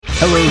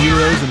Hello,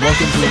 heroes, and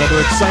welcome to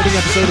another exciting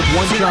episode of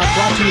One Shot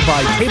brought to you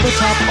by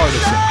Tabletop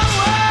Artisans.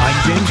 I'm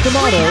James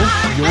D'Amato,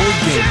 your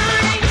gamer.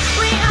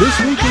 This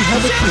week we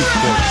have a treat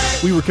for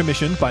you. We were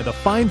commissioned by the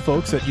fine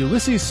folks at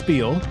Ulysses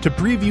Spiel to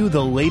preview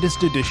the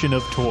latest edition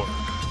of Torg,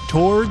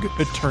 Torg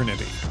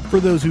Eternity. For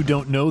those who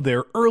don't know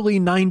their early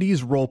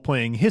 90s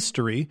role-playing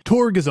history,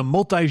 Torg is a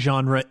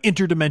multi-genre,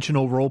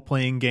 interdimensional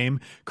role-playing game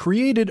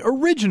created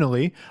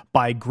originally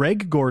by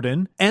Greg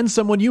Gordon and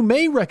someone you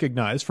may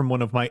recognize from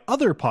one of my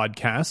other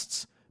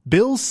podcasts,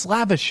 Bill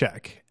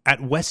Slavicsek at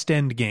West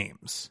End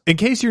Games. In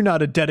case you're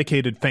not a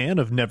dedicated fan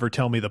of Never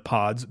Tell Me the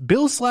Pods,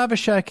 Bill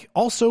Slavicsek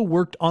also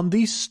worked on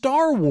the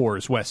Star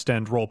Wars West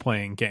End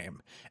role-playing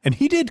game, and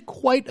he did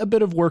quite a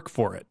bit of work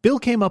for it. Bill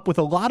came up with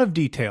a lot of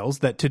details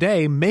that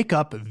today make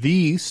up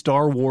the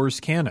Star Wars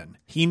canon.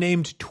 He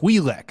named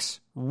Twi'leks,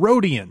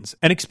 Rhodians,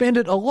 and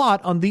expanded a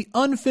lot on the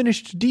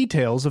unfinished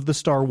details of the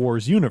Star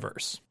Wars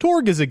universe.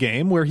 Torg is a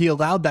game where he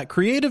allowed that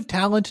creative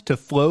talent to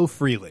flow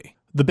freely.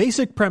 The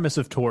basic premise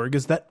of Torg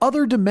is that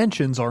other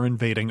dimensions are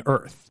invading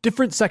Earth.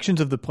 Different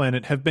sections of the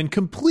planet have been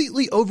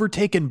completely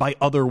overtaken by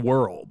other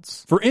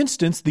worlds. For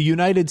instance, the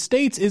United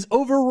States is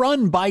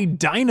overrun by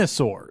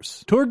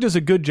dinosaurs. Torg does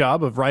a good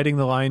job of riding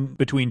the line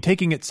between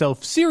taking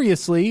itself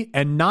seriously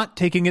and not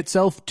taking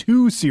itself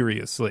too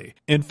seriously.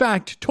 In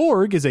fact,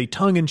 Torg is a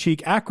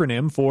tongue-in-cheek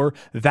acronym for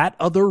That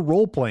Other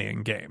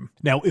Role-Playing Game.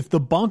 Now, if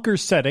the bonkers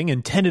setting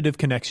and tentative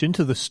connection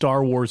to the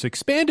Star Wars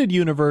expanded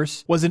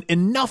universe wasn't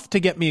enough to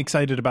get me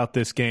excited about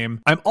this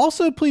game, I'm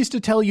also pleased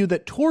to tell you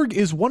that Torg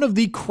is one of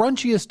the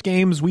crunchiest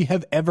games we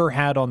have ever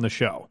had on the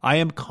show. I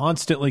am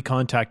constantly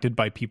contacted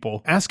by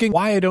people asking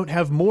why I don't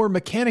have more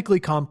mechanically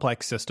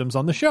complex systems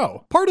on the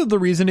show. Part of the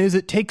reason is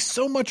it takes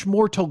so much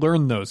more to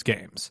learn those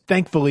games.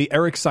 Thankfully,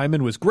 Eric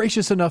Simon was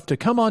gracious enough to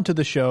come onto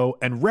the show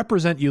and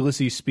represent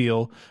Ulysses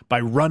Spiel by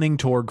running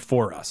Torg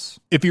for us.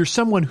 If you're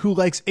someone who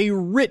likes a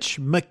rich,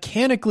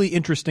 mechanically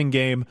interesting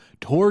game,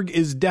 Torg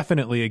is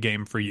definitely a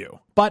game for you.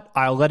 But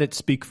I'll let it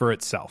speak for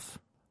itself.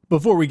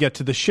 Before we get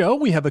to the show,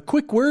 we have a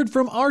quick word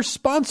from our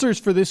sponsors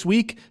for this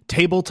week,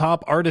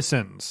 Tabletop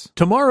Artisans.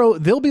 Tomorrow,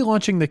 they'll be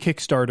launching the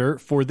Kickstarter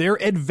for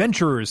their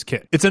Adventurers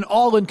Kit. It's an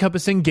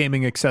all-encompassing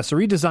gaming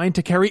accessory designed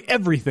to carry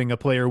everything a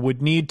player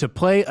would need to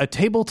play a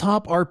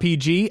tabletop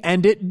RPG,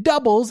 and it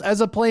doubles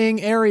as a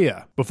playing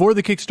area. Before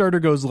the Kickstarter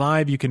goes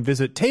live, you can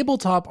visit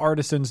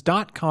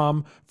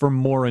tabletopartisans.com for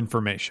more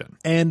information.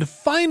 And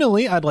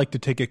finally, I'd like to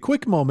take a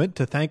quick moment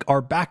to thank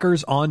our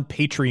backers on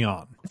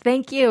Patreon.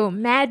 Thank you,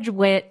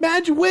 Madgewit.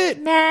 Madge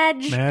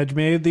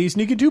made the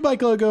Sneaky 2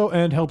 Bike logo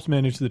and helps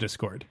manage the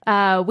Discord.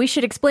 We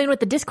should explain what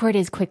the Discord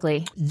is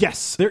quickly.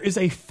 Yes, there is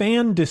a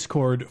fan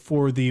Discord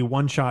for the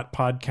One Shot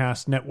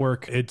Podcast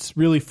Network. It's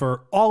really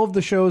for all of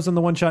the shows on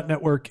the One Shot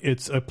Network.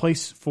 It's a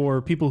place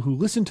for people who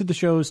listen to the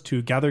shows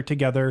to gather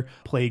together,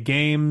 play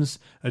games,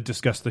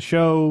 discuss the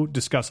show,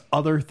 discuss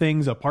other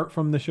things apart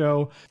from the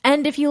show.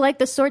 And if you like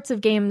the sorts of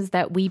games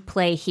that we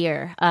play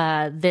here,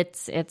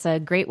 it's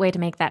a great way to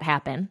make that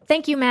happen.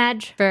 Thank you,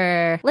 Madge,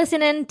 for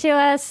listening to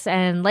us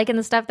and liking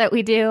the stuff that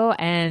we do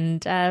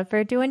and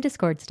for doing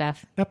Discord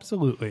stuff.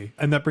 Absolutely.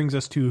 And that brings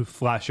us to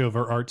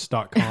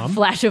flashoverarts.com.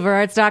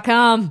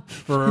 Flashoverarts.com.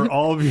 For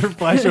all of your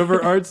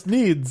Flashover Arts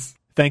needs.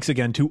 Thanks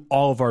again to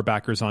all of our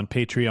backers on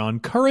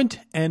Patreon, current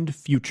and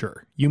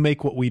future. You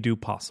make what we do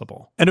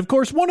possible. And of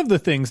course, one of the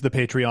things the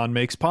Patreon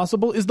makes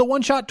possible is the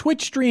One Shot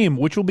Twitch stream,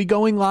 which will be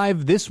going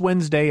live this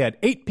Wednesday at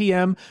 8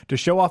 p.m. to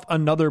show off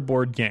another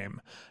board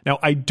game. Now,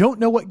 I don't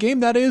know what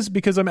game that is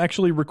because I'm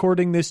actually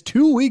recording this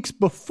 2 weeks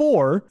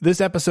before this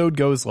episode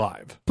goes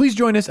live. Please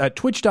join us at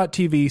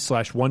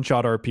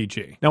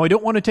twitch.tv/OneShotRPG. Now, I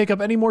don't want to take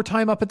up any more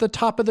time up at the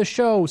top of the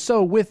show,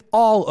 so with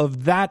all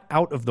of that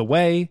out of the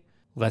way,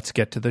 let's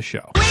get to the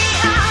show.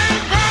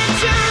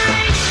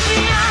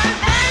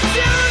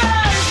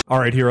 All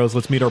right, heroes,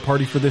 let's meet our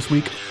party for this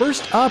week.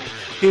 First up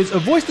is a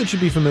voice that should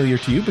be familiar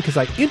to you because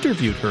I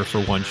interviewed her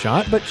for One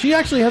Shot, but she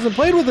actually hasn't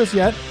played with us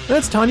yet.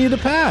 That's Tanya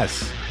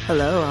DePass.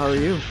 Hello, how are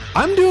you?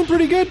 I'm doing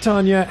pretty good,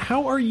 Tanya.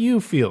 How are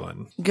you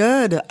feeling?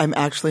 Good. I'm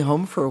actually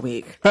home for a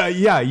week.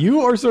 Yeah, you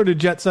are sort of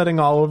jet-setting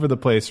all over the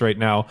place right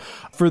now.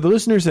 For the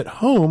listeners at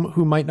home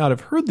who might not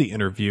have heard the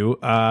interview,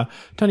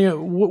 Tanya,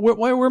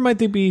 where might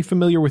they be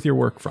familiar with your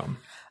work from?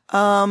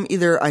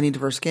 Either I Need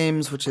Diverse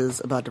Games, which is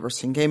about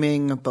diversity in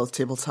gaming, both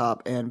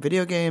tabletop and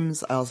video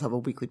games. I also have a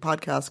weekly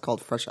podcast called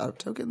Fresh Out of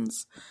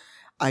Tokens.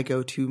 I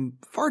go to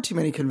far too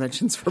many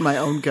conventions for my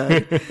own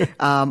good.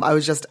 I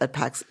was just at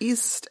PAX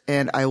East,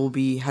 and I will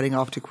be heading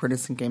off to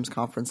Quintessence Games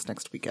Conference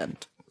next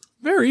weekend.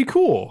 Very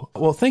cool.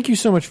 Well, thank you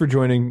so much for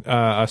joining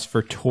us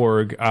for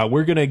Torg.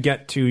 We're going to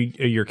get to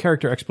your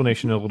character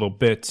explanation in a little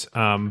bit,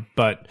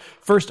 but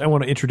first I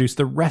want to introduce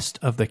the rest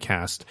of the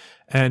cast.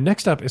 And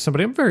next up is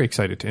somebody I'm very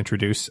excited to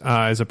introduce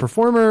as a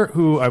performer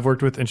who I've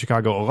worked with in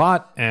Chicago a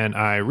lot, and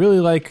I really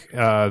like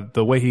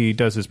the way he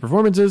does his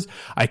performances.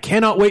 I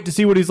cannot wait to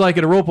see what he's like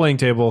at a role-playing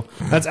table.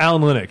 That's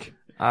Alan Linick.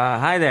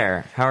 Hi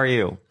there. How are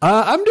you?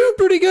 I'm doing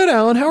pretty good,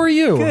 Alan. How are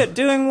you? Good,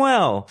 doing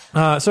well.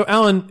 So,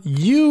 Alan,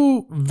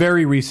 you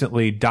very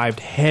recently dived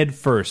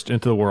headfirst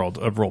into the world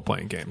of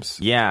role-playing games.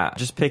 Yeah,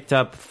 just picked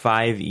up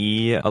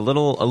 5e a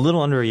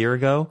little under a year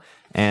ago,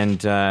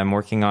 and I'm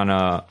working on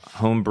a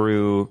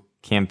homebrew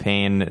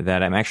campaign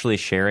that I'm actually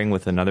sharing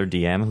with another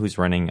DM who's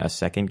running a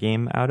second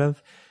game out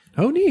of.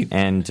 Oh, neat.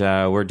 And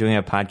we're doing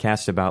a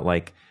podcast about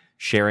like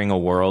sharing a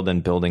world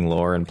and building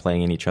lore and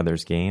playing in each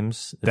other's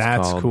games.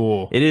 That's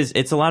cool.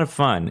 It's a lot of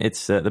fun.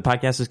 It's the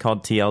podcast is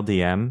called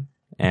TLDM,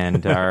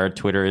 and our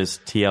Twitter is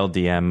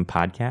TLDM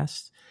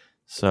Podcast.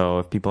 So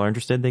if people are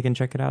interested, they can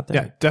check it out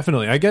there. Yeah,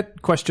 definitely. I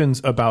get questions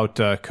about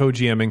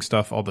co-GMing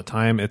stuff all the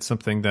time. It's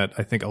something that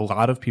I think a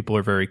lot of people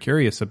are very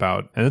curious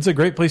about. And it's a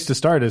great place to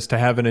start, is to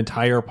have an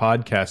entire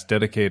podcast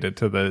dedicated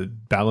to the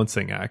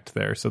balancing act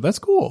there. So that's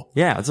cool.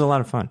 Yeah, it's a lot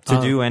of fun to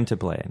do and to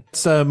play.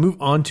 Let's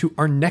move on to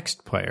our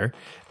next player,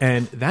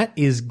 and that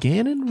is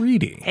Gannon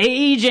Reedy.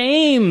 Hey,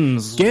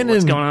 James. Gannon,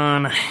 what's going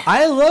on?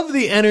 I love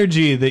the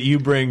energy that you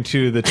bring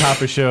to the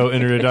top of show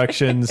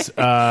introductions.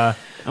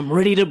 I'm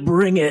ready to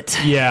bring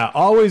it. Yeah,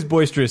 always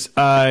boisterous.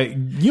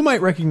 You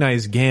might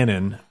recognize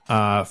Gannon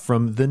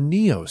from the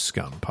Neo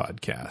Scum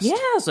podcast. Yeah,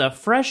 it's a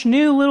fresh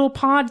new little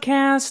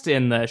podcast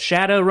in the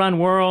Shadowrun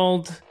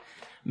world.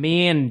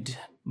 Me and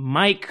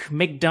Mike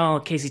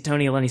McDowell, Casey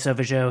Tony, Eleni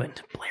Sauvageau,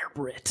 and Blair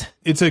Britt.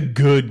 It's a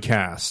good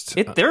cast.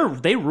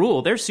 They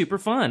rule. They're super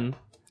fun.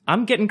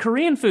 I'm getting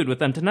Korean food with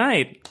them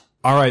tonight.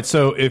 All right,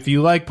 so if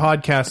you like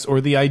podcasts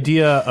or the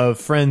idea of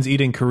friends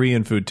eating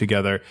Korean food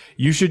together,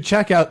 you should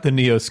check out the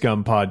Neo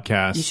Scum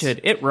podcast. You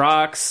should. It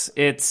rocks.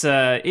 It's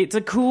a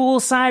cool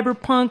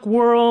cyberpunk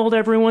world.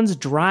 Everyone's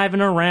driving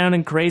around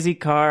in crazy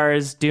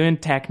cars, doing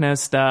techno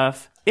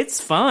stuff.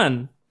 It's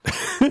fun.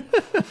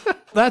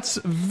 That's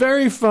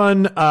very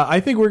fun. I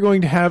think we're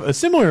going to have a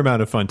similar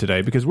amount of fun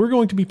today because we're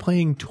going to be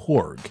playing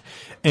Torg.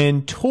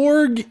 And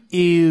Torg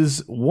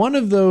is one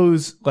of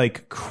those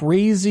like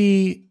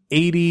crazy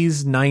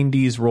 80s,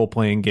 90s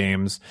role-playing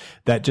games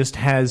that just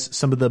has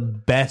some of the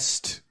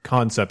best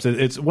concepts.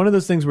 It's one of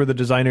those things where the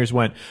designers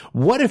went,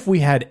 what if we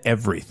had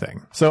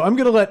everything? So I'm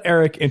going to let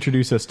Eric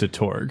introduce us to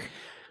Torg.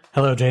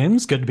 Hello,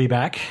 James. Good to be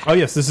back. Oh,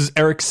 yes. This is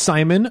Eric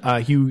Simon,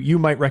 who you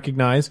might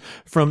recognize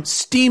from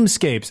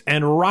Steamscapes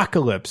and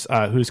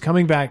Rockalypse, who's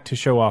coming back to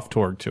show off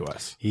Torg to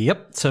us.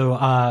 Yep.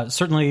 So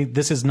certainly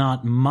this is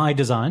not my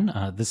design.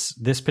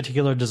 This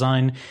particular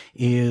design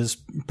is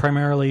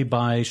primarily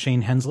by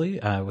Shane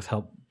Hensley, with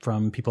help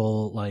from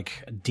people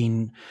like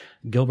Dean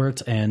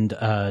Gilbert and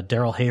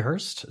Daryl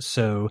Hayhurst.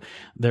 So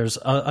there's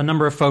a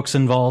number of folks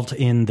involved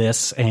in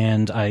this,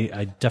 and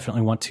I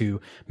definitely want to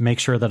make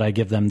sure that I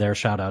give them their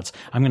shout outs.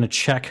 I'm going to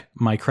check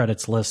my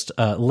credits list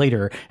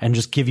later and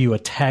just give you a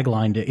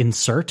tagline to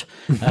insert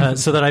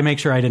so that I make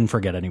sure I didn't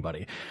forget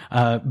anybody.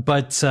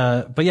 But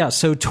yeah,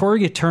 so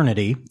Torg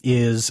Eternity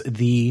is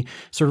the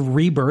sort of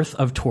rebirth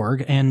of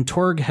Torg, and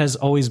Torg has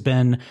always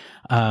been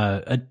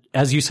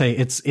as you say,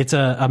 it's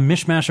a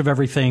mishmash of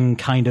everything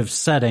kind of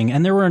setting.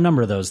 And there were a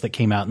number of those that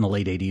came out in the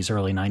late 80s,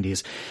 early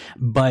 90s.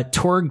 But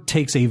Torg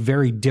takes a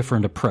very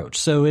different approach.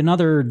 So in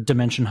other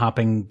dimension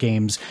hopping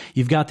games,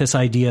 you've got this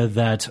idea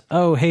that,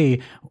 oh,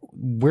 hey,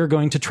 we're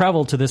going to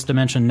travel to this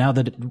dimension now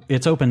that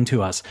it's open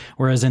to us.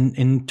 Whereas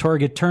in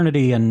Torg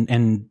Eternity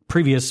and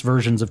previous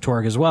versions of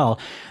Torg as well,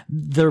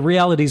 the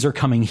realities are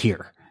coming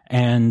here.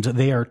 And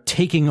they are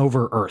taking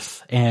over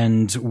Earth,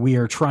 and we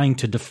are trying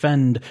to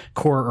defend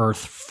core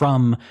Earth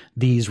from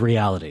these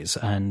realities.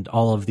 And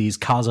all of these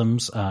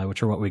cosms,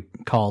 which are what we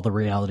call the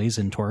realities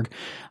in Torg,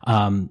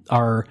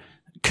 are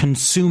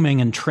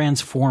consuming and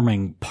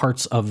transforming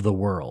parts of the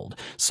world.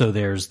 So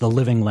there's the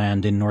living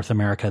land in North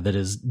America that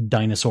is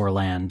dinosaur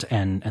land,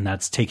 and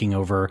that's taking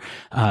over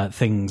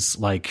things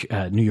like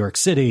New York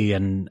City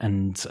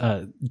and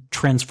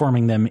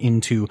transforming them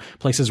into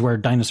places where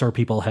dinosaur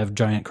people have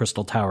giant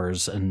crystal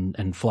towers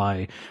and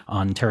fly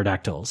on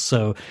pterodactyls.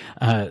 So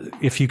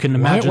if you can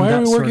imagine, why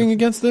are we working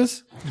against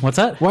this? What's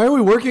that? Why are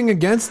we working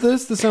against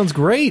this? This sounds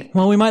great.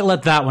 Well, we might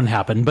let that one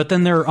happen, but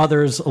then there are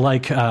others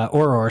like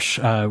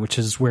Ororsh, which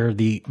is where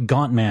the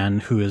Gaunt Man,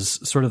 who is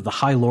sort of the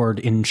High Lord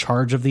in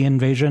charge of the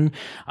invasion,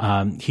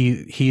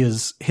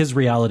 his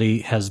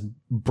reality has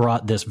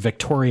brought this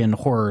Victorian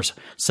horror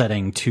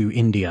setting to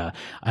India,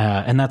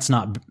 and that's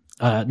not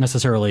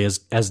necessarily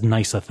as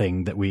nice a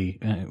thing that we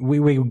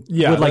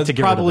would like to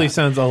get rid of. Probably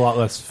sounds a lot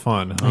less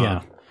fun. Huh?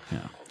 Yeah.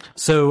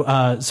 So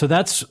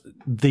that's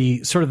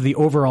the sort of the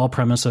overall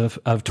premise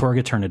of Torg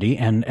Eternity.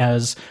 And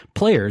as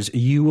players,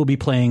 you will be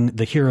playing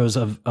the heroes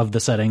of the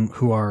setting,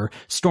 who are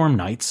Storm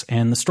Knights.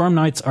 And the Storm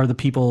Knights are the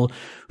people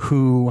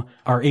who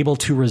are able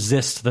to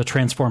resist the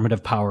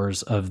transformative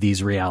powers of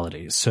these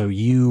realities. So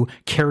you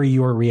carry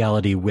your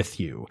reality with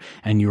you,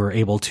 and you are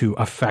able to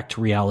affect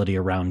reality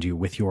around you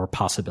with your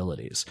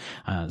possibilities.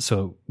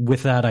 So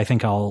with that, I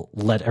think I'll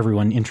let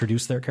everyone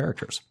introduce their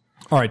characters.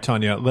 All right,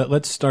 Tanya,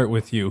 let's start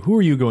with you. Who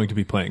are you going to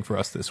be playing for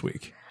us this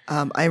week?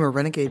 I am a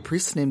renegade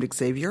priest named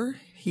Xavier.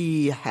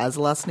 He has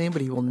a last name,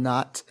 but he will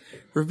not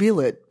reveal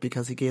it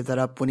because he gave that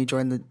up when he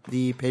joined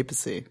the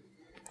papacy.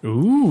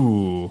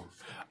 Ooh.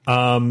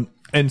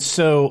 And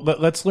so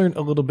let's learn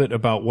a little bit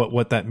about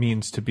what that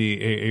means to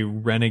be a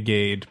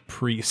renegade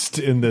priest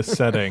in this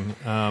setting.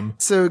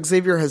 So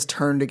Xavier has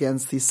turned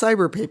against the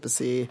cyber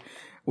papacy,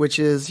 which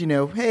is,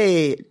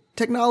 hey,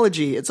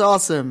 technology, it's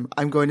awesome.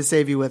 I'm going to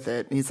save you with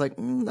it. And he's like,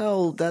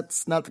 no,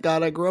 that's not the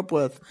God I grew up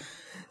with.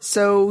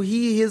 So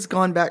he has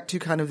gone back to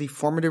kind of the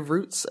formative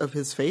roots of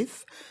his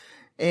faith,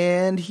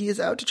 and he is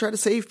out to try to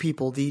save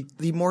people the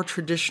more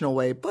traditional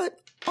way, but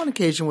on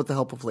occasion with the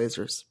help of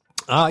lasers.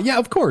 Yeah,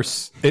 of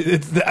course.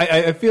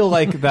 I feel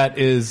like that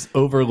is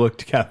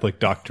overlooked Catholic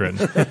doctrine.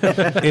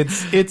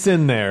 It's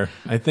in there.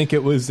 I think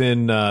it was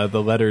in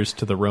the letters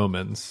to the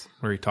Romans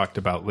where he talked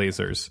about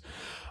lasers.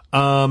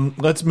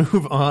 Let's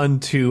move on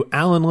to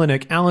Alan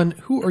Linnick. Alan,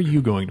 who are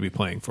you going to be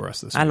playing for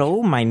us this week?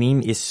 Hello, my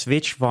name is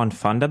Switch von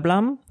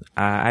Vanderblom.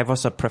 I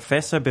was a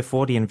professor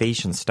before the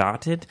invasion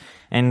started,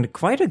 and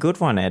quite a good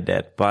one at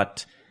that,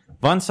 but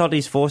once all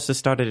these forces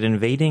started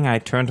invading, I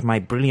turned my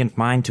brilliant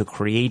mind to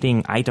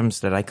creating items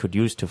that I could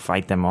use to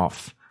fight them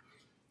off.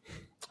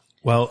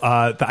 Well,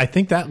 I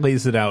think that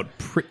lays it out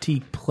pretty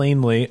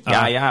plainly.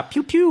 Yeah,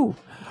 pew pew.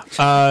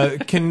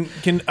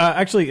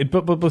 Actually,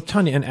 but both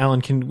Tanya and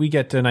Alan, can we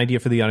get an idea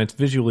for the audience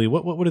visually?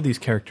 What do these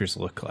characters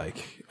look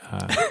like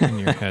in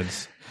your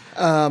heads?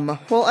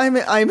 Well,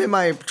 I'm in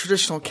my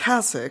traditional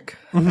cassock.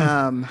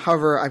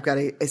 However, I've got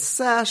a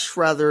sash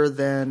rather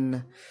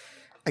than,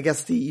 I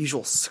guess, the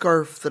usual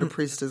scarf that a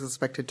priest is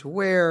expected to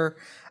wear.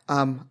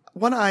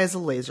 One eye is a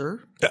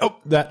laser. Oh,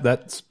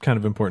 that's kind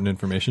of important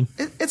information.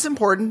 It's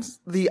important.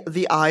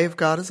 The eye of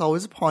God is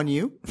always upon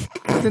you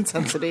with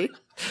intensity.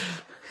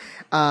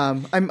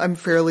 I'm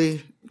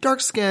fairly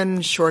dark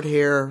skinned, short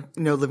hair,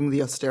 living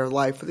the austere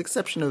life, with the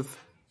exception of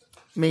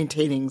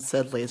maintaining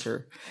said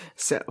laser.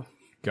 So.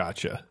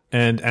 Gotcha.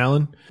 And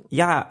Alan?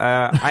 Yeah,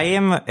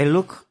 I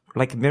look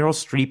like Meryl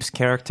Streep's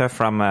character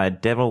from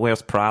Devil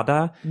Wears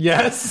Prada.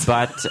 Yes.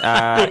 But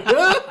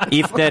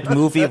if that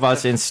movie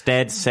was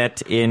instead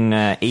set in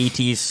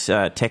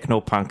 80s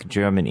techno-punk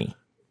Germany.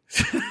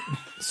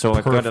 So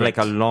I've got like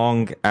a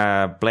long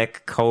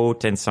black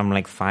coat and some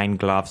like fine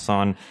gloves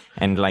on,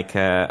 and like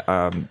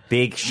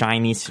big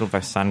shiny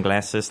silver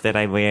sunglasses that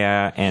I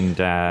wear,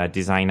 and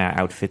designer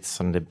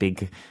outfits on the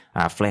big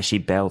flashy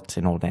belt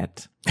and all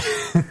that.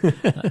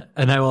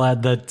 And I will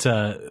add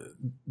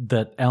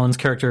that Alan's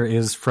character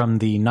is from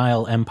the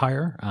Nile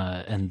Empire,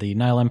 and the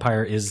Nile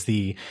Empire is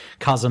the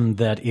cosm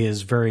that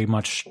is very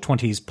much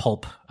 20s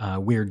pulp,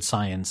 weird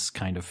science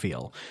kind of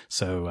feel.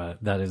 So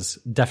that is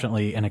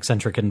definitely an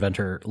eccentric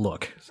inventor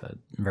look. So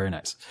very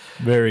nice.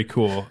 Very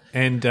cool.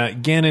 And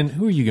Gannon,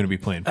 who are you going to be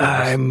playing for?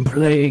 I'm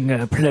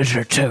playing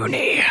Pleasure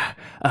Tony,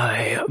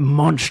 a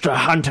monster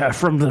hunter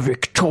from the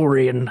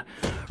Victorian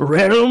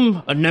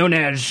realm known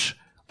as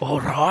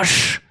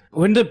Orosh.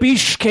 When the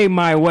beast came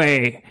my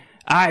way,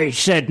 I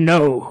said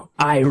no.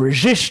 I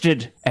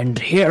resisted, and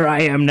here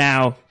I am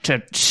now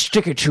to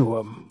stick it to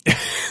him.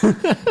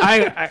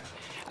 I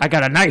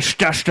got a nice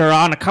duster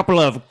on, a couple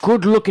of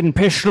good-looking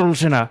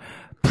pistols, and a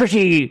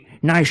pretty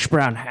nice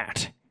brown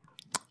hat.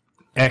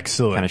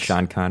 Excellent. Kind of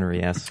Sean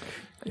Connery-esque.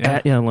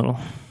 Yeah, a little.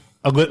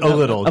 A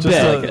little. A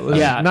just bit.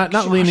 Yeah.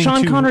 Not leaning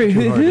Sean too Connery,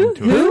 hard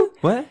into it. Who?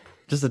 What?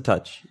 Just a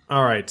touch.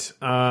 All right.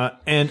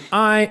 And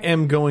I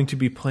am going to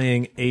be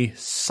playing a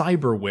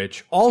cyber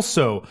witch,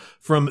 also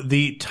from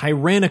the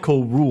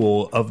tyrannical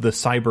rule of the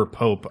cyber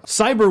pope.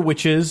 Cyber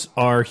witches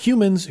are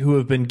humans who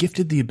have been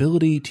gifted the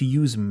ability to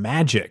use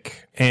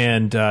magic.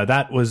 And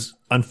that was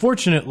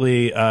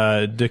unfortunately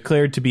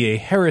declared to be a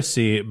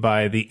heresy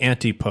by the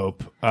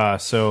anti-pope.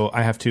 So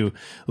I have to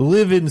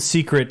live in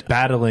secret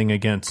battling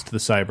against the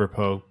cyber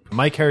pope.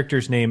 My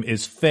character's name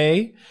is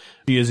Faye.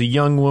 She is a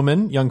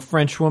young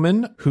French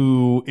woman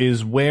who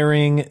is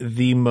wearing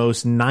the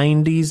most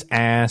 90s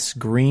ass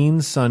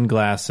green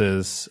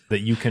sunglasses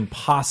that you can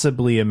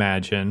possibly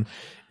imagine.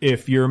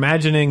 If you're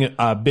imagining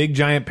a big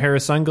giant pair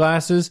of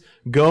sunglasses,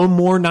 go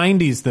more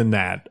 90s than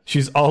that.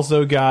 She's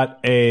also got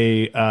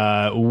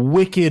a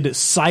wicked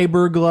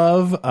cyber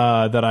glove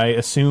that I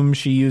assume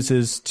she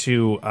uses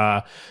to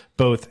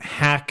both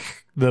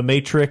hack the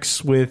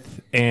Matrix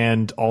with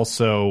and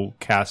also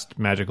cast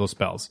magical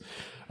spells.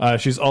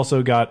 She's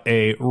also got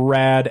a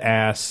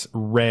rad-ass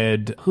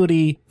red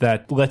hoodie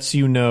that lets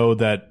you know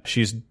that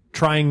she's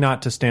trying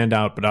not to stand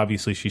out, but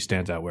obviously she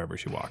stands out wherever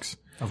she walks.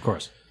 Of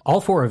course. All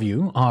four of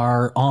you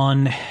are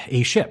on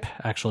a ship,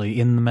 actually,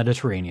 in the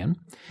Mediterranean.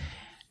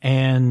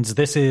 And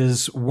this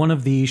is one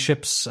of the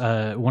ships,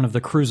 one of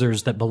the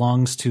cruisers that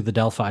belongs to the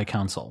Delphi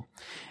Council.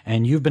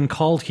 And you've been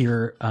called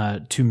here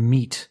to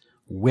meet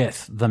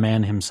with the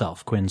man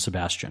himself, Quinn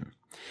Sebastian.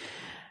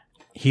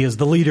 He is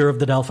the leader of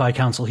the Delphi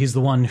Council. He's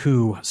the one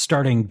who,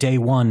 starting day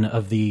one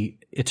of the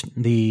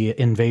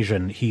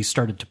invasion, he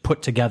started to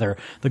put together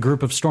the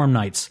group of Storm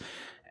Knights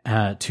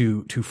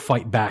to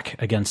fight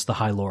back against the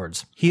High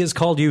Lords. He has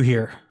called you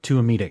here to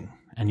a meeting,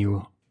 and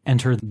you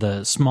enter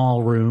the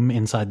small room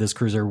inside this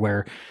cruiser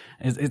where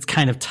it's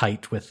kind of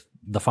tight with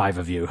the five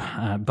of you,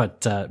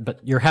 but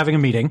you're having a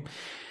meeting.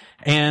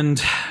 And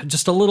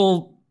just a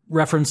little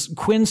reference: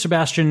 Quinn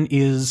Sebastian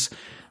is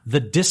the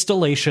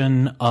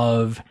distillation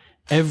of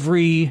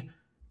every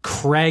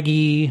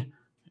craggy,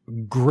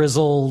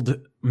 grizzled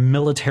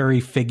military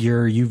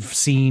figure you've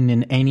seen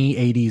in any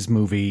 80s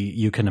movie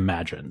you can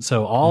imagine.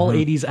 So all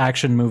 80s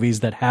action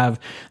movies that have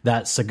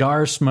that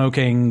cigar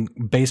smoking,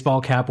 baseball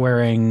cap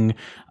wearing,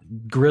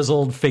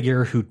 grizzled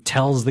figure who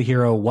tells the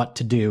hero what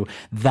to do,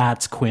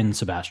 that's Quinn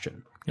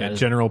Sebastian. Yeah,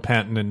 General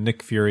Patton and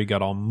Nick Fury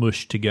got all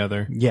mushed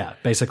together. Yeah,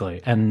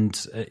 basically. And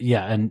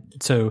and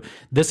so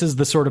this is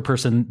the sort of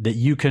person that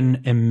you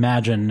can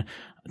imagine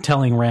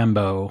telling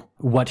Rambo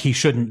what he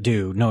shouldn't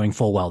do, knowing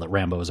full well that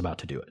Rambo is about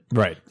to do it.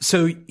 Right.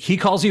 So he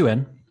calls you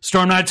in.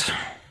 Storm Knight,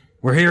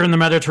 we're here in the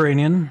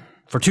Mediterranean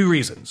for 2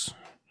 reasons.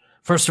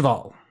 First of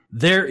all,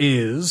 there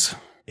is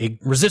a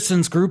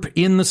resistance group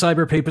in the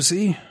cyber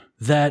papacy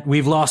that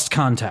we've lost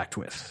contact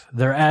with.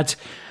 They're at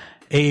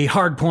a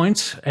hard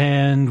point,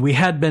 and we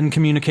had been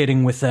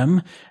communicating with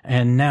them,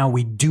 and now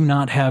we do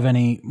not have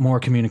any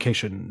more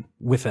communication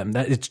with them.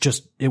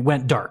 It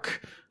went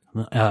dark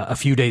a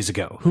few days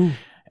ago. Who?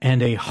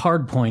 And a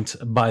hard point,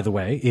 by the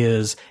way,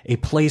 is a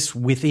place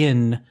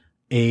within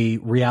a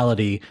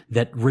reality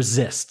that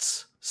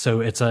resists.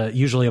 So it's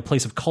usually a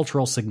place of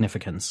cultural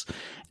significance.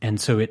 And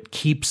so it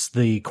keeps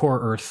the core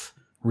Earth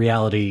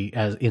reality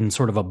as in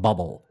sort of a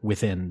bubble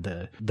within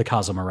the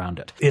cosm around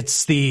it.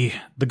 It's the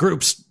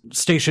groups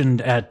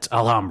stationed at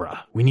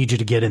Alhambra. We need you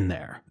to get in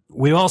there.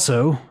 We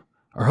also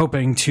are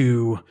hoping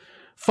to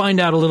find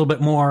out a little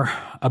bit more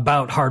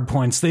about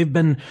hardpoints. They've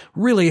been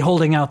really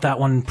holding out that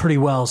one pretty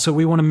well, so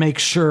we want to make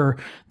sure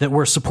that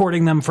we're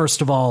supporting them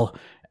first of all,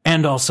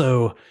 and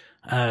also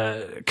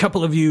a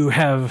couple of you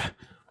have,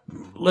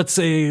 let's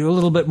say, a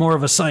little bit more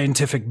of a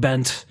scientific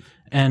bent,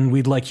 and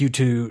we'd like you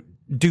to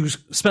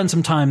spend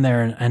some time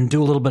there and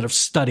do a little bit of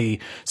study.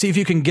 See if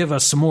you can give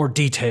us some more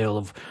detail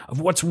of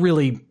what's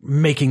really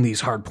making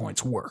these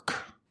hardpoints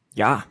work.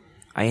 Yeah,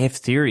 I have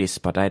theories,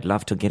 but I'd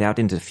love to get out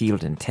into the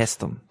field and test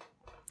them.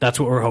 That's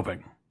what we're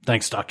hoping.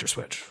 Thanks, Dr.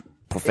 Switch.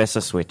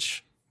 Professor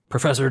Switch.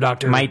 Professor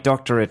Doctor. My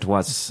doctorate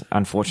was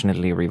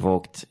unfortunately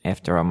revoked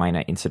after a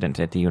minor incident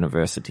at the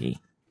university.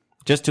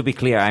 Just to be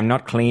clear, I'm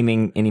not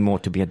claiming anymore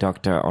to be a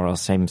doctor, or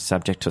else I'm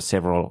subject to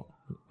several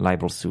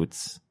libel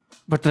suits.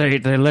 But they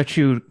let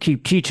you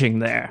keep teaching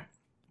there.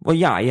 Well,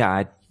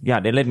 yeah,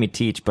 they let me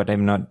teach, but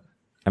I'm not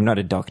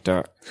a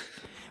doctor.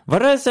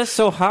 What is this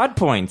so hard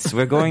points?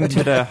 We're going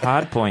to the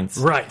hard points.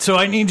 Right. So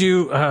I need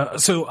you,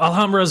 so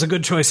Alhambra is a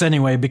good choice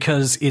anyway,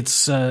 because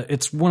it's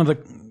one of the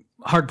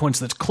hard points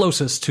that's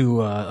closest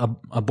to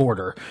a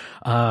border.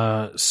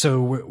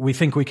 So we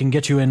think we can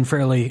get you in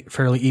fairly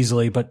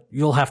easily, but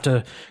you'll have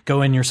to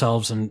go in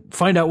yourselves and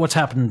find out what's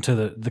happened to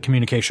the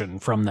communication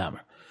from them.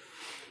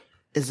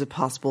 Is it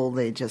possible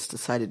they just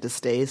decided to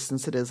stay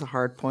since it is a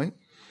hard point?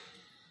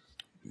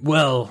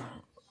 Well,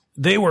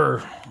 they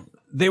were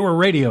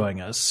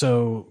radioing us,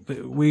 so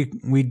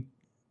we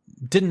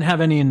didn't have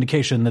any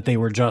indication that they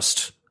were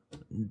just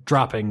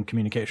dropping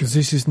communication.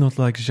 This is not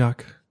like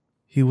Jacques.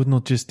 He would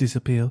not just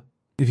disappear.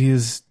 If he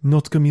is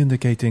not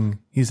communicating,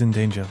 he's in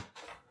danger.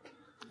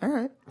 All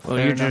right. Well,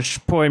 you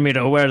just point me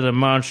to where the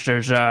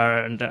monsters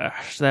are, and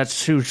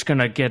that's who's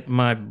gonna get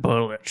my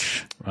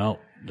bullets. Well,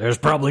 there's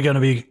probably going to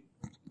be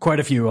quite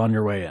a few on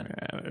your way in.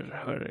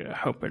 I was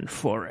hoping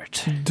for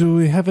it. Do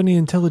we have any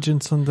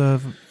intelligence on the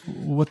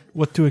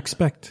what to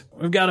expect?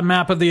 We've got a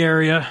map of the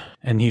area,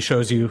 and he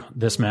shows you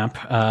this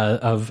map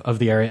of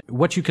the area.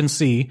 What you can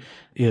see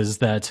is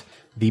that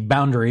the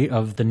boundary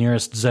of the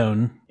nearest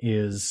zone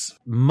is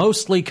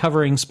mostly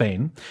covering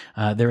Spain.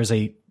 There is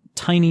a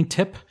tiny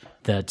tip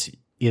that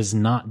is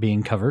not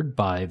being covered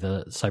by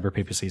the cyber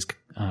papacy's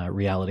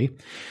reality.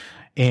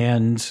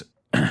 And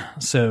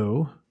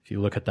so if you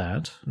look at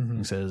that,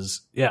 he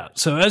says, yeah,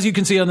 so as you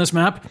can see on this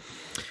map,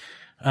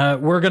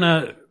 we're going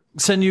to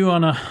send you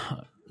on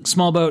a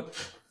small boat,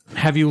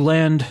 have you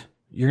land.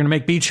 You're going to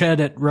make beachhead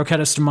at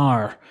Roquetas de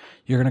Mar.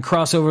 You're going to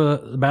cross over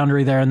the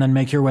boundary there and then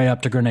make your way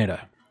up to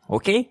Grenada.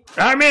 Okay.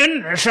 I'm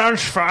in. That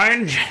sounds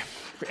fine.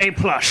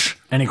 A+.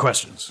 Any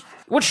questions?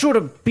 What sort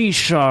of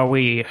beasts are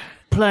we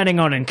planning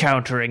on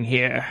encountering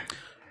here?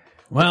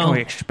 What Well, can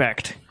we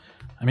expect?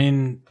 I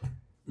mean,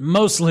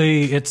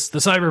 mostly it's the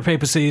cyber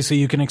papacy, so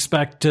you can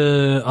expect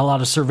a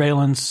lot of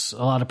surveillance,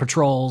 a lot of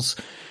patrols.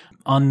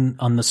 On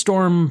the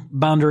storm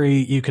boundary,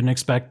 you can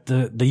expect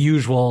the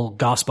usual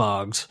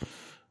Gosbogs.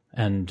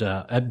 And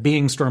at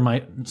being Storm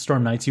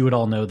Knights, you would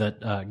all know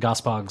that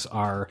Gosbogs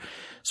are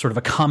sort of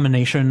a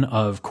combination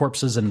of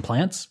corpses and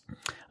plants.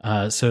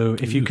 So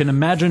if you can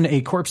imagine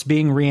a corpse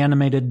being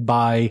reanimated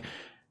by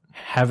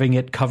having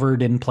it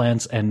covered in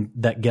plants and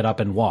that get up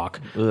and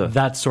walk,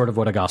 that's sort of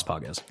what a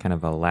Gosbog is. Kind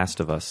of a Last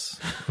of Us.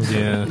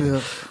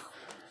 Yeah.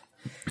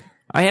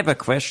 I have a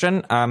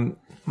question.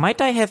 Might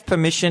I have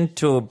permission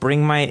to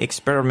bring my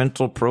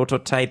experimental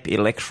prototype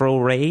Electro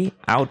Ray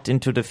out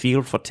into the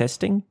field for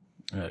testing?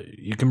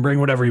 You can bring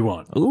whatever you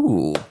want.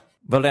 Ooh.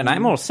 Well, then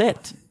I'm all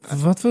set.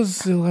 What was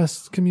the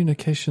last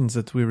communications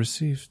that we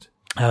received?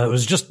 It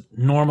was just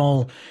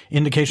normal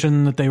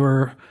indication that they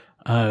were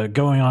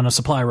going on a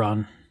supply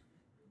run.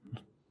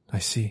 I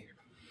see.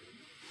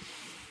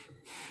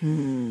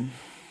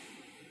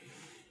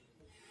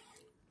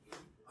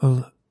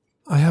 Well,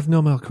 I have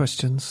no more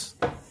questions.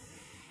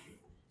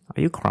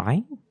 Are you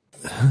crying?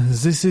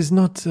 This is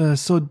not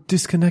so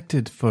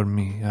disconnected for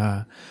me.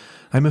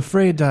 I'm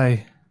afraid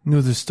I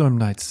knew the Storm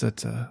Knights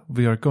that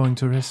we are going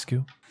to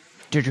rescue.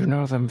 Did you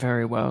know them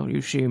very well?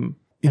 You seem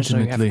as though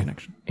you have a Intimately.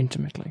 connection.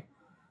 Intimately.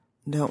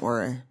 Don't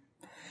worry.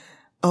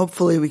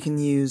 Hopefully we can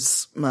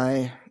use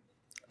my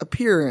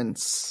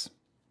appearance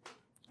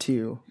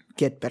to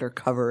get better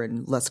cover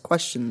and less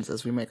questions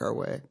as we make our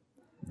way.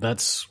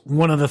 That's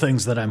one of the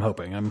things that I'm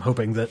hoping. I'm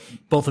hoping that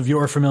both of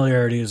your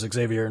familiarities,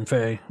 Xavier and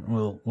Faye,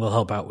 will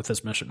help out with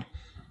this mission.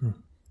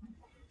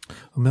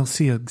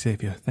 Merci,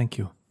 Xavier. Thank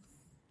you.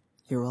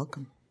 You're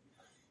welcome.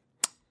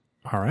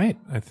 All right.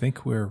 I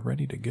think we're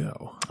ready to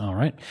go. All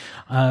right.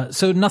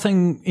 So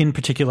nothing in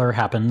particular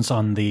happens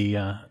on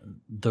the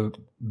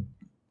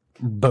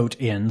boat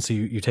in. So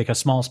you take a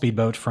small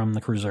speedboat from the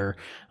cruiser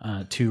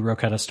to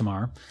Roketa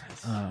Stamar.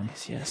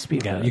 Yes,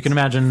 Yeah, you can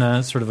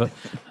imagine sort of a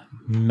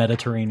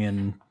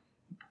Mediterranean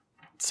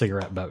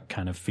cigarette boat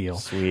kind of feel.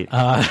 Sweet.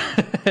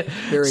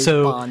 Very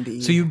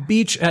Bondy. So you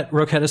beach at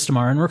Roketa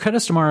Stamar, and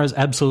Roketa Stamar is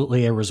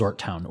absolutely a resort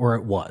town, or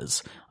it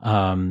was.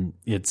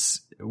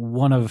 It's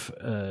one of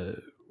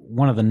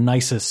the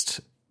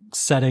nicest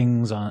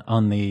settings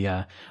on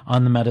the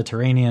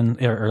Mediterranean,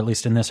 or at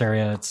least in this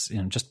area. It's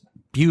just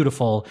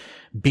beautiful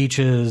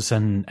beaches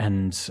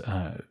and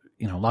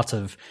lots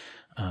of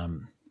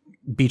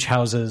beach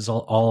houses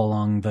all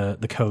along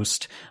the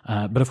coast.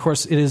 But of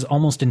course, it is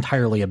almost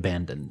entirely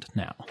abandoned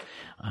now.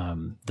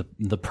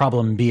 The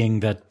problem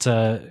being that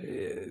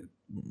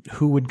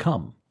who would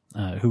come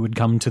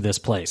to this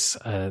place?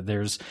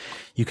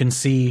 You can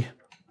see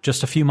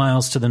just a few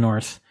miles to the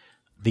north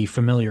the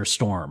familiar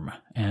storm,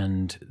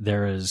 and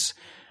there is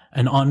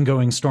an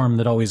ongoing storm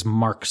that always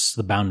marks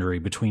the boundary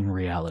between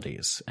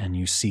realities. And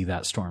you see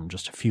that storm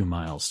just a few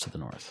miles to the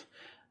north,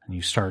 and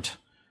you start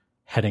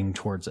heading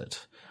towards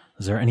it.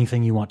 Is there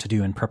anything you want to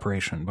do in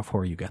preparation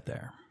before you get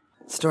there?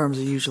 Storms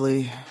are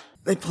usually,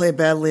 they play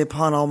badly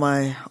upon all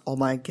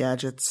my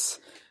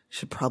gadgets.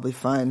 Should probably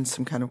find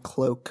some kind of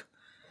cloak,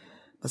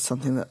 but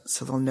something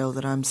so they'll know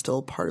that I'm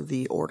still part of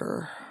the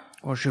order.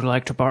 Would you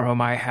like to borrow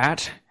my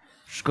hat?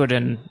 It's good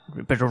in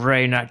a bit of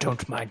rain. I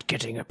don't mind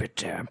getting a bit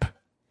damp.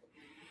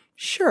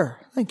 Sure,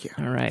 thank you.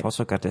 All right. I've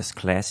also got this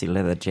classy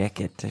leather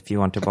jacket if you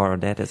want to borrow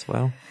that as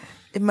well.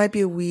 It might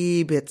be a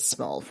wee bit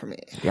small for me.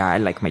 Yeah, I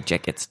like my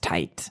jackets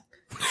tight.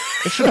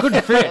 It's a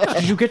good fit.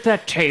 Did you get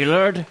that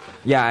tailored?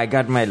 Yeah, I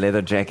got my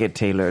leather jacket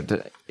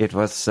tailored. It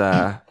was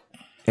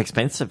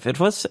expensive. It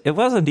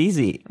wasn't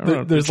easy.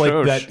 There's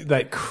like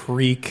that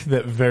creak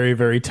that very,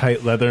 very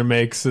tight leather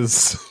makes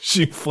as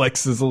she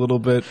flexes a little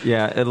bit.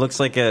 Yeah, it looks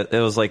like it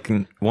was like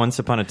once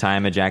upon a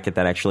time a jacket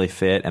that actually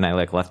fit, and I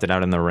left it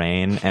out in the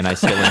rain, and I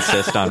still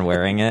insist on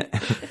wearing it.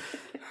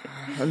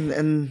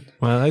 And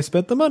Well, I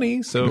spent the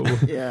money, so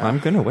yeah, I'm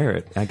gonna wear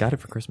it. I got it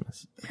for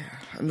Christmas.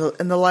 and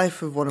the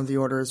life of one of the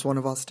order is one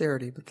of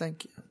austerity. But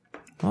thank you.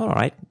 All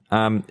right.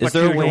 Is But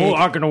there a you way?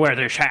 are going to wear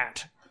this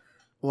hat.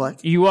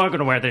 What? You are going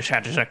to wear this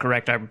hat. Is that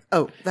correct?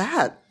 Oh, the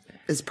hat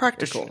is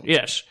practical.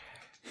 Yes.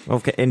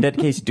 Okay. In that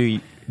case, do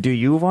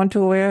you want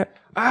to wear?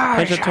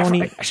 Pleasure,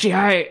 Tony. See,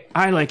 I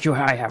like you.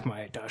 I have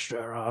my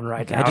duster on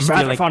right now. I just I'm feel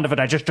rather like- fond of it.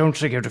 I just don't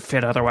think it would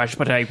fit otherwise,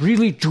 but I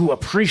really do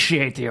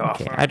appreciate the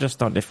offer. Okay, I just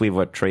thought if we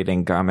were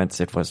trading garments,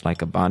 it was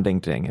like a bonding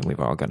thing, and we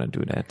were all gonna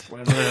do that.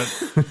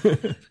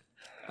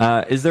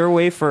 Is there a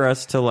way for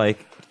us to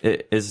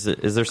is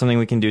there something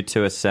we can do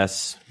to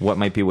assess what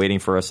might be waiting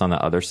for us on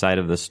the other side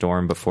of the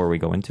storm before we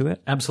go into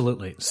it?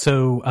 Absolutely.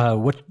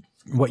 So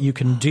what you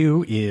can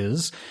do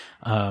is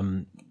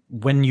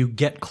when you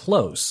get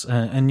close,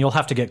 and you'll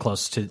have to get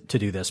close to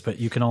do this, but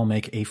you can all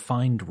make a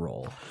find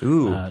roll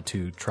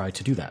to try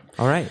to do that.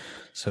 All right.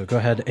 So go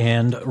ahead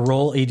and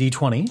roll a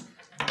d20,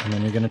 and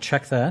then you're going to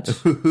check that.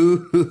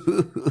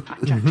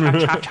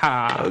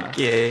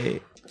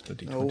 Okay.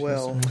 Oh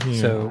well.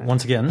 So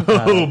once again,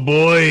 oh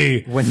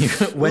boy. when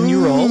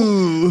you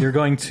roll, you're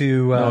going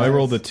to. No, I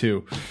rolled a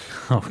 2.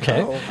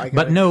 Okay, Oh, I got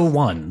but it. no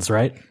ones,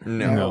 right?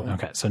 No.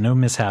 Okay, so no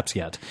mishaps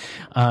yet.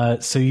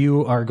 So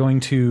you are going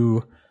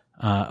to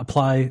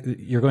apply.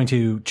 You're going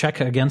to check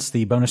against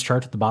the bonus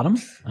chart at the bottom.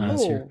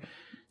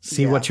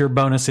 See what your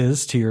bonus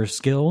is to your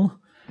skill.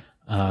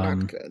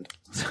 Not good.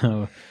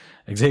 So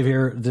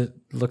Xavier, it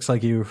looks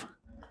like you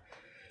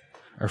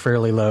are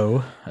fairly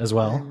low as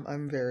well.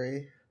 I'm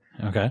very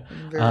Okay.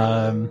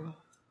 low.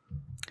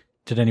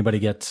 Did anybody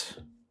get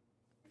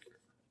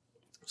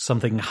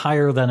something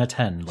higher than a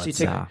 10? So Let's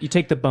say you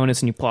take the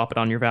bonus and you plop it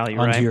on your value,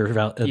 onto right? your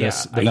the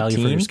value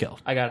for your 18? skill.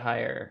 I got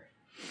higher.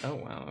 Oh,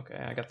 wow. Okay,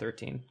 I got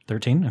 13.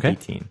 13? Okay.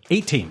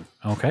 18.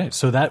 Okay.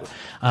 So that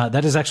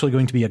is actually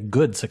going to be a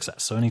good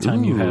success. So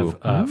anytime you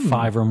have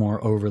 5 or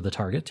more over the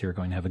target, you're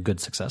going to have a good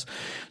success.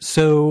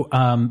 So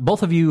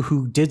both of you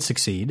who did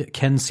succeed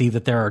can see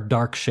that there are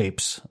dark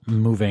shapes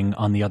moving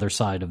on the other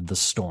side of the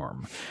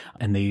storm.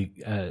 And they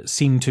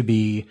seem to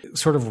be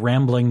sort of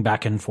rambling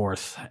back and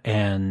forth.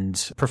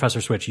 And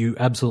Professor Switch, you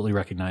absolutely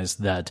recognize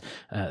that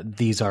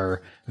these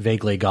are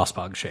vaguely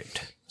Gospog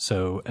shaped.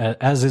 So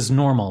as is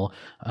normal,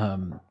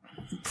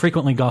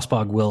 frequently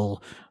Gospog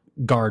will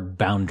guard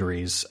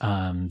boundaries.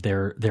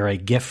 They're a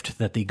gift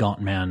that the Gaunt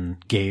Man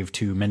gave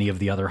to many of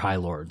the other High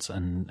Lords.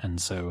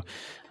 And so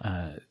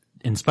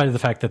in spite of the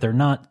fact that they're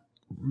not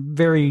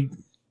very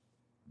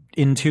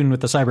in tune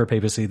with the cyber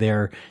papacy,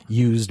 they're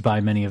used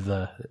by many of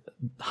the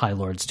High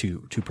Lords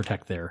to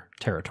protect their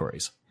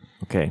territories.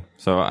 Okay,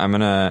 so I'm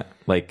gonna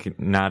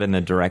nod in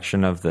the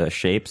direction of the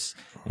shapes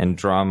and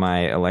draw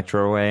my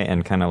electro away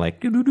and kind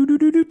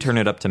of turn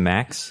it up to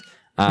max,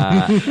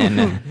 and then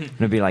I'm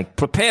gonna be like,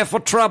 prepare for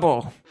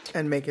trouble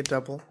And make it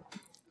double.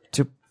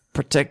 to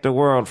protect the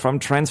world from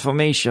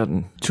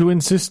transformation. To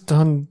insist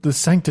on the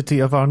sanctity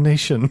of our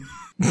nation.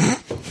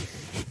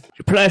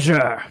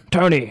 Pleasure,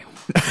 Tony.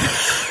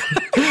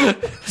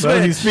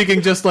 Well, he's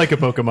speaking just like a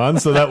Pokemon,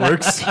 so that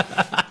works.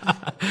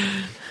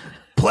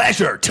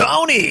 Pleasure,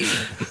 Tony!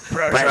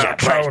 Pleasure,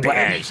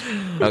 Tony.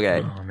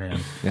 Okay, Oh, man.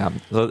 yeah.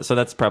 So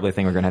that's probably a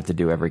thing we're gonna have to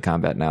do every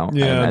combat now. I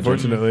Yeah, imagine.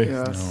 unfortunately.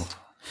 Yes.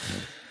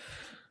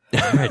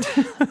 All right.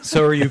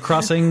 So are you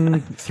crossing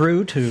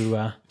through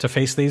to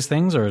face these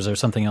things, or is there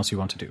something else you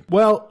want to do?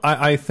 Well,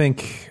 I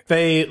think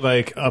Faye,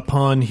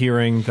 upon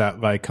hearing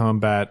that,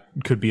 combat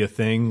could be a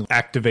thing,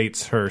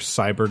 activates her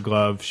cyber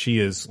glove. She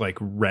is,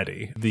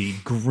 ready. The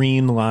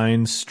green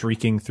lines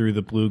streaking through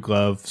the blue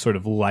glove sort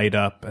of light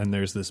up, and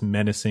there's this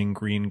menacing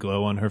green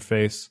glow on her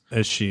face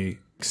as she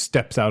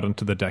steps out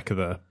onto the deck of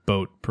the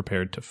boat,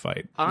 prepared to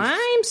fight.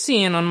 I'm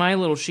seeing on my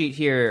little sheet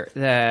here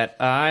that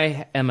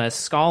I am a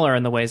scholar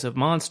in the ways of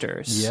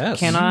monsters. Yes.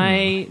 Can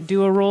I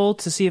do a roll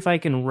to see if I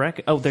can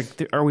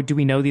do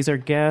we know these are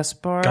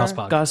Gaspar?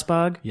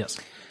 Gospog? Yes.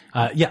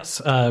 Yes.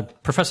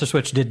 Professor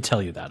Switch did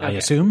tell you that, I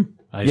assume.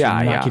 You're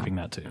not keeping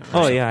that too.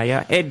 Oh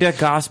yeah. The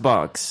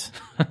Gospbox.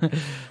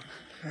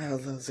 Oh,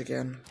 those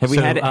again. Have we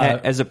So, had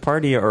as a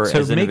party or so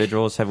as make-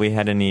 individuals? Have we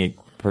had any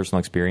personal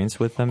experience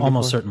with them?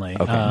 Almost before? certainly.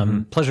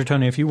 Okay. Pleasure,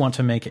 Tony, if you want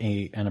to make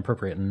an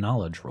appropriate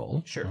knowledge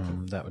roll, Sure.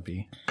 that would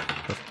be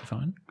perfectly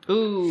fine.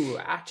 Ooh,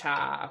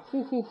 acha.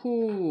 Hoo, hoo,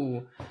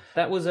 hoo.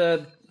 That was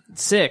a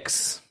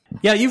 6.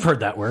 Yeah, you've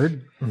heard that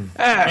word.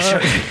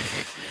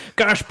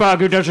 Goshbog,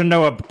 who doesn't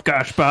know a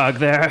Goshbog?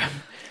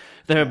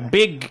 They're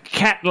big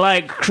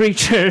cat-like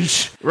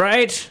creatures,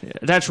 right?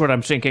 That's what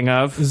I'm thinking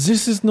of.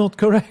 This is not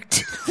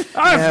correct.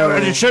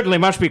 It certainly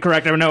must be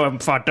correct. I know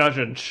I've fought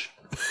dozens.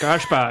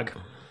 Goshbog.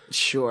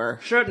 Sure.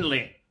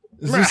 Certainly.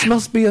 This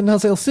must be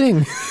another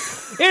thing.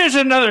 It is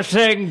another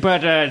thing,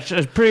 but I'm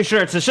pretty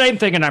sure it's the same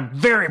thing, and I'm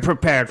very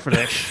prepared for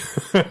this.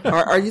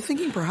 Are you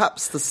thinking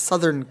perhaps the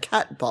southern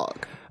cat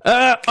bog?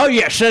 Oh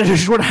yes, that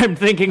is what I'm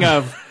thinking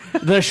of.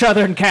 The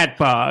southern cat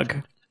bog.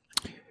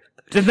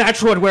 Then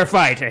that's what we're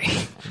fighting,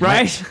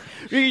 right?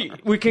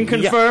 We can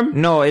confirm?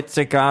 No, it's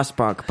a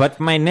Gospog. But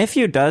my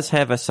nephew does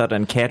have a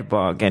southern cat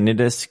bog, and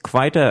it is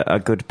quite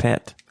a good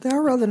pet. They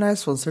are rather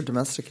nice once they're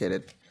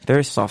domesticated.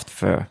 Very soft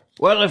fur.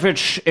 Well, if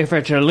it's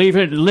a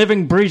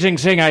living, breathing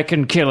thing, I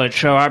can kill it,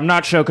 so I'm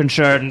not so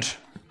concerned.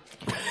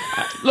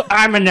 Look,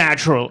 I'm a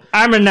natural,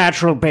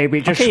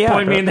 baby. Just Okay, yeah,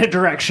 point me in the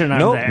direction I'm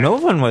there. No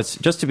one was,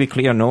 just to be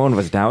clear, no one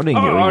was doubting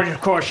you. Oh,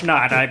 of course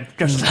not. I'm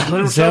just a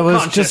little There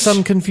was subconscious. just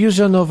some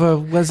confusion over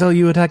whether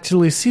you had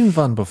actually seen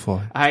one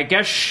before. I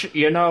guess,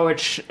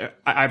 it's...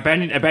 I've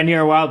been here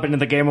a while, been in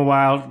the game a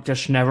while,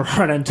 just never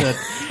run into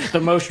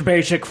the most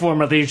basic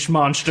form of these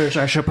monsters,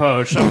 I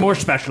suppose. I'm more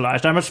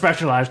specialized. I'm a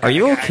specialized Are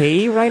you kind of guy.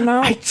 okay right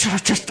now? I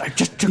just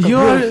took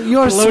You're a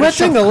blow to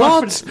sweating a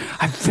lot. self-confidence.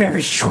 I'm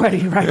very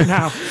sweaty right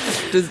now.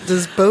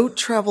 Does boat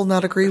travel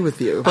not agree with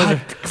you? I'm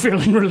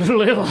feeling a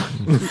little ill.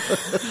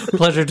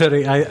 Pleasure,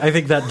 Tony. I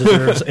think that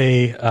deserves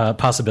a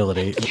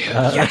possibility.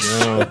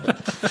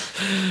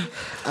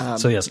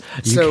 So yes,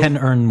 you So- can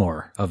earn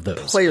more of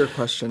those. Player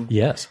question.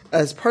 Yes.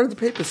 As part of the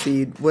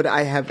papacy, would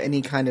I have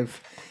any kind of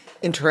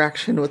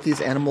interaction with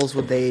these animals?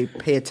 Would they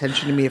pay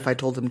attention to me if I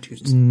told them to?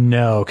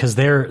 No, because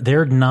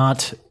they're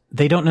not.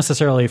 They don't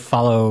necessarily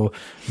follow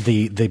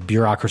the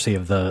bureaucracy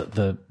of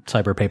the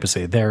cyber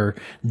papacy. They're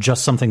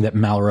just something that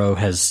Malro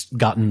has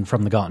gotten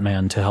from the Gaunt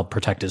Man to help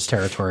protect his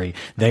territory.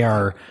 They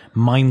are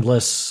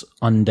mindless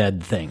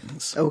undead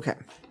things. Okay.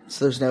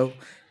 So there's no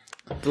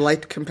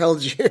light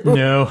compelled you.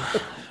 No,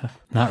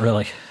 not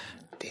really.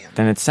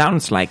 Then it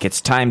sounds like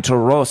it's time to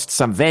roast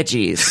some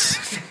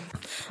veggies.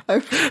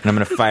 And I'm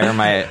going to fire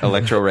my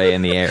electro ray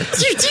in the air.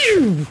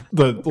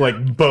 The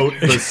boat,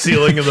 the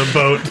ceiling of the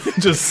boat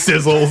just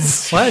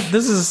sizzles. What?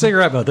 This is a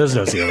cigarette boat. There's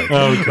no ceiling.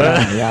 Oh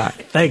god. Yeah.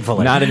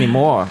 Thankfully. Not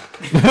anymore.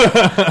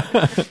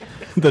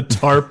 The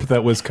tarp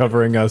that was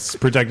covering us,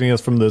 protecting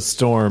us from the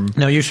storm.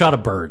 No, you shot a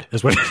bird.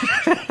 Is what?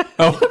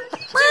 Oh.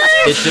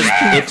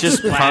 It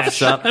just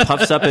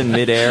puffs up in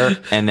midair,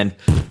 and then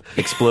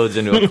explodes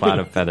into a cloud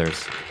of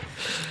feathers.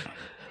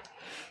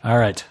 All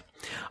right.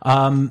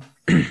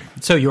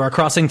 So you are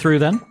crossing through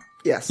then?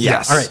 Yes.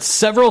 All right.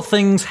 Several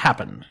things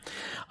happen.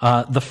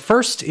 The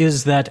first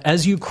is that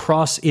as you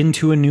cross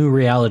into a new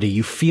reality,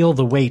 you feel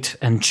the weight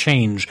and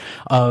change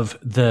of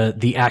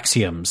the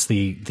axioms,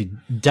 the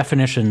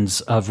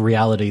definitions of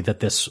reality that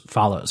this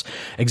follows.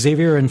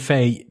 Xavier and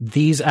Faye,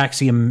 these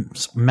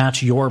axioms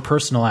match your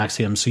personal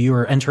axioms, so you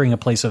are entering a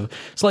place of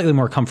slightly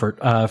more comfort.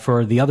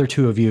 For the other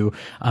two of you,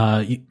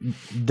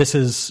 this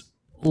is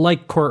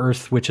like Core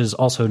Earth, which is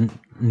also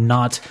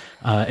not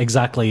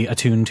exactly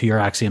attuned to your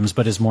axioms,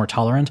 but is more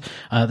tolerant.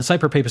 The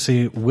Cyber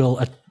Papacy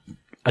will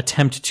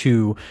attempt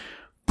to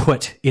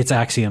put its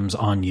axioms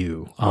on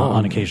you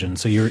on occasion.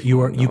 So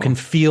you can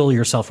feel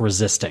yourself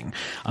resisting.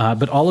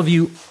 But all of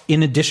you,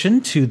 in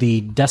addition to the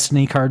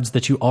destiny cards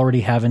that you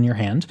already have in your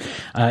hand,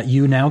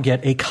 you now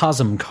get a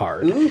Cosm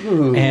card.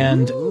 Ooh.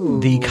 And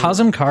the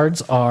Cosm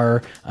cards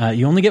are,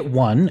 you only get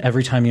one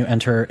every time you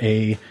enter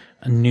a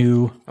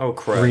new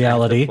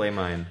reality. I have to play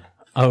mine.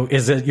 Oh,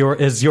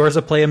 is yours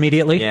a play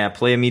immediately? Yeah,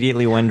 play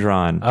immediately when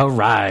drawn. All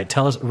right.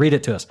 Read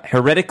it to us.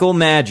 Heretical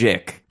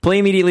magic. Play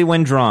immediately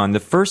when drawn.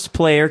 The first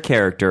player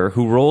character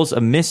who rolls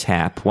a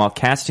mishap while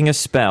casting a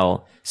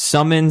spell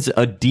summons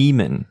a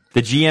demon.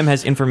 The GM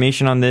has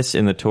information on this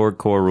in the Torg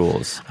core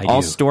rules.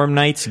 All Storm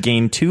Knights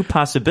gain 2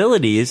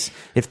 possibilities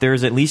if there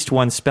is at least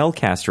one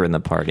spellcaster in the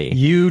party.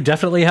 You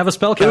definitely have a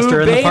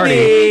spellcaster in the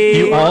party.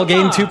 You all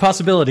gain 2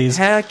 possibilities.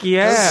 Heck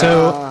yeah.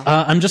 So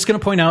I'm just going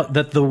to point out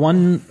that the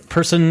one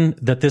person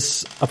that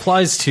this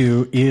applies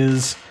to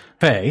is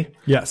Faye.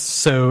 Yes.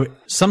 So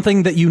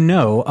something that you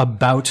know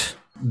about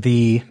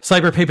the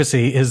Cyber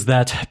Papacy is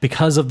that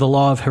because of the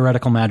law of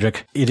heretical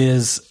magic, it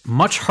is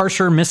much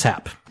harsher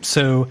mishap.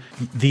 So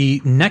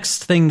the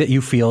next thing that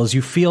you feel is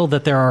you feel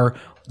that there are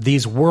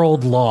these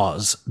world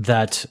laws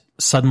that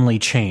suddenly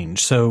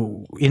change.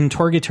 So in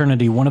Torg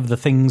Eternity, one of the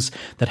things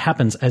that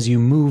happens as you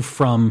move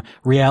from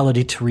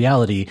reality to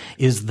reality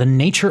is the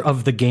nature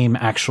of the game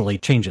actually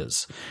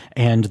changes.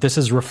 And this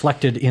is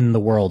reflected in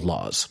the world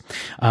laws.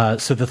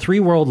 So the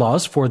 3 world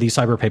laws for the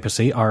Cyber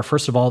Papacy are,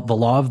 first of all, the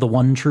law of the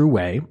one true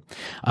way.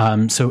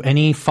 So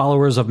any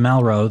followers of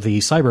Malro, the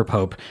Cyber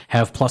Pope,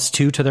 have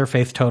 +2 to their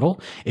faith total.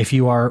 If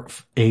you are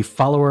a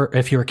follower,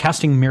 if you're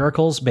casting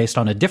miracles based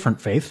on a different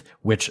faith,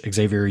 which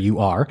Xavier you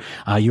are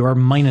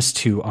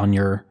 -2 on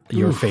your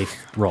faith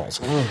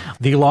rolls.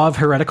 The law of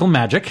heretical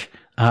magic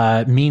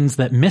means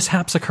that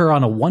mishaps occur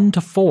on a 1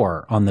 to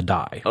 4 on the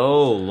die.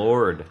 Oh,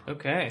 Lord.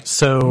 Okay.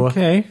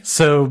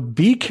 So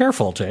be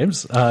careful,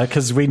 James,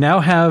 because we now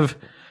have.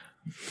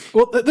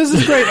 Well, this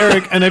is great,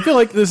 Eric, and I feel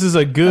like this is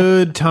a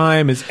good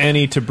time as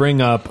any to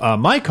bring up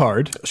my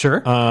card.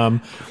 Sure.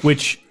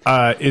 Which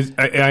is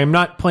I am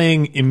not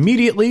playing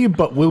immediately,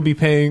 but will be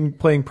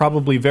playing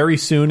probably very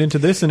soon into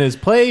this, and is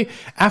play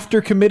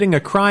after committing a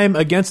crime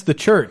against the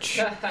church,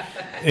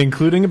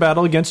 including a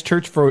battle against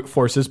church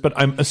forces. But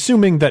I'm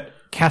assuming that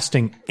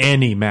casting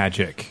any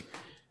magic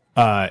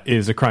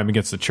is a crime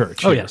against the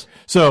church. Oh, yes.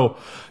 So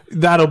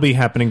that'll be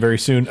happening very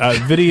soon.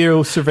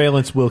 Video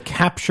surveillance will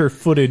capture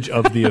footage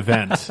of the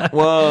event.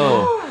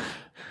 Whoa.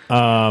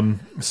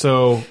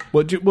 So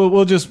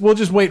we'll just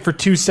wait for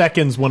 2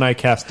 seconds when I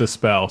cast a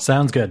spell.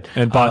 Sounds good.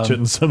 And botch it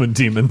and summon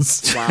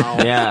demons. Wow.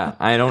 Yeah,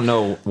 I don't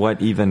know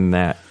what even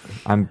that.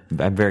 I'm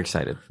very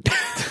excited.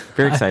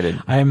 Very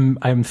excited.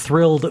 I'm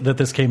thrilled that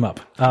this came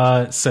up.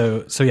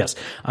 So yes.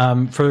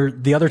 For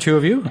the other two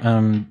of you,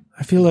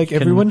 I feel like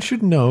everyone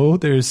should know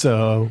there's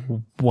a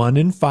 1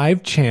 in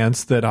 5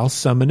 chance that I'll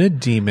summon a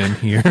demon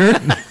here.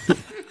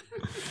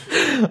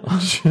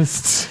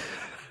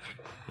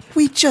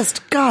 We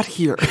just got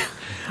here.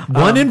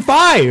 1 in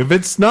 5.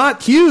 It's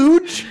not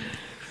huge.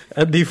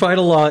 The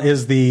final law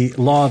is the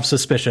law of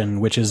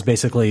suspicion, which is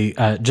basically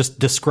just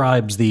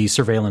describes the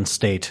surveillance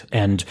state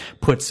and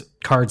puts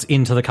cards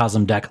into the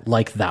Cosm deck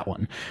like that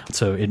one.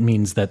 So it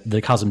means that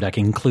the Cosm deck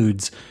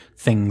includes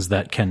things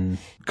that can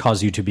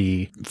cause you to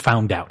be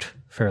found out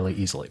fairly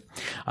easily.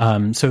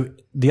 So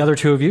the other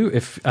two of you,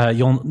 if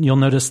you'll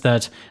notice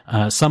that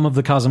some of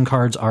the Cosm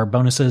cards are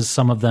bonuses,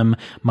 some of them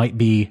might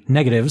be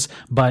negatives,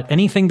 but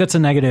anything that's a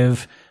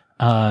negative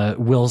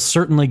will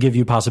certainly give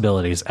you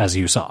possibilities, as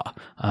you saw.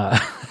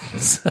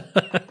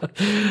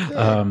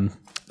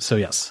 So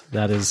yes,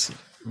 that is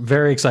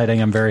very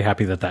exciting. I'm very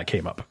happy that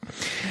came up.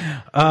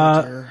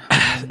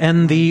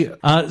 And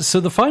so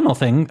the final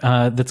thing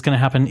that's going to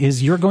happen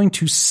is you're going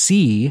to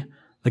see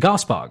the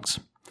Gosbogs,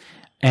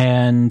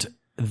 and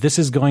this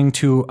is going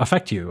to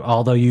affect you.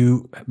 Although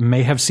you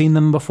may have seen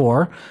them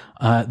before,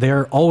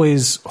 they're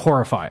always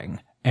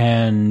horrifying.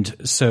 And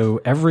so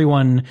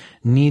everyone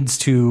needs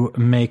to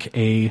make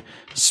a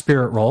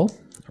spirit roll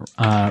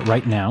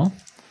right now.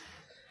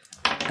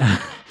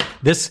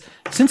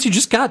 Since you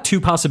just got 2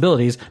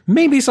 possibilities,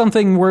 maybe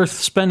something worth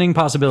spending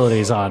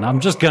possibilities on. I'm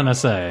just gonna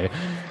say.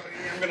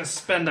 gonna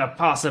spend a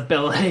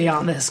possibility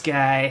on this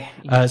guy.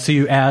 So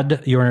you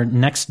add your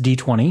next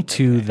d20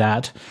 to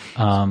that.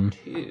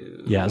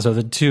 Yeah, so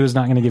the 2 is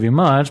not going to give you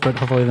much, but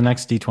hopefully the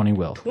next d20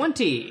 will.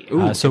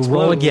 20. So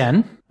roll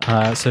again.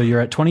 So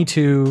you're at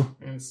 22.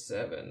 And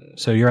 7.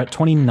 So you're at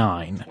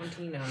 29.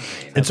 29.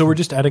 And so we're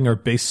just adding our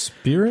base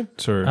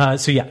spirit, or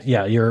So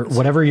yeah, your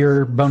whatever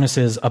your bonus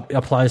is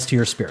applies to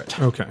your spirit.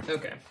 okay.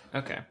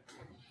 Okay.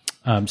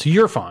 So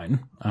you're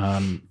fine.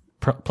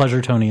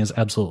 Pleasure Tony is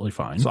absolutely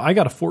fine. So I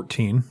got a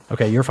 14.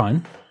 Okay, you're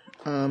fine.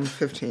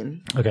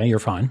 15. Okay, you're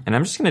fine. And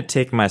I'm just going to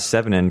take my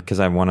 7 in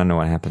because I want to know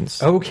what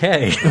happens.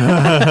 Okay.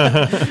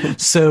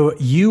 So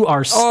you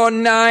are... Oh,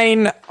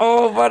 9.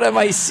 Oh, what am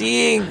I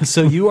seeing?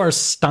 So you are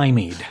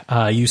stymied.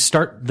 You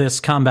start this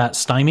combat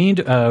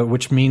stymied,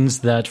 which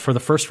means that for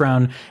the first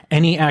round,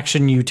 any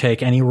action you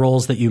take, any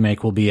rolls that you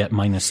make will be at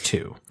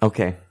 -2.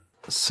 Okay.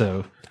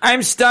 So...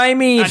 I'm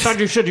stymied. I thought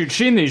you said you'd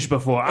seen these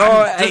before.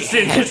 Oh, I'm just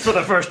seeing this for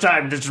the first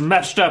time. It's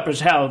messed up as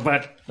hell,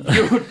 but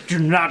you do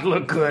not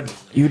look good.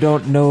 You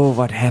don't know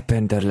what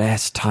happened the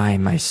last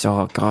time I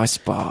saw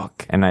Gosbog.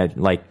 And I,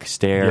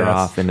 stare Yes.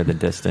 off into the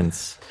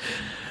distance.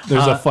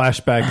 There's a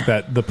flashback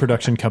that the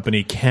production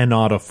company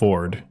cannot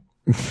afford.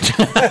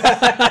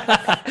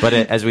 But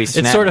as we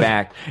snap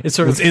back... It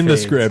sort of It's in the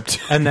fades. script.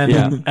 And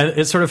then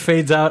it sort of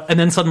fades out, and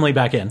then suddenly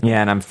back in.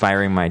 Yeah, and I'm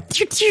firing my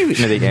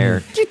into the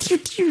air.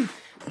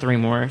 3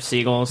 more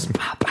seagulls.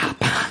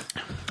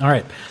 All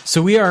right.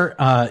 So we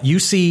are, you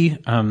see,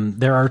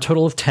 there are a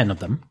total of 10 of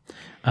them.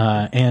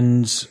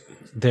 And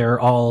they're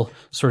all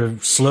sort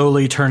of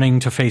slowly turning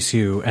to face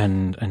you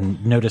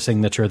and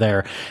noticing that you're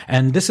there.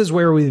 And this is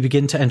where we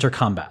begin to enter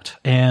combat.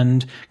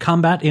 And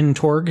combat in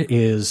Torg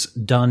is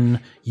done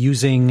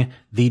using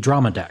the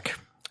drama deck.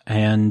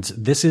 And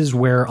this is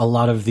where a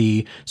lot of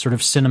the sort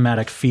of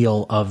cinematic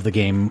feel of the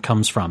game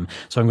comes from.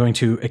 So I'm going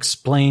to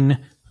explain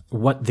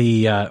what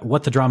the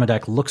drama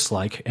deck looks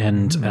like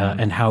and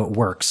how it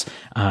works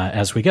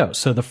as we go.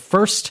 So the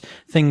first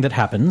thing that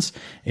happens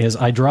is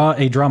I draw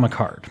a drama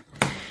card.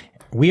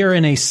 We are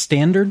in a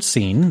standard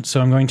scene,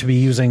 so I'm going to be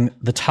using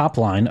the top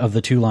line of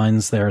the 2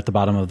 lines there at the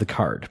bottom of the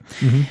card.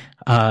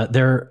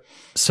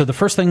 So the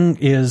first thing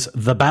is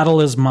 "The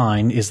Battle Is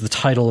Mine" is the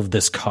title of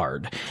this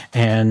card.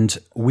 And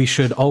we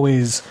should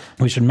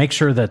make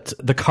sure that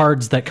the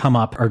cards that come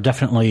up are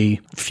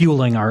definitely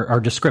fueling our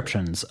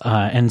descriptions.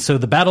 And so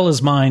 "The Battle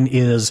Is Mine"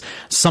 is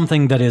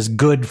something that is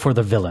good for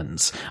the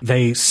villains.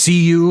 They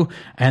see you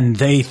and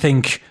they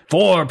think,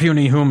 "For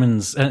puny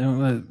humans,"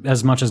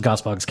 as much as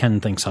Gosbogs can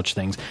think such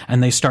things,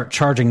 and they start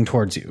charging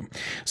towards you.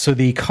 So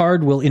the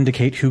card will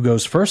indicate who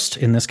goes first.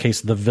 In this case,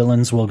 the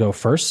villains will go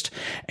first.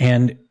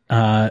 And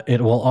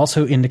it will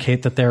also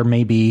indicate that there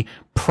may be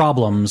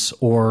problems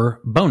or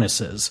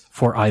bonuses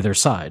for either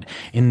side.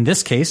 In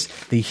this case,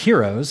 the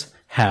heroes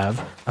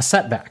have a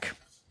setback,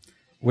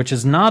 which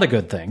is not a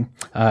good thing.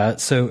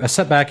 So a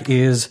setback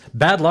is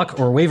bad luck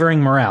or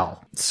wavering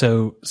morale.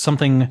 So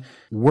something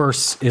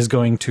worse is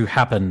going to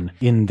happen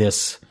in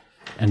this,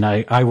 and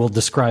I will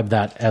describe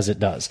that as it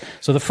does.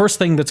 So the first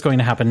thing that's going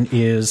to happen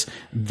is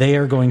they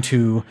are going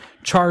to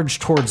charge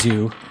towards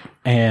you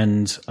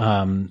and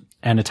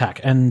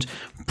attack. And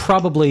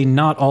probably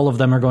not all of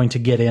them are going to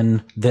get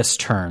in this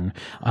turn,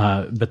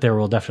 but there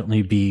will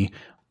definitely be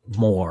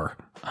more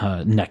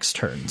next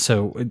turn.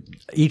 So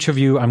each of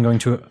you, I'm going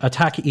to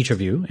attack each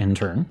of you in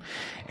turn,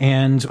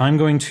 and I'm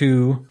going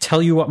to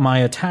tell you what my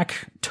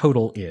attack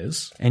total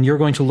is, and you're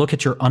going to look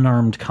at your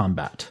unarmed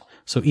combat.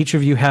 So each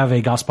of you have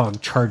a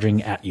Gosbog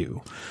charging at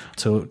you.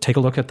 So take a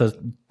look at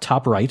the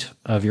top right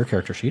of your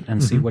character sheet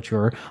and see what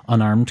your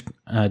unarmed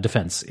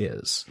defense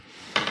is.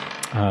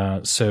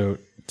 So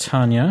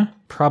Tanya,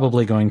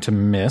 probably going to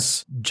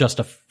miss, just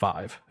a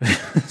 5.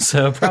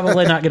 So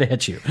probably not going to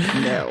hit you.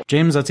 No.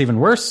 James, that's even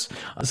worse.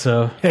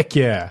 So Heck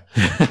yeah.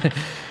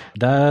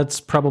 that's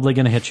probably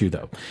going to hit you,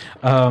 though.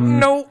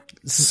 No.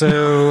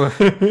 So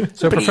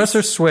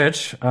Professor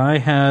Switch, I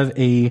have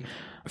a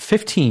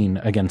 15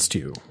 against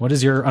you. What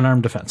is your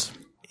unarmed defense?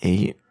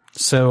 8.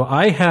 So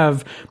I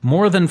have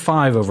more than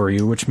 5 over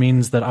you, which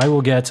means that I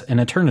will get an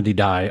eternity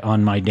die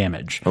on my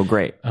damage. Oh,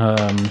 great.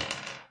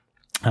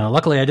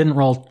 Luckily, I didn't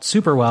roll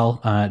super well,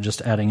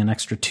 just adding an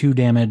extra 2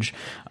 damage.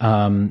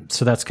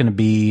 So that's going to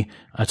be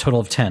a total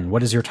of 10.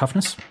 What is your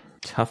toughness?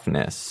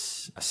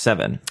 Toughness,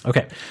 7.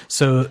 Okay,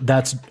 so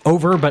that's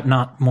over, but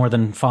not more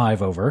than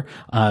 5 over.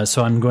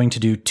 So I'm going to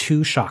do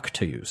 2 shock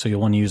to you. So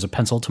you'll want to use a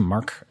pencil to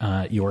mark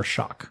your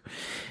shock.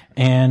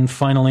 And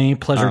finally,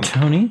 Pleasure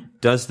Tony.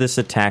 Does this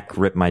attack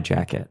rip my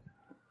jacket?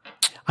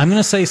 I'm going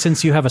to say,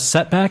 since you have a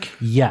setback,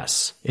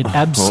 yes. It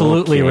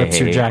absolutely rips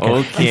your jacket.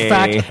 Okay. In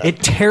fact,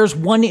 it tears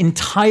one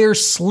entire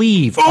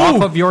sleeve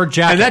off of your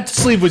jacket. And that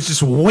sleeve was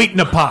just waiting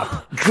to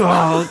pop.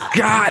 Oh,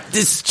 God,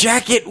 this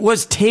jacket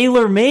was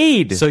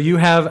tailor-made. So you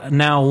have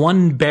now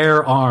one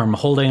bare arm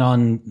holding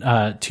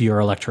on to your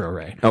electro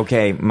ray.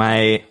 Okay,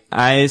 my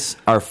eyes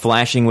are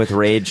flashing with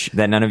rage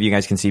that none of you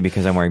guys can see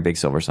because I'm wearing big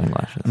silver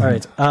sunglasses. All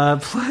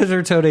right.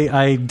 Pleasure, Tony.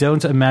 I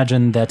don't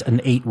imagine that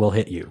an 8 will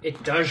hit you.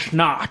 It does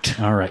not.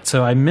 All right.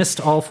 So I missed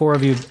all 4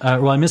 of you.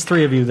 I missed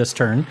 3 of you this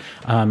turn.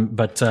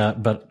 But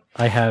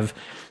I have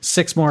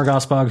 6 more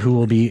Gospog who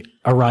will be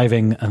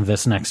arriving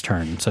this next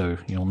turn. So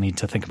you'll need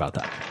to think about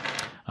that.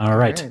 All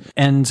right.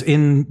 And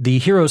in the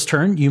hero's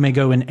turn, you may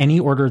go in any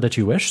order that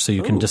you wish. So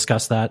you can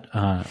discuss that,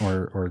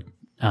 or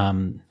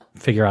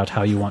figure out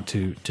how you want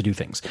to do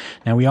things.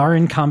 Now, we are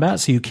in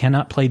combat, so you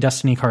cannot play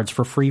Destiny cards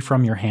for free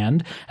from your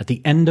hand. At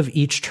the end of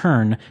each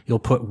turn, you'll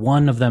put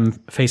one of them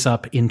face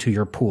up into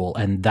your pool,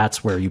 and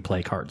that's where you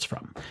play cards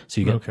from.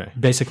 So you get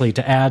basically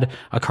to add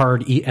a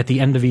card at the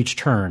end of each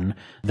turn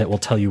that will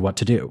tell you what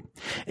to do.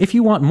 If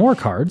you want more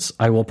cards,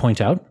 I will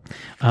point out,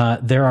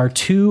 there are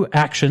 2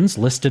 actions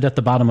listed at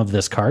the bottom of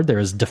this card. There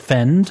is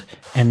Defend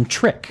and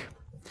Trick.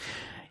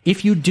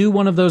 If you do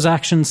one of those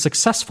actions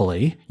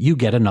successfully, you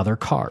get another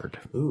card.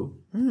 Ooh.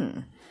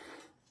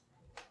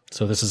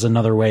 So this is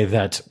another way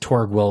that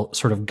Torg will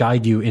sort of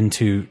guide you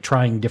into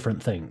trying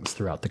different things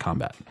throughout the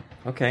combat.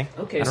 Okay.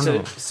 Okay,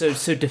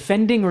 so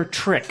defending or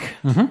trick?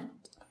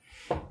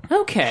 Mm-hmm.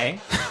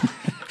 Okay.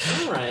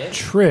 All right.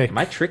 Trick.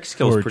 My trick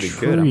skill is pretty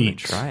good. I'm going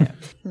to try it.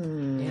 Yeah,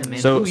 man.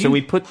 So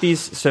we put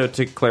these, so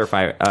to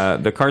clarify,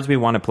 the cards we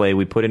want to play,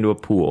 we put into a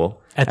pool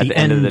at the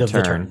end of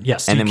the turn.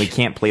 Yes. And then we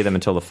can't play them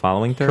until the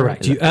following turn?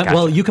 Correct.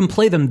 Well, you can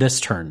play them this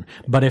turn,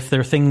 but if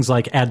they're things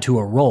like add to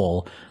a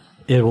roll,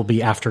 it will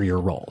be after your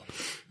roll.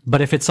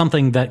 But if it's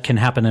something that can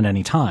happen at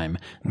any time,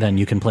 then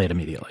you can play it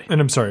immediately. And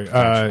I'm sorry,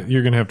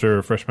 you're going to have to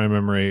refresh my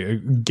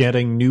memory.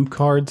 Getting new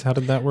cards, how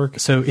did that work?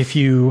 So if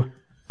you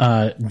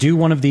do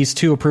one of these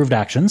 2 approved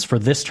actions, for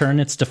this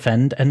turn it's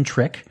Defend and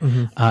Trick.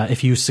 Mm-hmm.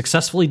 If you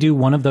successfully do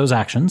one of those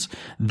actions,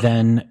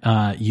 then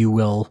you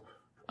will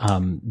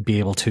be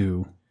able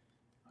to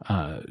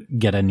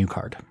get a new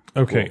card.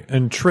 Okay, cool.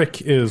 And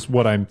Trick is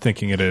what I'm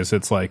thinking it is.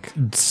 It's like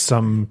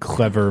some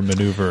clever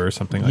maneuver or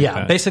something like that.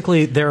 Yeah,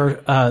 basically there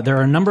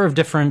are a number of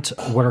different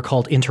what are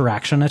called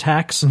interaction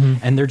attacks,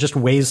 and they're just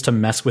ways to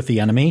mess with the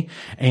enemy.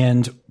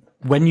 And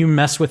when you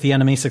mess with the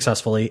enemy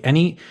successfully,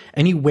 any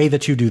way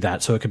that you do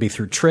that, so it could be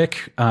through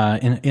trick,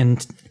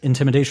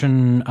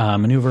 intimidation,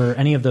 maneuver,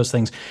 any of those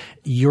things,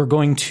 you're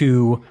going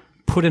to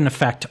put an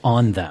effect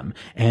on them,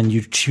 and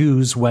you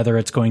choose whether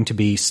it's going to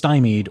be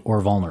stymied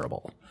or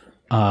vulnerable.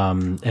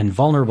 And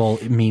vulnerable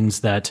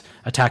means that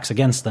attacks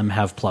against them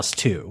have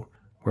 +2,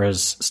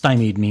 whereas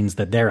stymied means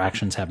that their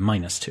actions have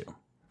 -2.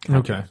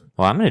 Okay.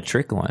 Well, I'm going to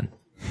trick one.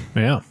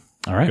 Yeah.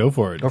 All right. Go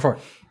for it.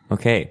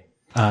 Okay.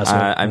 So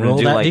I'm going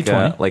to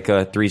do like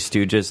a Three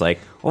Stooges, like,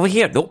 over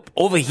here, nope,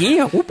 over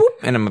here, whoop, whoop,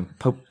 and I'm going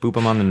to boop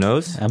him on the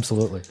nose.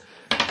 Absolutely.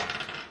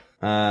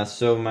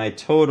 So my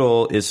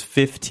total is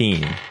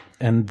 15.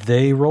 And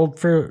they rolled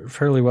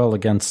fairly well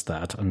against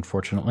that,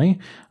 unfortunately.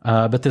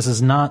 But this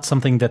is not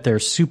something that they're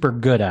super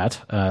good at.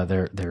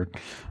 Their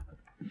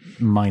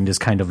mind is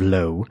kind of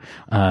low.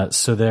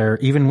 So they're,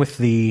 even with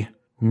the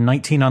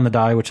 19 on the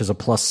die, which is a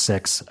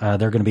 +6,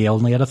 they're going to be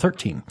only at a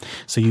 13.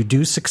 So you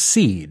do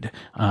succeed.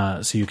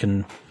 So you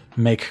can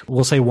make,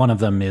 we'll say one of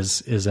them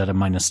is at a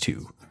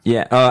 -2.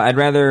 Yeah, I'd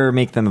rather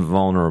make them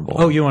vulnerable.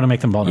 Oh, you want to make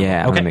them vulnerable? Yeah,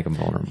 I okay. want to make them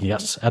vulnerable.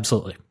 Yes,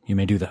 absolutely. You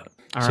may do that.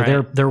 All so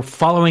right. they're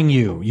following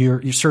you.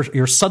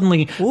 You're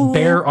suddenly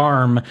bare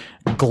arm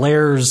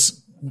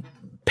glares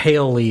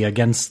palely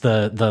against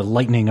the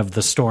lightning of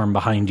the storm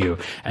behind you,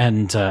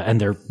 and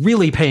they're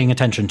really paying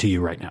attention to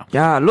you right now.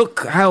 Yeah,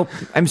 look how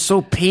I'm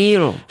so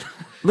pale.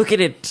 Look at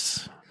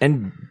it,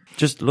 and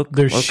just look.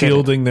 They're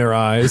shielding their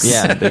eyes.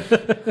 Yeah.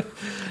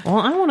 Well,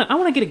 I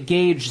want to get a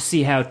gauge to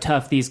see how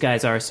tough these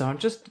guys are. So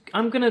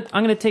I'm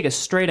gonna take a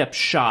straight up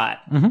shot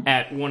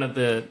at one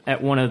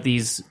of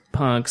these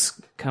punks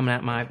coming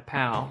at my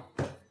pal.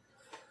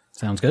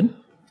 Sounds good.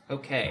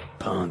 Okay.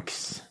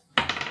 Punks.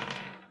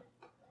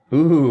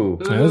 Ooh.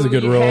 That was a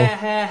good roll.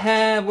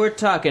 We're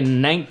talking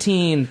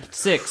 19,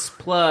 6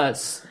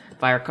 plus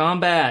fire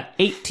combat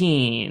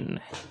 18.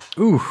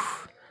 Ooh.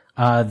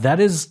 That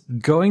is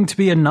going to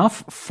be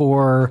enough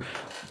for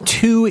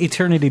 2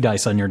 eternity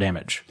dice on your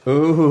damage.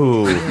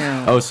 Ooh.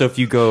 Yeah. Oh, so if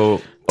you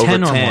go over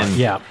 10 or 10. more.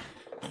 Yeah.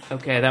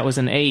 Okay, that was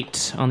an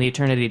 8 on the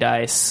eternity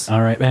dice.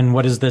 All right, and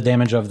what is the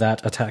damage of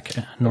that attack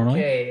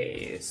normally?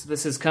 Okay, so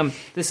this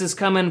is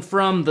coming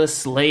from the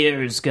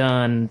Slayer's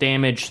gun.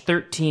 Damage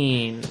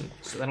 13.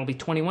 So that'll be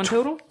 21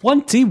 total?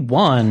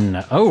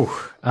 21.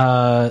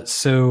 Oh.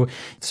 So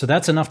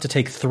that's enough to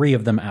take 3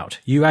 of them out.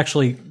 You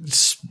actually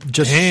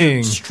just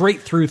shoot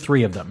straight through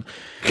 3 of them.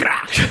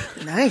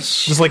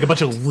 Nice. Just like a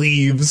bunch of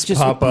leaves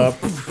pop up.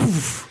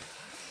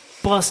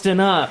 Busting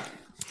up.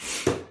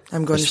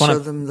 I'm going to show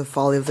them the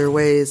folly of their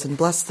ways and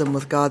bless them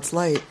with God's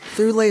light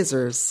through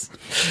lasers.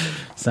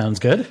 Sounds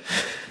good.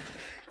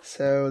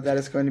 So that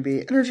is going to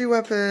be energy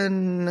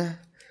weapon.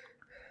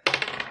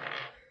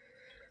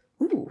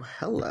 Ooh,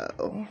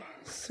 hello.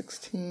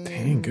 16.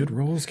 Dang, good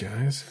rolls,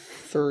 guys.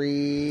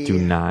 3. Do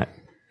not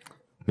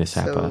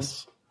mishap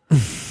us.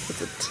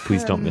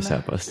 Please don't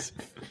mishap us.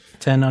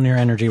 10 on your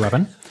energy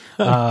weapon.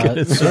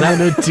 Gonna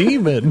summon a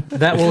demon.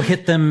 That will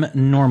hit them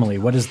normally.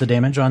 What is the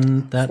damage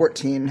on that?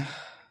 14.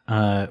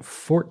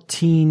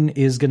 14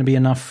 is going to be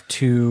enough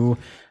to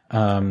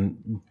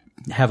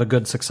have a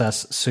good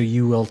success, so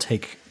you will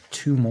take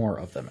 2 more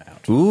of them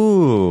out.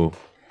 Ooh.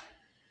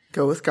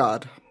 Go with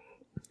God.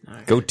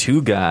 Go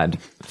to God.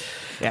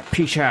 Yeah,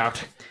 peace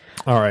out.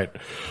 All right.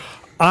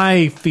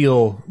 I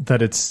feel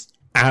that it's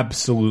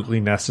absolutely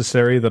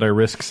necessary that I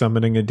risk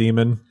summoning a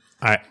demon.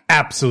 I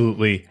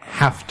absolutely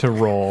have to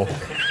roll.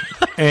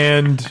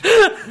 And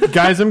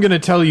guys, I'm going to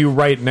tell you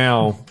right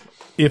now,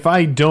 if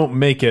I don't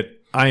make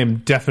it, I am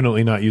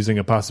definitely not using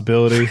a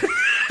possibility.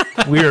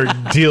 We are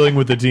dealing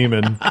with a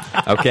demon.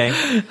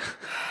 Okay.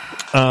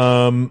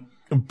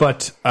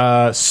 But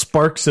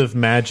sparks of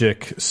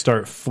magic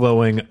start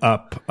flowing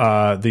up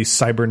the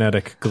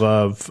cybernetic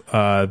glove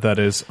that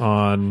is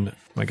on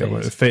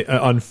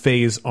on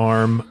Faye's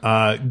arm.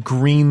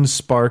 Green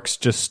sparks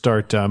just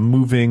start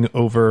moving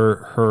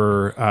over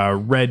her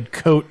red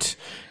coat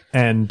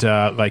and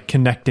like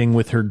connecting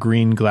with her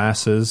green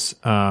glasses.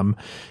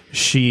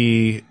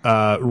 She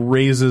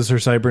raises her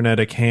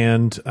cybernetic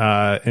hand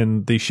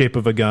in the shape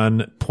of a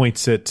gun,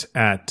 points it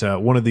at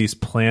one of these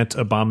plant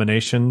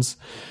abominations,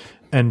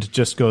 and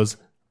just goes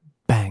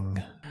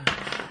bang.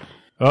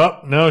 Oh,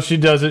 no, she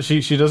does it.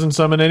 She doesn't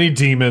summon any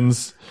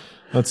demons.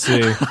 Let's see.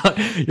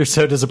 You're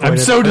so disappointed. I'm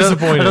so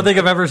disappointed. I don't think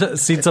I've ever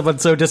seen someone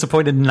so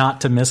disappointed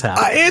not to mishap.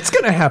 It's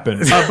going to happen.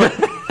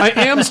 But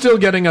I am still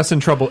getting us in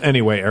trouble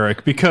anyway,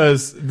 Eric,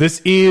 because this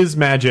is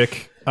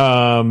magic.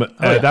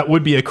 That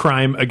would be a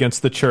crime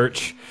against the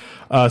church.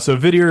 So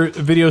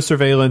video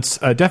surveillance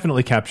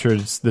definitely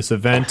captures this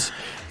event.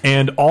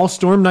 And all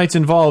Storm Knights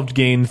involved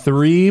gain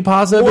 3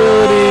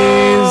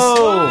 possibilities.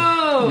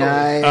 Whoa!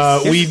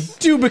 Nice. We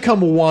do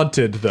become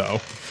wanted, though.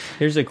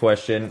 Here's a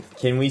question.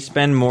 Can we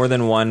spend more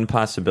than one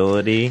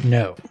possibility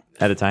No.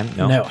 at a time?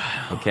 No. No.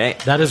 Okay.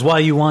 That is why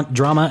you want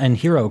drama and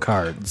hero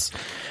cards.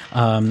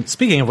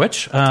 Speaking of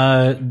which,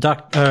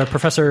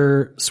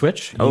 Professor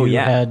Switch, you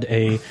had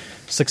a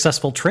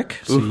successful trick,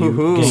 so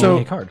you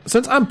gain a card.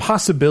 Since I'm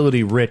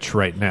possibility rich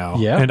right now,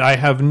 Yeah. and I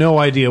have no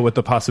idea what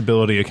the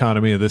possibility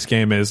economy of this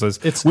game is,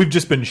 we've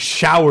just been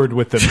showered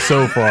with them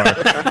so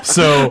far.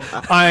 So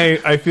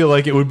I feel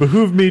like it would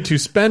behoove me to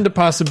spend a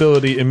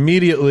possibility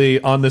immediately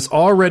on this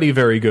already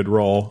very good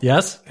roll.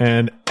 Yes?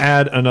 And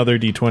add another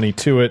d20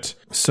 to it.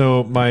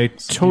 So my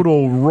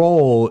total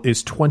roll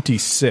is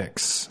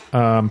 26,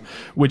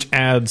 which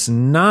adds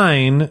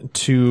 9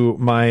 to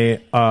my,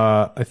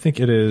 I think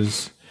it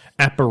is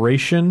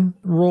apparition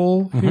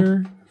roll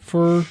here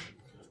for,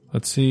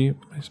 let's see.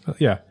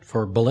 Yeah.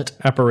 For bullet.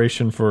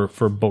 Apparition for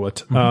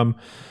bullet.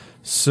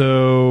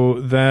 So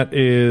that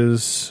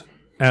is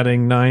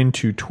adding 9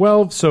 to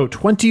 12. So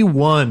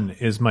 21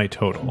 is my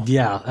total.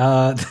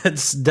 Yeah,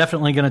 that's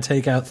definitely going to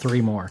take out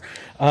 3 more.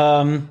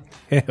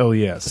 Hell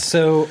yes.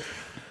 So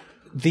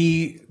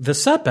the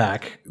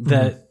setback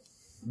that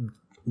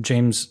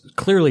James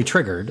clearly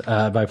triggered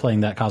by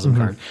playing that Cosm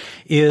card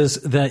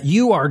is that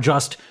you are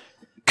just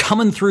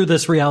coming through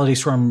this reality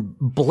storm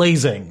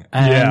blazing,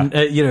 and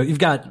you've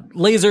got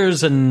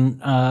lasers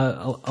and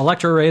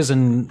electro rays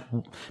and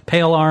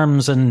pale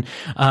arms and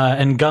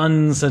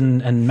guns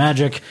and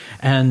magic,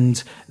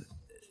 and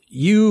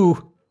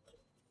you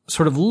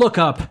sort of look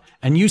up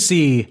and you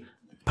see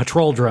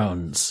patrol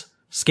drones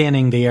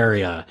scanning the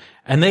area,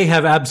 and they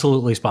have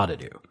absolutely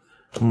spotted you.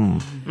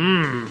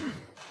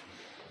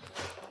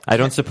 I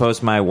don't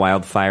suppose my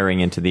wildfiring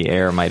into the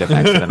air might have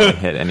accidentally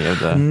hit any of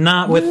the...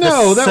 Not with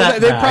the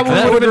setback. They probably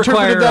that would have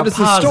require interpreted that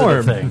a as a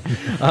storm. positive thing.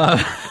 All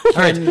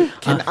right.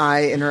 Can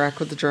I interact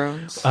with the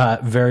drones?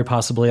 Very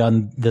possibly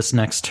on this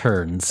next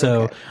turn.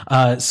 So,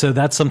 so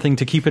that's something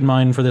to keep in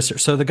mind for this.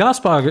 So the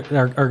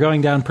Gospog are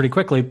going down pretty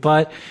quickly,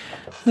 but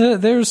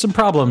there's some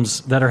problems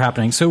that are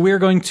happening. So we're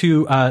going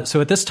to, so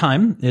at this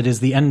time, it is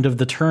the end of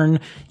the turn.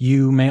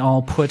 You may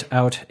all put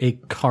out a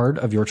card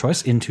of your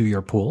choice into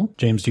your pool.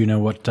 James, do you know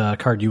what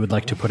card you would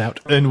like to put out?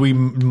 And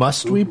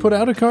must we put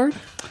out a card?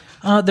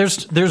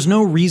 There's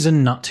no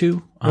reason not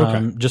to.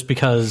 Okay. Just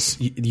because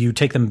you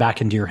take them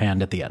back into your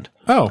hand at the end.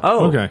 Oh,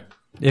 okay.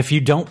 If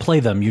you don't play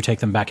them, you take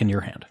them back into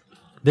your hand.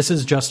 This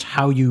is just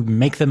how you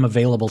make them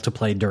available to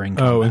play during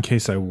combat. Oh, in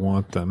case I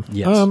want them.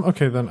 Yes.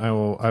 Okay, then I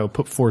will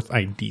put forth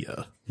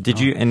idea. Did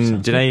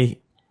I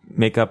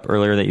make up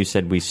earlier that you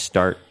said we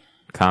start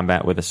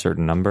combat with a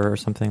certain number or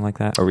something like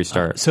that? Or we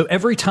start... So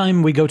every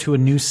time we go to a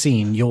new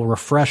scene, you'll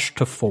refresh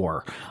to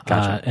 4.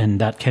 Gotcha. And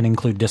that can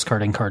include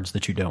discarding cards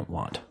that you don't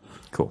want.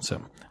 Cool.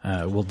 So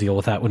we'll deal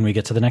with that when we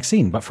get to the next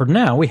scene. But for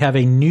now, we have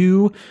a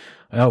new...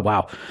 Oh,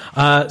 wow.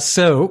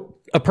 So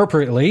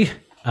appropriately,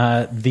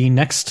 the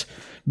next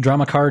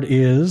drama card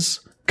is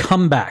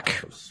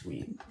Comeback.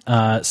 Sweet.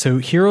 So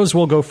heroes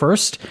will go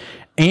first,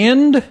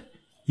 and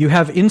you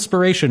have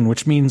inspiration,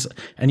 which means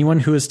anyone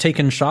who has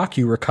taken shock,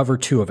 you recover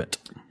 2 of it.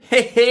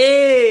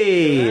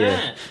 Hey!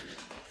 Yeah.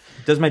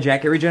 Does my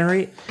jacket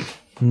regenerate?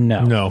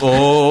 No.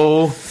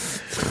 Oh.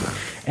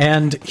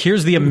 And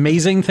here's the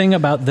amazing thing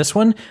about this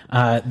one.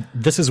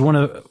 This is one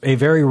of a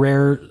very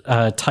rare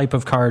type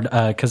of card,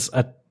 because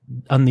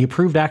on the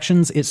approved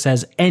actions, it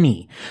says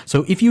any.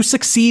 So if you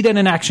succeed in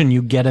an action,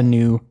 you get a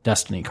new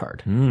destiny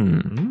card.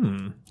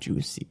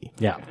 Juicy.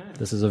 Yeah,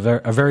 this is a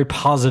very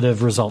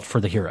positive result for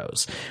the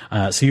heroes.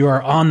 So you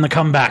are on the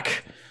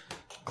comeback,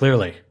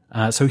 clearly.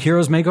 So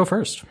heroes may go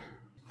first.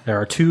 There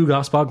are 2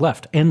 Gospog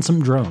left and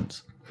some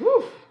drones.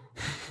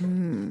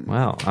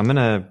 Well, I'm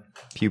gonna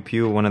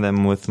pew one of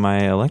them with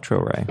my electro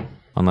ray,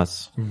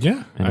 unless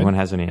anyone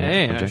has any.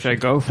 Hey, I should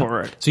go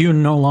for it. So you're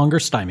no longer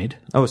stymied.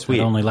 Oh, sweet.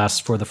 It only lasts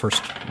for the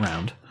first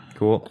round.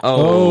 Cool.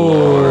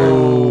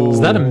 Oh,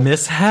 Is that a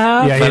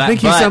mishap? Yeah, I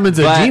think he summons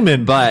a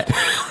demon. But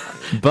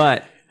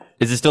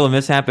is it still a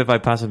mishap if I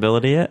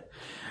possibility it?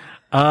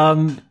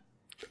 I'm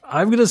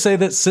going to say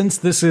that since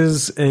this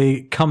is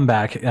a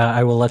comeback,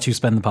 I will let you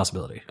spend the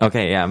possibility.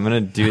 Okay, yeah, I'm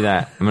gonna do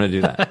that.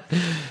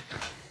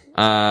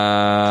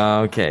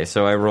 Okay,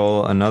 so I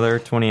roll another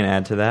 20 and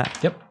add to that.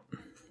 Yep.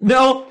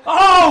 No.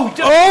 Oh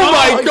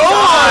my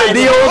god!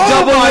 The old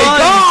double one.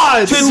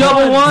 God! 2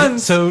 double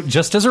ones. So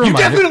just as a You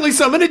reminder, definitely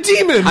summon a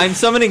demon. I'm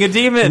summoning a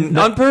demon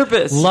on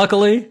purpose.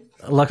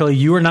 luckily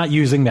you are not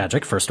using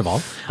magic, first of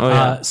all. Oh,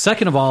 yeah.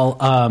 Second of all,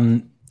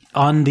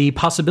 on the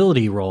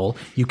possibility roll,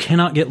 you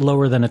cannot get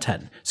lower than a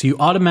 10. So you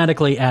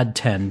automatically add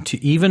 10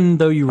 to, even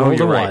though you rolled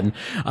a right.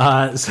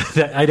 1. So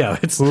that, I know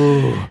it's.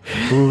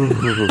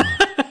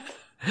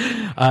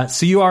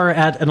 So you are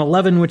at an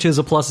 11, which is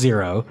a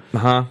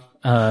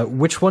 +0.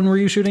 Which one were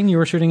you shooting? You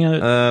were shooting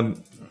a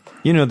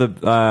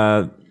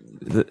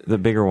the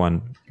bigger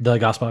one. the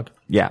Gospog.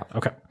 Yeah.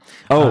 Okay.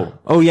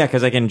 Oh yeah,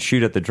 because I can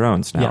shoot at the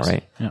drones now, Yes.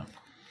 right? Yeah.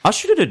 I'll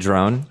shoot at a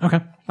drone. Okay.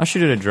 I'll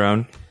shoot at a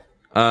drone.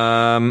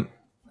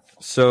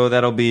 So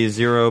that'll be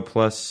 0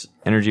 plus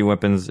energy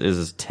weapons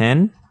is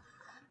 10.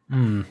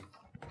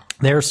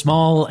 They're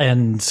small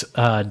and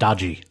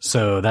dodgy,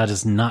 so that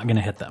is not going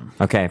to hit them.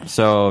 Okay,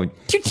 so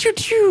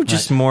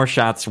just more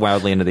shots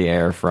wildly into the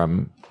air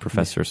from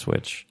Professor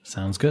Switch.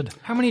 Sounds good.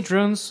 How many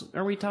drones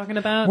are we talking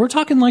about? We're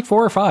talking like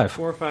 4 or 5.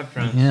 4 or 5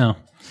 drones. Yeah.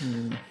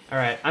 All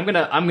right, I'm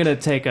gonna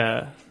take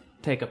a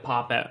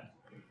pop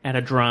at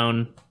a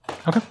drone.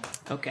 Okay.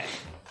 Okay.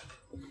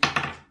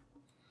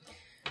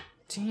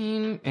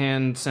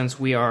 And since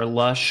we are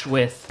lush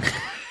with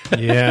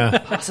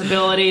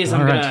possibilities,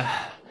 I'm right. gonna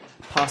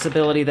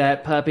possibility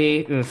that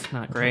puppy. Oof,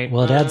 not great.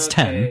 Well, it adds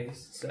 10. Okay,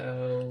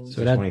 so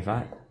So it adds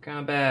 25.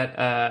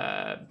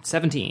 combat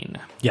 17.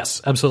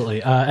 Yes,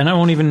 absolutely. And I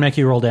won't even make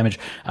you roll damage.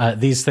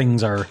 These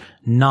things are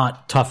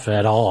not tough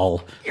at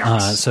all.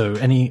 So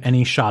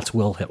any shots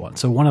will hit one.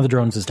 So one of the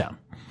drones is down.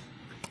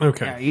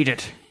 Okay. Yeah, eat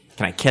it.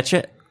 Can I catch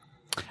it?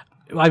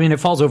 I mean, it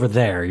falls over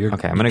there.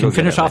 Okay, I'm gonna you go can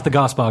finish get it, off the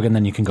Gospog, and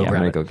then you can go Yeah, I'm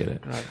grab gonna it. go get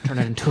it. Turn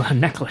it into a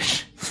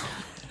necklace.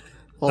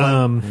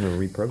 I'm gonna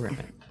reprogram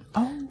it.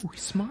 Oh,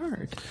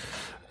 smart.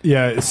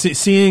 Yeah,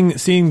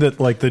 seeing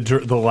that like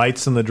the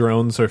lights and the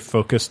drones are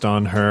focused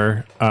on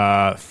her,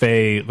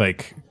 Faye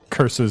like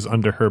curses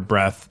under her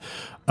breath,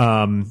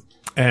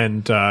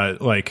 and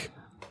like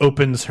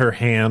opens her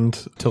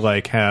hand to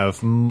like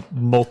have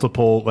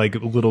multiple like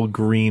little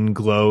green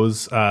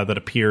glows that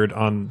appeared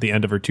on the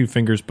end of her 2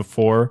 fingers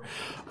before,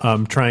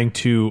 trying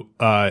to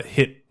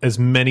hit as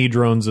many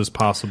drones as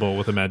possible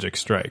with a magic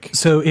strike.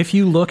 So if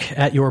you look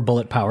at your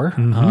bullet power,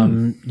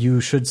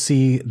 you should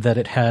see that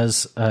it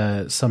has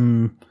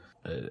some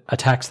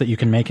attacks that you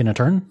can make in a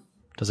turn.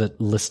 Does it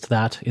list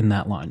that in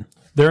that line?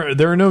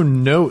 There are no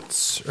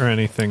notes or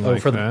anything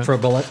like that. For a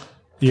bullet?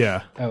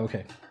 Yeah. Oh,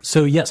 okay.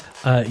 So yes,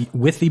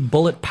 with the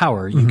bullet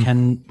power, you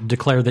can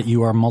declare that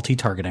you are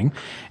multi-targeting.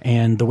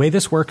 And the way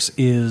this works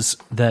is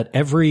that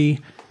every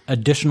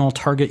additional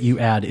target you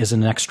add is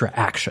an extra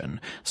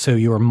action. So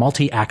you are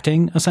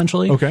multi-acting,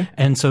 essentially. Okay.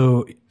 And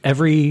so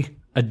every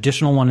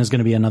additional one is going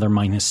to be another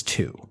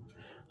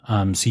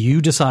 -2. So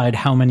you decide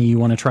how many you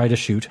want to try to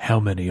shoot. How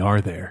many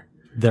are there?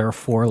 There are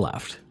 4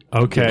 left.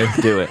 Okay.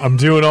 Do it. I'm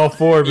doing all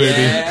 4,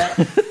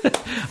 baby.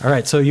 All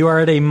right, so you are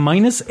at a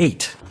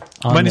 -8.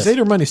 -8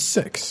 or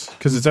 -6?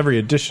 Because it's every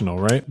additional,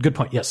 right? Good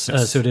point. Yes.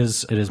 So it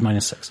is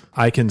 -6.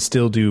 I can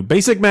still do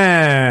basic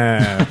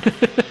math.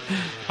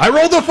 I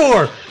rolled a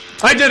 4.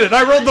 I did it.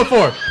 I rolled the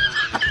 4.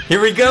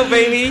 Here we go,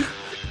 baby.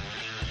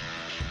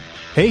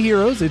 Hey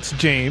heroes, it's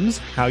James.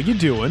 How you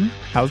doing?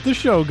 How's the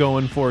show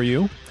going for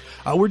you?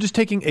 We're just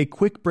taking a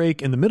quick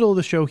break in the middle of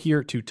the show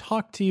here to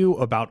talk to you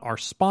about our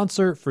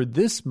sponsor for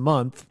this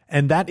month,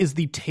 and that is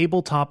the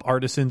Tabletop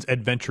Artisans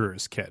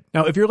Adventurers Kit.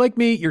 Now, if you're like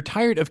me, you're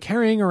tired of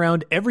carrying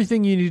around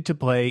everything you need to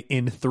play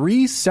in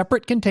 3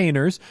 separate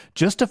containers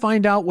just to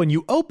find out when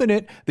you open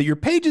it that your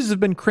pages have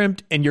been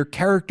crimped and your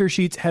character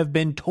sheets have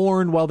been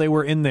torn while they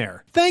were in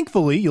there.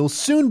 Thankfully, you'll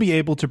soon be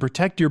able to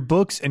protect your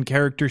books and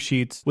character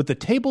sheets with the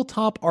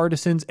Tabletop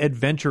Artisans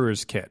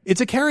Adventurers Kit.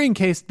 It's a carrying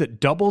case that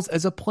doubles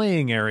as a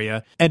playing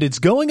area, and it's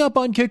going up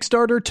on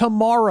Kickstarter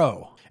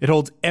tomorrow. It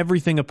holds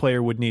everything a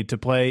player would need to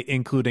play,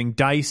 including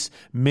dice,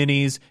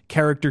 minis,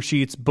 character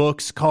sheets,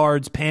 books,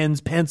 cards,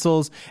 pens,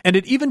 pencils, and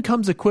it even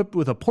comes equipped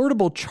with a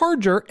portable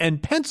charger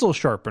and pencil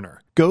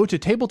sharpener. Go to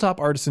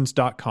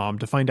tabletopartisans.com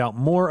to find out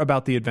more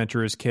about the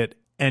Adventurers Kit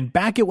and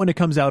back it when it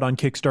comes out on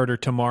Kickstarter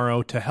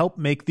tomorrow to help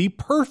make the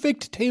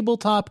perfect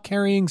tabletop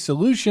carrying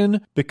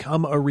solution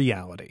become a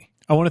reality.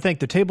 I want to thank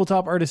the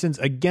Tabletop Artisans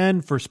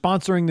again for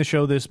sponsoring the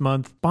show this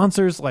month.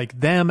 Sponsors like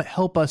them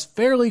help us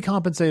fairly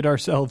compensate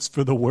ourselves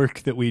for the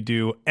work that we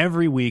do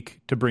every week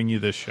to bring you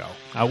this show.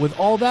 With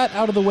all that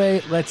out of the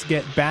way, let's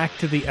get back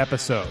to the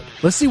episode.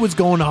 Let's see what's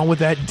going on with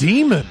that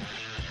demon.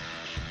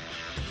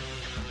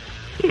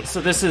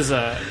 So this is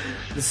a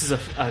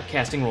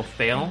casting roll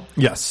fail.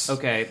 Yes.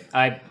 Okay,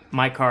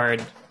 my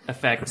card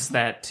affects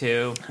that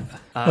too.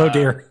 Oh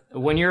dear.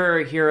 When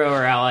your hero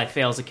or ally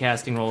fails a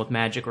casting roll with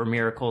magic or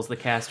miracles, the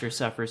caster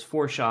suffers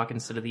 4 shock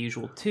instead of the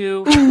usual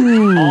 2.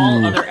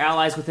 All other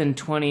allies within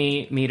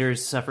 20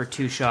 meters suffer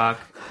 2 shock.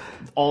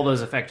 All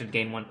those affected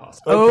gain 1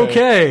 positive.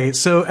 Okay,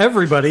 so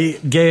everybody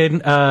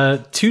gain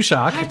 2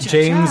 shock.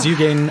 James, you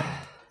gain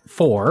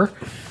 4.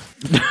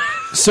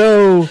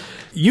 So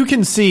you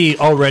can see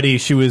already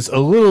she was a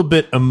little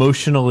bit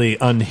emotionally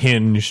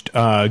unhinged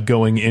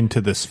going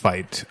into this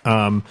fight.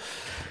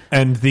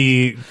 And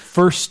the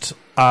first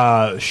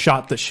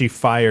shot that she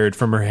fired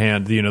from her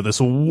hand,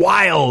 this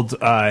wild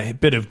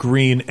bit of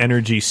green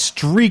energy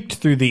streaked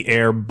through the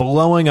air,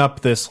 blowing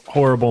up this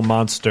horrible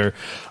monster.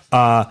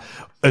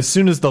 As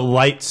soon as the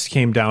lights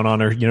came down on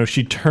her,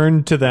 she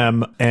turned to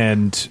them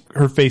and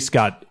her face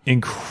got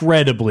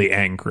incredibly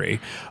angry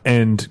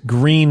and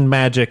green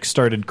magic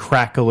started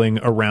crackling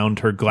around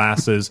her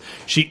glasses.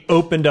 She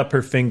opened up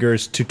her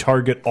fingers to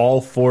target all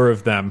 4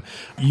 of them.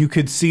 You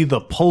could see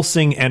the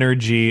pulsing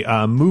energy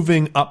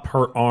moving up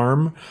her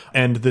arm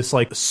and this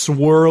like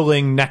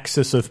swirling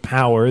nexus of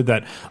power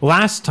that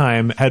last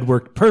time had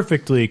worked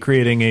perfectly,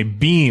 creating a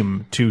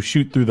beam to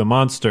shoot through the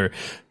monster.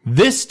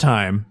 This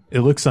time, it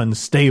looks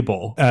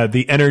unstable.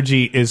 The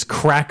energy is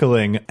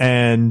crackling,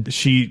 and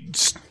she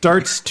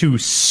starts to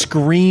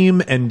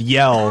scream and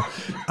yell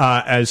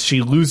as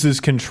she loses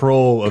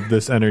control of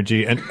this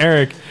energy. And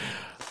Eric,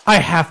 I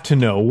have to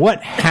know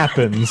what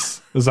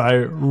happens as I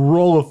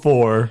roll a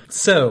 4.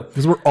 So,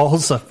 because we're all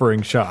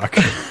suffering shock.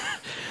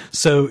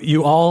 So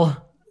you all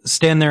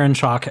stand there in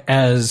shock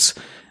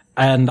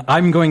and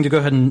I'm going to go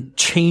ahead and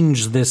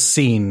change this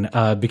scene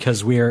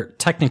because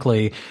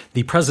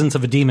the presence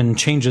of a demon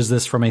changes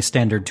this from a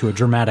standard to a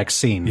dramatic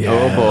scene. Yeah.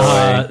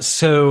 Oh, boy.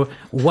 So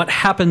what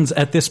happens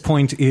at this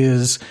point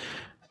is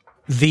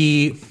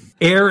the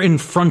air in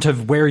front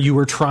of where you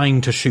were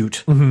trying to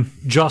shoot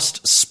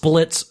just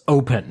splits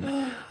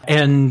open.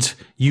 And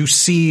you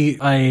see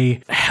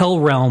a hell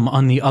realm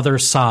on the other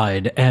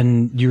side,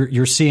 and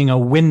you're seeing a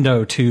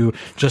window to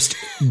just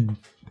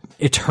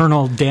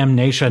eternal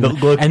damnation. The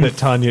look that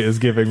Tanya is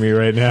giving me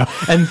right now.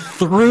 And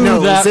through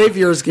that,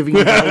 Xavier is giving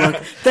you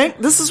that look.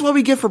 This is what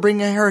we get for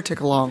bringing a heretic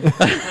along.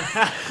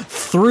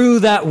 through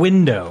that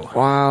window,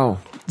 Wow.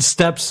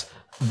 steps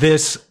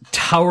this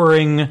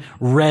towering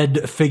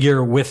red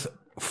figure with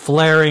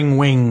flaring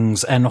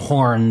wings and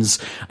horns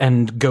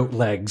and goat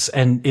legs,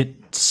 and it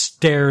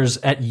stares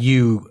at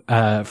you,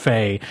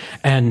 Faye,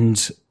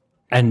 and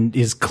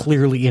is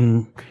clearly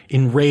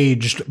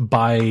enraged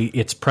by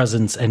its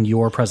presence and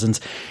your presence.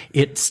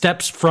 It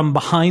steps from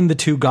behind the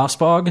 2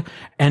 Gospog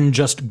and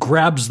just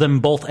grabs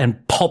them both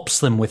and pulps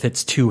them with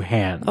its 2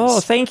 hands.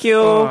 Oh, thank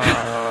you.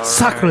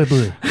 Sacre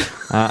bleu.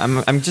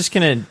 I'm just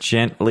gonna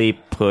gently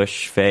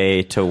push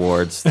Faye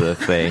towards the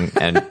thing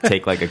and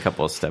take like a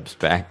couple of steps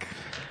back.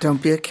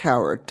 Don't be a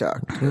coward,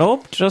 Doc.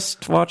 Nope,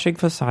 just watching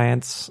for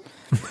science.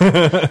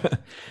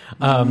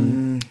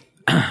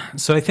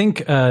 So I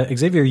think,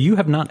 Xavier, you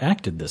have not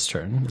acted this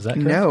turn. Is that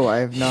correct? No, I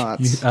have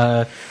not.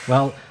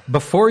 Well,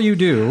 before you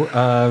do,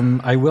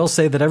 I will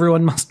say that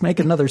everyone must make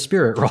another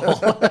spirit roll.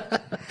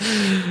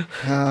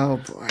 Oh,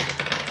 boy.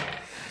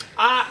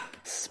 I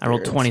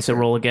rolled 20, so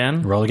roll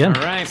again. Roll again.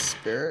 All right.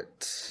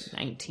 Spirit.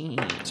 19.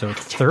 So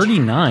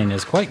 39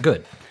 is quite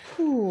good.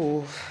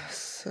 Ooh,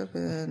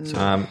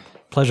 7.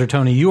 Pleasure,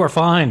 Tony. You are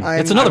fine.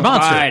 It's another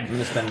monster. Fine.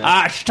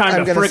 It's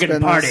time to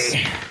friggin'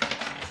 party.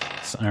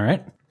 All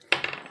right.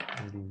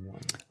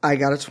 I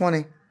got a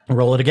 20.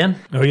 Roll it again.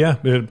 Oh, yeah.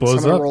 It So I'm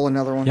blows going up. to roll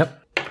another one. Yep.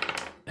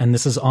 And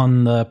this is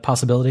on the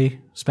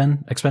possibility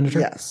expenditure?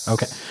 Yes.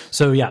 Okay.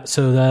 So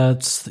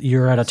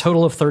you're at a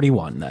total of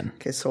 31 then.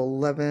 Okay, so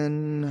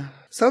 11.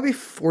 So that would be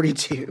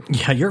 42.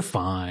 Yeah, you're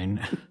fine.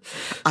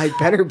 I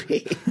better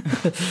be.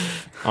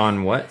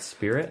 On what?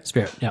 Spirit?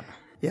 Spirit, yeah.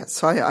 Yeah,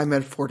 so I'm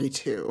at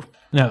 42.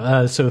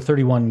 No, so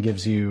 31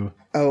 gives you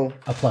Oh,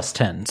 a plus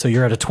 10. So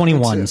you're at a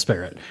 21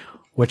 spirit,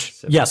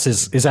 which, yes,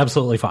 is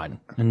absolutely fine.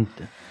 And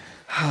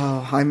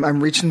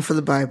I'm reaching for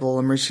the Bible.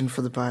 I'm reaching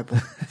for the Bible.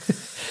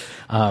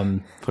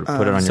 Put it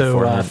on your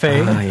forehead.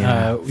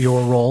 Faye,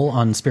 your roll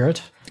on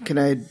spirit. Can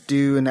I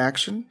do an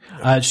action?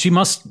 She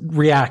must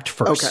react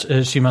first.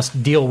 Okay. She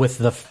must deal with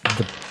the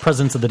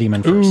presence of the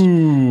demon first.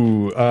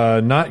 Ooh,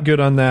 not good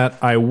on that.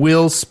 I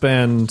will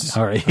spend.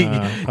 All right.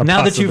 a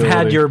Now that you've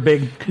had possibility. your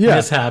big Yeah.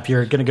 mishap,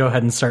 you're going to go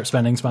ahead and start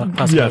spending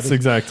possibilities. Yes,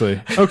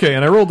 exactly. Okay,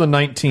 and I rolled a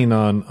 19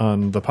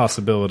 on the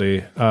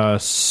possibility.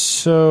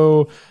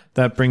 So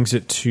that brings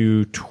it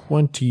to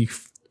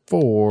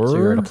 24. So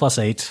you're at a plus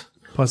 8.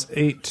 Plus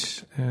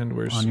 8, and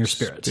where's On your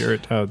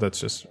spirit. Oh, that's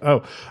just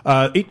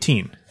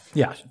 18.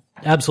 Yeah,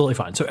 absolutely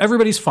fine. So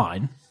everybody's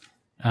fine.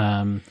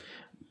 So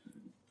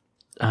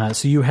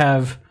you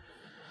have.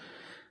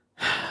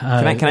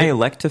 Can I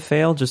elect to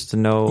fail just to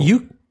know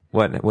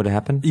what would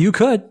happen? You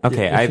could.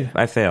 Okay,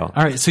 I fail.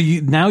 All right, so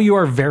now you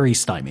are very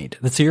stymied.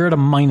 So you're at a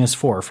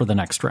 -4 for the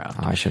next round.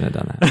 Oh, I shouldn't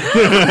have done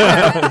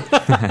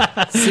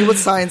that. See what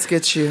science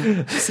gets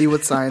you. See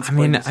what science. I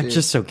mean, brings I'm you.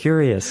 just so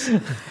curious.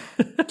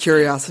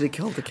 Curiosity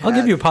killed the cat. I'll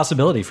give you a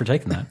possibility for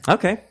taking that.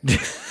 Okay.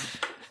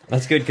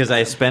 That's good because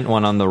I spent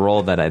one on the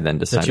roll that I then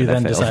decided That you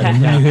then I failed.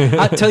 decided.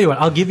 Yeah. I'll tell you what,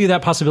 I'll give you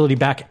that possibility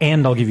back,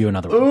 and I'll give you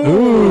another one.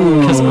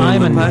 Ooh, because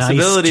I'm a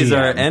Possibilities nice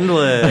are GM.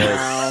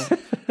 endless.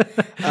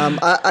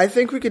 I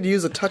think we could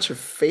use a touch of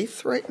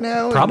faith right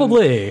now.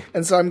 Probably.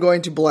 And so I'm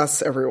going to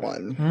bless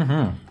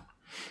everyone.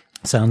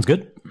 Sounds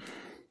good.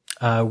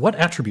 What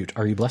attribute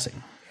are you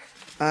blessing?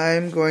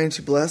 I'm going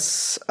to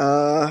bless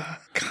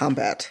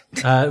combat.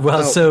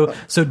 So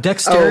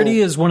dexterity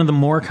is one of the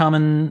more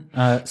common.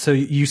 So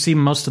you see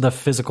most of the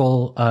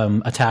physical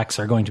attacks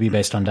are going to be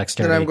based on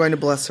dexterity. And I'm going to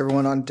bless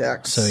everyone on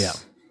dex. So yeah.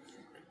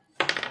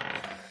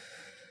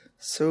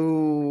 So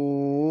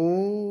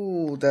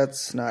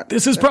that's not.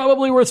 This is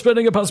probably worth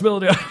spending a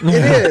possibility on.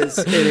 It is.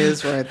 It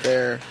is right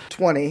there.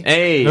 20.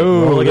 Hey.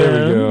 Roll There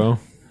again. we go.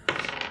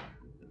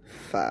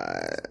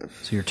 5.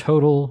 So your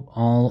total,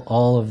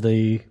 all of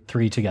the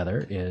three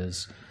together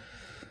is,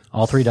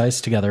 all three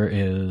dice together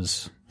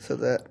is, So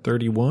that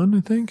 31,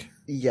 I think.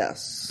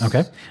 yes.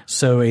 okay.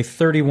 So a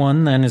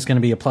 31 then is going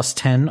to be a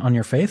 +10 on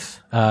your faith,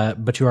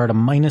 but you are at a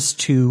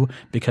 -2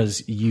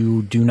 because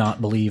you do not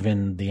believe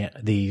in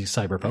the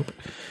cyber pope.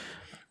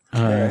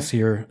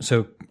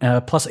 So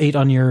 +8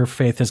 on your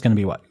faith is going to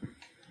be what?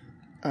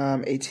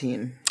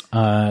 18.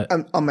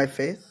 On my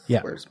faith?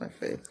 Yeah. Where's my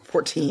faith?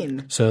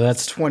 14. So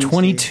that's 22.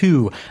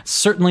 22.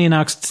 Certainly an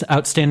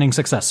outstanding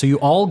success. So you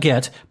all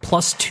get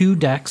 +2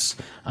 dex.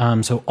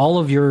 So all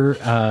of your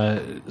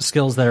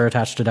skills that are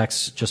attached to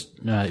dex, just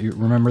you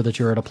remember that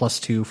you're at a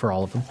 +2 for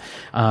all of them.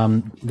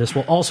 This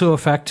will also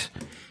affect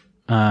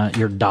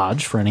your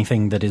dodge for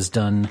anything that is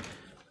done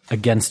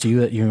against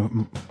you that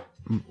you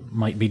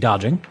might be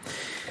dodging.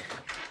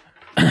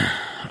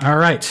 All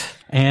right.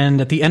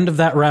 And at the end of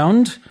that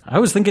round, I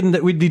was thinking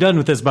that we'd be done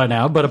with this by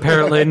now, but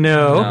apparently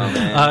no.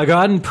 Go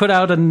ahead and put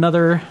out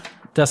another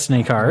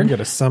Destiny card. I'm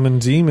gonna summon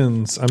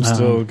demons. I'm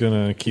still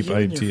gonna keep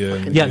idea.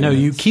 Yeah, no,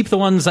 you keep the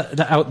ones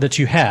out that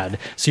you had,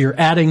 so you're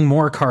adding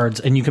more cards,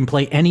 and you can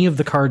play any of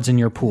the cards in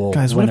your pool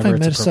Guys, what if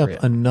whenever I it's mess up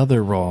appropriate.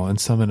 another roll and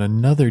summon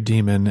another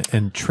demon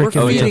and trick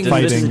him forgetting into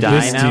that this fighting die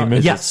this now?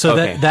 demon? Yeah, so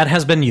Okay. that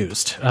has been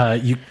used.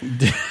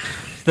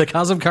 The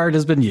Cosm card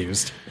has been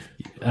used.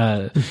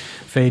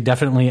 Faye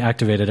definitely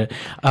activated it.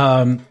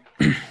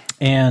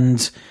 And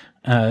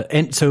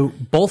so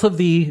both of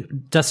the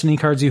Destiny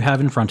cards you have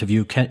in front of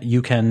you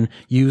can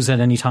use at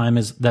any time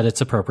that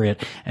it's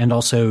appropriate, and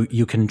also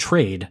you can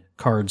trade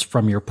cards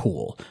from your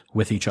pool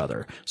with each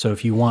other. So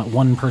if you want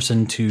one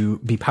person to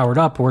be powered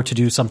up or to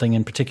do something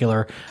in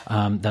particular,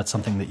 that's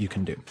something that you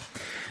can do.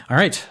 All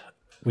right,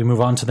 we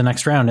move on to the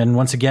next round, and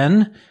once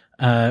again,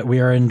 we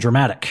are in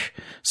dramatic.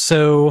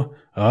 So.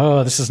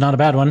 Oh, this is not a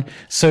bad one.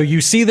 So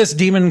you see this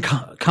demon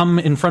come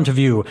in front of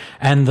you,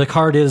 and the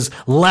card is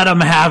 "Let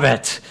him have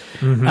it,"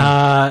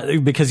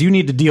 because you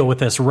need to deal with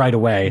this right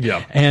away.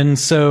 Yeah. And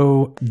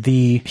so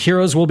the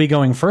heroes will be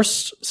going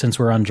first, since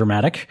we're on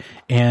dramatic,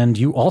 and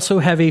you also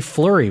have a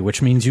flurry,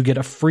 which means you get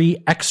a free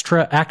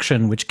extra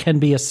action, which can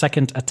be a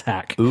second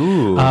attack.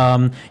 Ooh.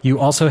 You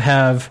also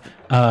have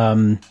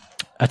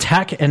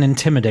attack and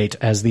intimidate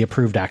as the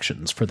approved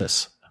actions for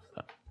this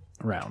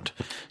round.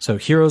 So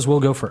heroes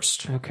will go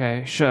first.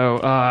 Okay,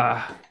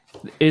 so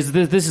is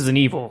this is an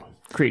evil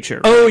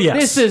creature? Oh, yes.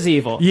 This is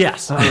evil.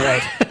 Yes. All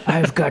right.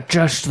 I've got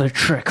just the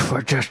trick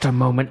for just a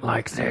moment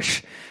like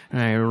this.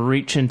 And I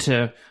reach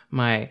into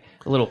my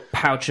little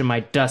pouch in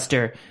my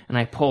duster and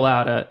I pull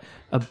out a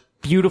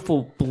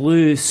beautiful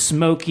blue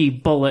smoky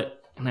bullet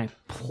and I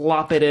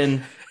plop it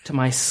in to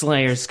my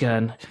Slayer's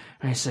gun.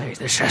 And I say,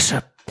 This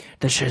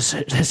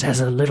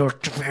has a little,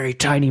 very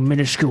tiny,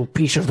 minuscule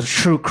piece of the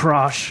true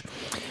cross.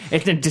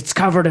 It's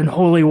covered in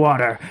holy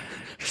water.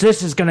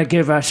 This is going to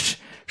give us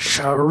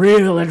a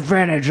real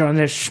advantage on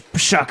this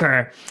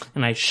sucker.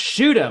 And I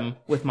shoot him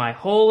with my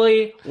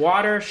holy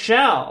water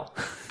shell.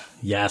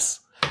 Yes.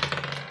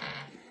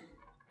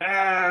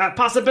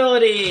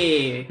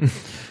 Possibility.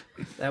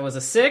 That was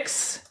a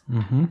 6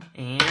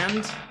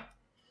 and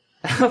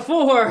a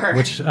 4.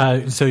 Which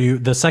so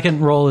the second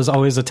roll is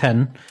always a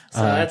 10.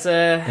 So that's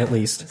a at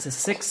least. It's a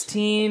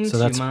 16. So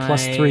that's to my,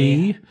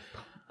 +3.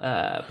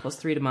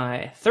 +3 to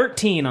my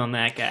 13 on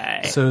that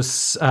guy. So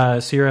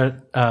you're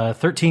at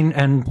 13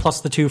 and plus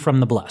the 2 from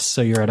the bless.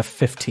 So you're at a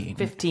 15.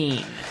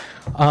 15.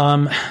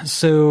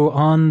 So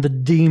on the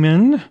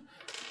demon,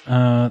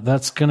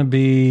 that's going to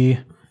be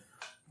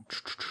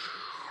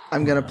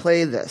I'm going to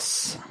play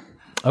this.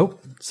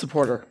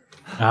 Supporter.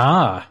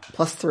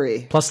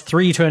 +3. Plus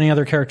 3 to any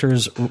other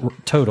character's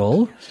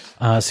total.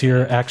 So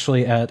you're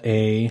actually at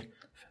a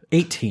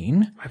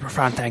 18. My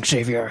profound thanks,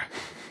 Xavier.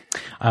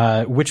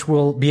 Which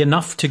will be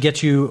enough to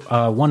get you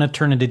 1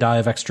 eternity die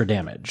of extra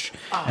damage.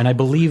 And I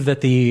believe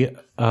that the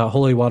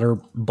holy water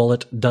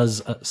bullet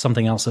does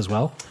something else as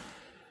well.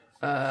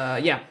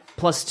 Yeah,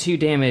 plus 2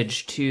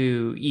 damage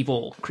to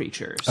evil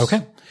creatures.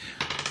 Okay.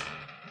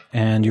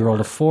 And you rolled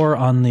a 4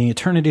 on the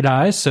eternity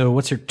die, so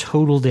what's your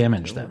total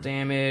damage then?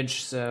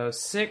 Damage, so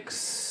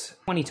 6,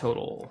 20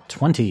 total.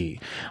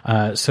 20.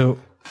 So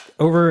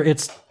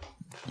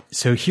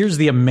here's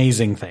the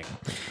amazing thing.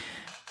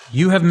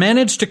 You have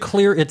managed to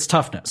clear its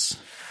toughness.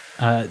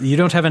 You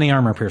don't have any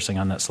armor piercing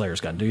on that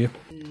Slayer's gun, do you?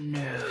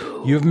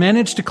 No. You've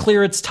managed to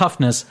clear its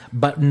toughness,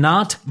 but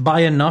not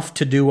by enough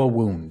to do a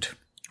wound.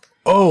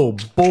 Oh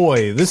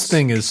boy, this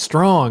thing is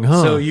strong,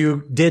 huh? So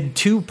you did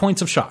 2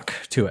 points of shock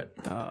to it.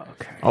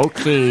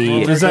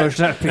 Okay. Did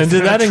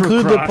that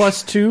include the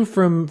 +2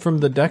 from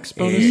the dex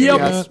bonus? Yep.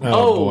 Yes.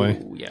 Oh boy.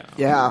 Yeah.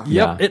 Yeah.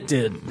 Yep, it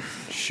did.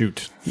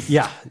 Shoot.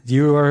 Yeah,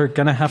 you are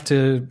gonna have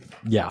to.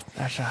 Yeah.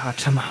 That's a hot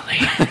tamale.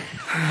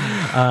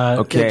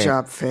 Okay. Good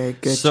job, Faye.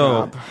 Good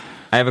So, job.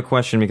 I have a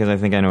question because I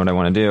think I know what I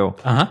want to do.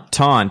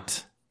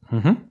 Taunt.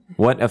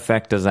 What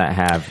effect does that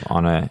have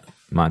on a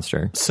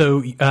monster?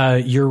 So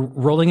you're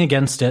rolling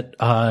against it,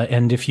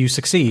 and if you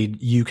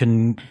succeed, you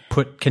can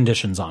put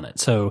conditions on it.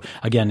 So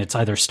again, it's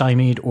either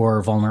stymied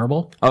or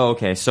vulnerable. Oh,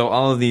 okay. So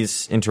all of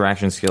these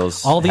interaction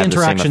skills, All the have same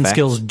interaction effect?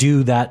 skills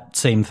do that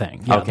same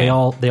thing. Yeah, Okay.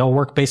 they all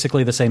work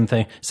basically the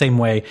same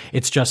way.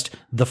 It's just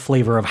the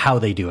flavor of how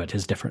they do it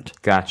is different.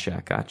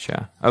 Gotcha.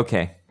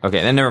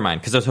 Okay, then never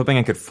mind. Because I was hoping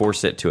I could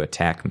force it to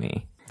attack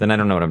me. Then I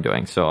don't know what I'm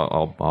doing, so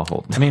I'll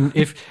hold. I mean,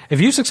 if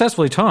you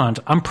successfully taunt,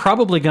 I'm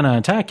probably going to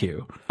attack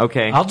you.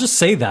 Okay. I'll just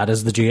say that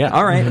as the GM.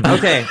 All right.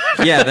 Okay.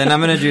 Yeah. Then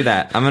I'm gonna do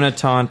that. I'm gonna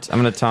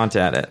taunt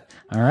at it.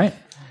 All right.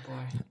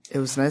 It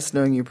was nice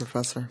knowing you,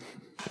 Professor.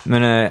 I'm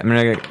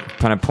gonna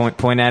kind of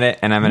point at it,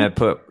 and I'm gonna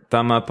put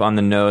thumb up on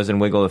the nose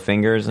and wiggle the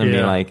fingers and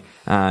be like,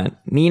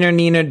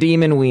 "Neener,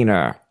 demon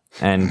wiener."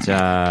 And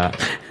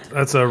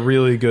That's a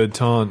really good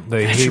taunt.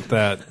 They hate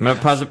that. I'm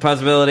gonna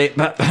possibility.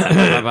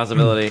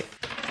 Possibility.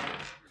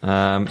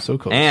 So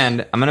close.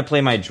 And I'm gonna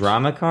play my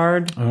drama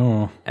card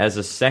Oh, as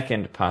a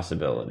second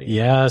possibility.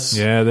 yes.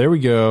 Yeah, there we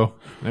go.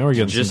 Now we're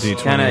getting Just some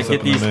D20s. kind of up get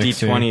in the these mix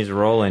here. D20s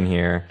rolling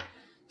here.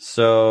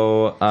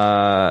 So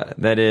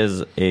that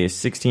is a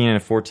 16 and a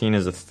 14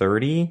 is a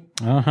 30.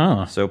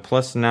 Uh-huh. So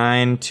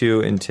 +9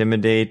 to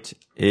intimidate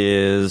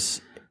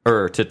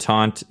to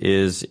taunt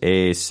is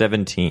a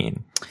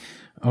 17.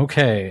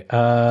 Okay,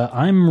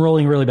 I'm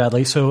rolling really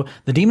badly, so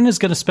the demon is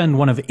going to spend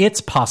one of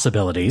its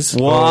possibilities.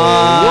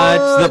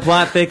 What? The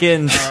plot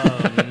thickens.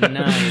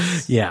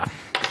 Nice. Yeah.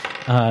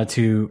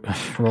 To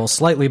roll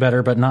slightly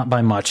better, but not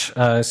by much.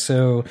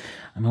 So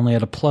I'm only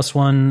at a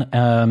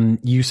 +1.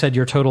 You said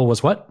your total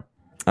was what?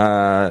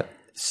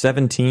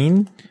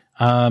 17.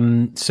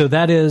 So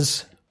that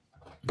is...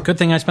 Good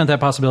thing I spent that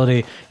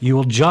possibility. You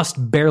will just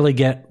barely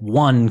get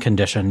 1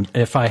 condition.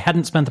 If I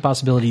hadn't spent the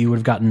possibility, you would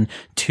have gotten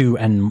 2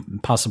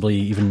 and possibly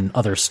even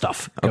other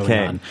stuff going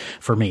on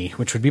for me,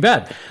 which would be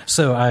bad.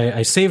 So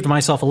I saved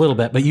myself a little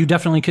bit, but you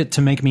definitely get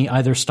to make me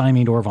either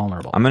stymied or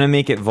vulnerable. I'm going to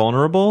make it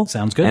vulnerable.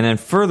 Sounds good. And then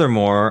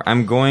furthermore,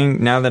 I'm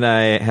going, now that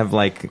I have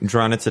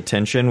drawn its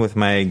attention with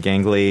my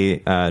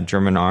gangly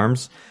German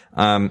arms,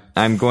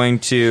 I'm going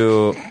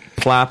to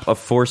plop a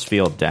force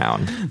field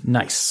down.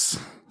 Nice.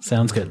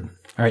 Sounds good.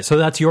 All right, so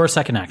that's your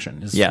second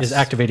action, is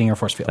activating your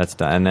force field. That's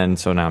done. And then,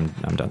 so now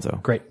I'm done. So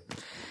great.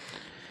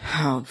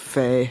 Oh,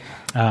 Faye.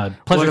 Pleasure,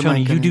 What am I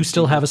Tony. You gonna do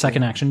still have a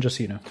second action, just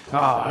so you know.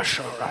 Oh,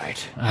 sure,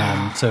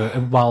 right. So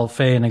while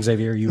Faye and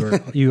Xavier,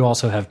 you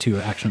also have 2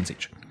 actions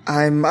each.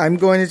 I'm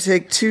going to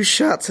take 2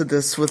 shots at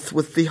this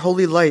with the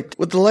holy light.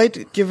 With the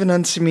light given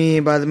unto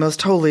me by the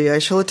most holy, I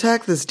shall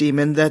attack this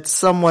demon that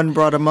someone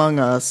brought among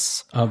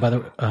us. By the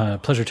way,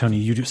 Pleasure, Tony,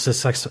 you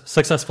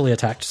successfully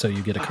attacked, so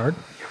you get a card.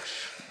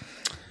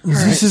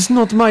 This is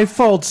not my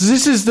fault.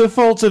 This is the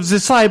fault of the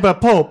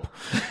cyber pope.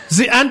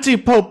 The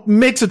anti-pope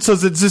makes it so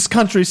that this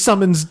country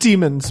summons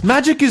demons.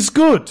 Magic is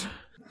good.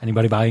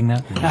 Anybody buying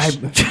that?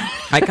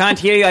 I can't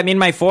hear you. I'm in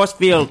my force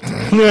field.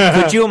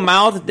 Could you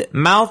mouth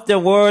the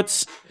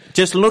words?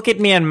 Just look at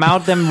me and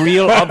mouth them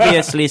real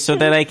obviously so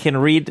that I can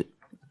read.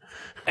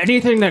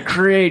 Anything that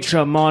creates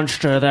a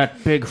monster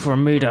that big for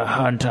me to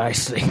hunt, I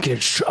think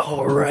it's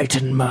all right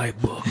in my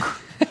book.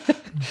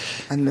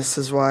 And this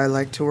is why I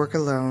like to work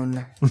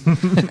alone.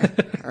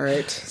 All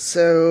right,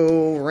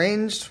 so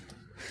ranged.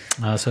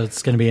 So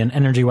it's going to be an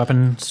energy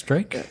weapon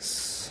strike.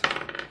 Yes.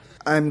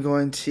 I'm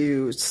going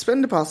to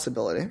spend a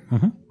possibility.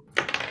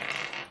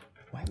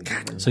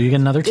 So you get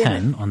another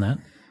 10 on that.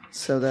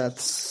 So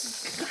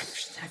that's...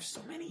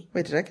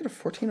 Wait, did I get a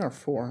 14 or a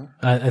 4?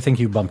 I think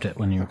you bumped it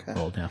when you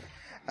rolled,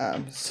 yeah.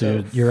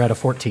 So you're at a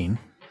 14.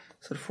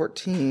 So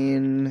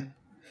 14...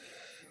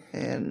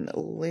 And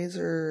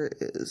laser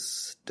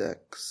is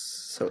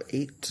dex, so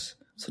 8,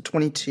 so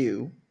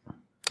 22.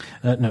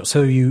 No,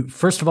 so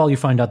first of all, you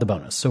find out the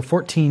bonus. So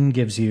 14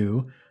 gives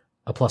you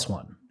a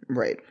 +1.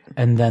 Right.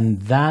 And then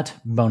that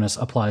bonus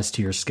applies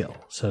to your skill.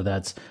 So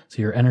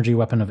your energy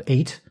weapon of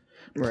 8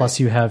 plus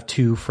you have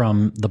 2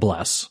 from the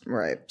bless.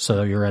 Right.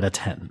 So you're at a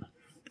 10.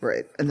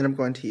 Right. And then I'm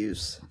going to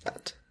use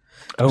that.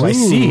 Oh, I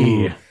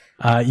see.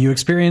 You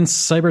experience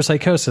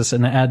cyberpsychosis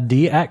and add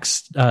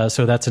DX,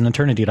 so that's an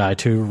eternity die,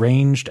 to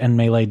ranged and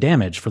melee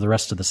damage for the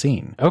rest of the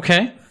scene.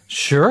 Okay,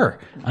 sure.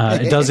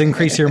 It does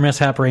increase your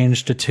mishap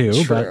range to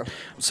 2. But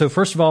so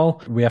first of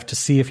all, we have to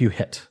see if you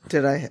hit.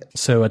 Did I hit?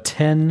 So a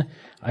 10,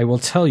 I will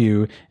tell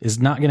you, is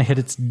not going to hit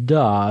its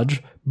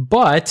dodge,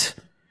 but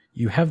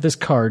you have this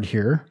card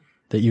here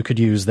that you could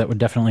use that would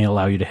definitely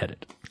allow you to hit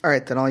it. All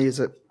right, then I'll use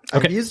it.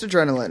 Okay. I've used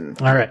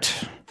adrenaline. All right.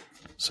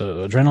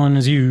 So adrenaline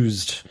is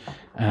used.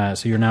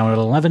 So you're now at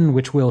 11,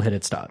 which will hit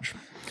its dodge.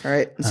 All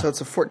right, so it's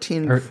a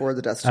 14 before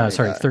the destiny.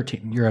 Sorry, die.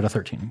 13. You're at a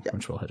 13,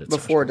 which will hit its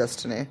Before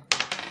destiny.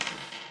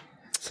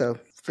 So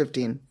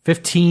 15.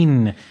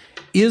 15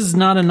 is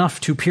not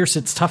enough to pierce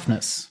its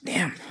toughness.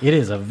 Damn. It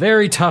is a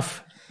very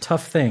tough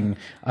thing.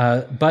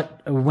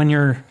 But when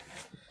you're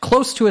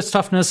close to its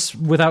toughness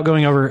without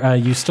going over,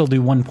 you still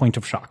do 1 point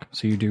of shock.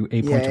 So you do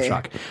a point of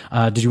shock.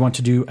 Did you want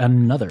to do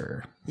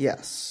another?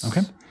 Yes.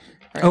 Okay.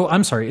 Right. Oh,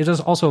 I'm sorry. It is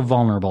also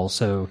vulnerable,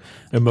 so...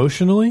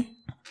 Emotionally?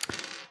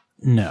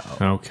 No.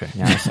 Okay.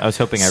 Yeah, I was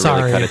hoping I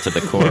Sorry. really cut it to the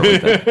core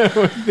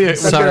with the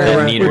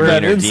Sorry. meaner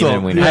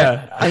wiener.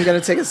 Yeah. I'm going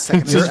to take a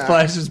second. It just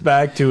flashes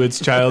back to its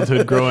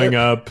childhood growing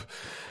up.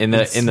 In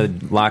the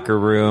locker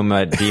room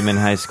at Demon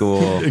High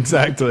School.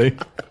 Exactly.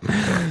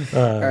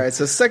 All right,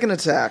 so second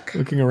attack.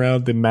 Looking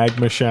around the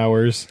magma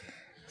showers.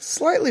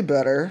 Slightly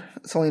better.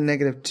 It's only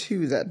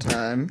 -2 that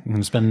time. You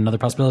can spend another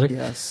possibility?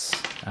 Yes.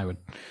 I would.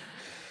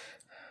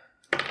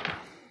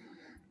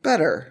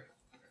 Better.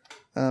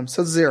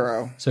 So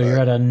 0. So you're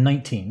at a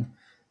 19.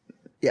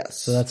 Yes.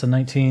 So that's a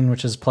 19,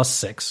 which is plus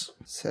 6.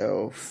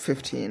 So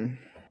 15.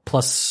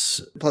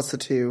 Plus Plus the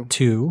 2.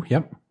 2,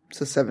 yep.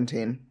 So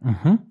 17.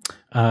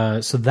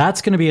 So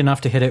that's going to be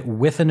enough to hit it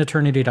with an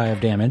eternity die of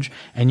damage,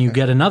 and you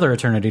get another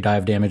eternity die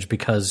of damage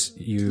because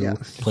you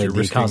played You're the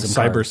risking Cosm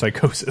card.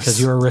 cyberpsychosis.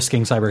 Because you are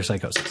risking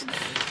cyberpsychosis.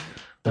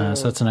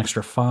 So that's an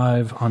extra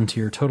 5 onto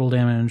your total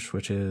damage,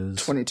 which is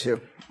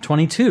 22.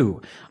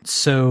 22.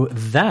 So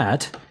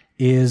that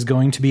is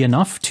going to be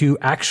enough to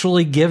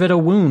actually give it a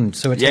wound.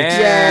 So it takes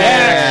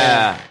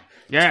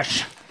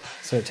Yes.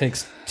 So it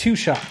takes 2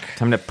 shock.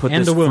 Time to put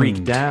and this a wound.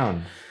 freak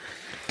down.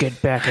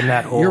 Get back in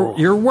that hole.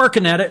 You're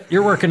working at it.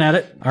 You're working at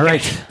it. All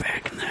right.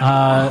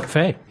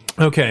 Faye.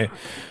 Okay.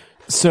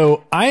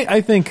 So I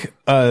think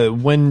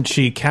when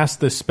she cast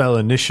this spell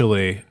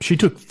initially, she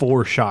took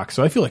 4 shocks.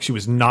 So I feel like she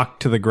was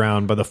knocked to the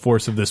ground by the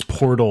force of this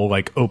portal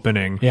like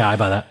opening. Yeah, I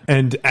buy that.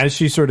 And as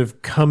she sort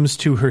of comes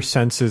to her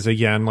senses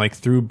again, like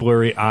through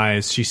blurry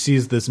eyes, she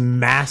sees this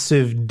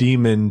massive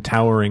demon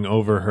towering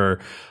over her.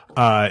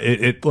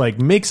 It like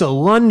makes a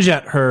lunge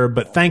at her,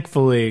 but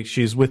thankfully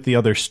she's with the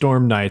other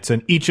Storm Knights,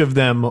 and each of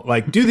them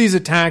like do these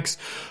attacks.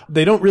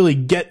 They don't really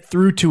get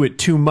through to it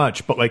too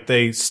much, but like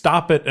they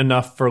stop it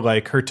enough for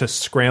like her to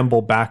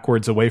scramble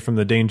backwards away from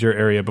the danger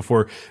area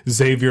before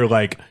Xavier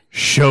like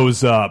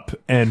shows up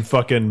and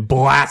fucking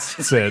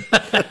blasts it.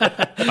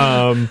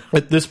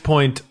 At this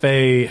point,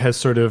 Faye has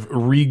sort of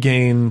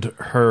regained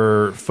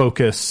her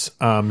focus.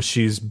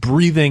 She's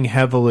breathing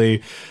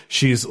heavily.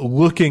 She's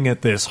looking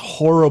at this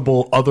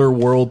horrible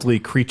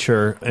otherworldly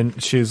creature,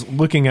 and she's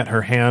looking at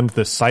her hand,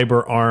 the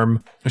cyber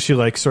arm. She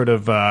like sort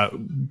of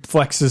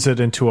flexes it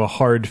into a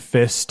hard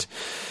fist,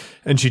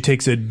 and she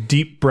takes a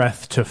deep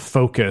breath to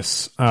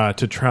focus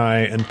to try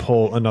and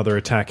pull another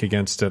attack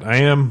against it. I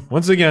am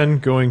once again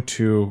going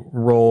to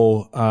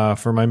roll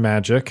for my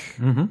magic.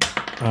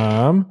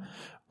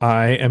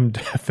 I am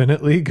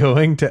definitely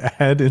going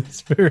to add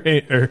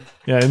inspiration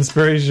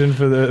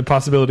for the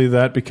possibility of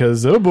that,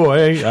 because oh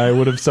boy, I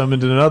would have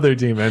summoned another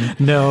demon.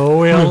 No,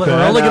 we're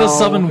only going to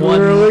summon one.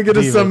 We're only going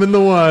to summon the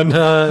one.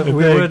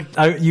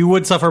 You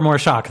would suffer more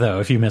shock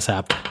though if you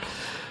mishapped.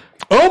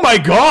 Oh my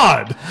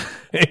god!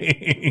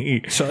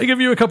 Shall I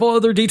give you a couple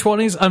other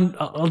d20s?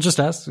 I'll just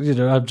ask. So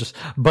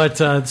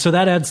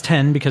that adds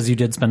 10 because you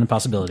did spend a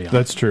possibility on it.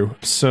 That's true.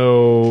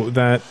 So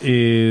that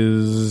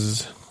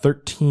is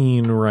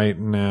 13 right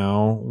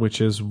now,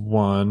 which is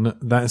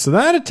 1. So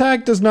that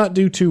attack does not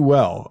do too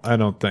well, I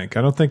don't think.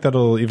 I don't think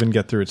that'll even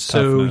get through its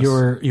toughness.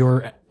 So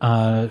your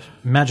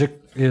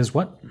magic is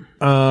what?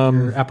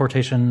 Your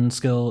apportation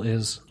skill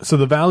is? So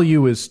the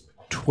value is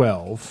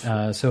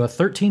 12. So a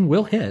 13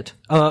 will hit.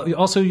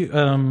 Also,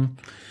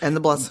 And the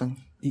blessing.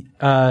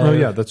 Oh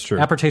yeah, that's true.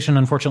 apportation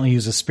unfortunately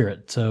uses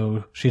spirit,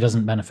 so she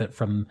doesn't benefit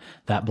from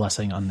that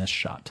blessing on this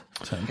shot.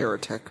 So.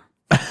 Heretic.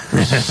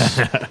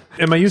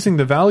 Am I using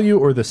the value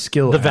or the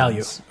skill? The adds?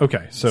 value.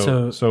 Okay,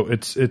 so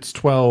it's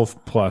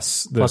 12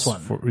 plus this.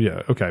 Plus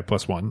 1. Okay,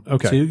 plus 1.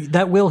 Okay. So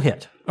that will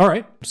hit. All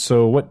right.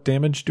 So what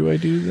damage do I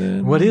do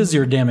then? What is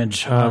your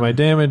damage? My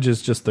damage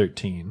is just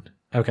 13.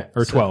 Okay.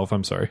 Or 12,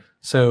 I'm sorry.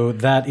 So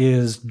that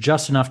is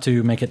just enough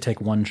to make it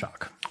take 1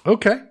 shock.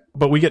 Okay.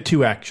 But we get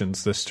 2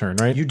 actions this turn,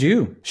 right? You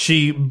do.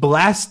 She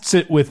blasts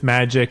it with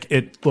magic.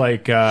 It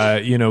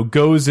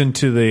goes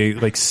into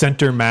the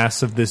center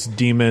mass of this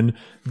demon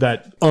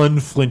that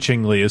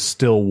unflinchingly is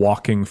still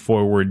walking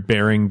forward,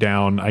 bearing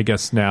down, I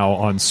guess now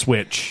on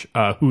Switch,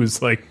 who is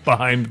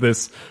behind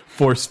this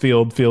force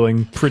field,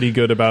 feeling pretty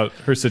good about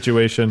her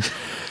situation.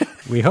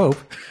 We hope.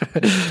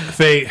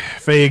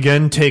 Faye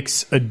again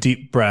takes a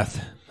deep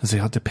breath. They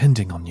are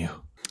depending on you.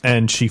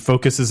 And she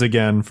focuses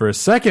again for a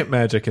second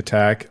magic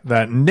attack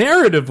that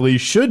narratively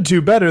should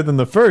do better than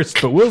the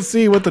first, but we'll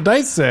see what the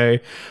dice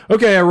say.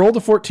 Okay, I rolled a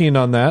 14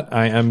 on that.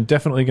 I am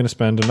definitely going to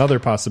spend another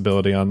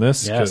possibility on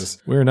this because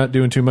we're not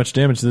doing too much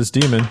damage to this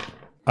demon.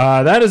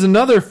 That is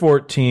another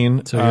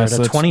 14. So you're at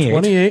a 28.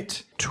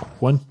 28.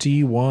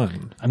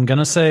 21. I'm going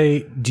to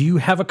say, do you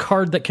have a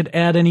card that could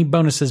add any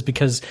bonuses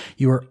because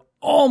you are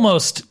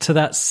almost to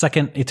that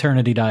second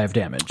eternity die of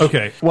damage?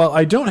 Okay, well,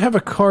 I don't have a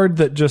card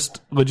that just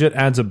legit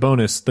adds a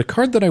bonus. The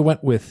card that I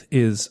went with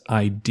is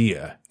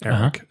Idea,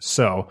 Eric.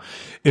 So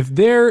if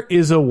there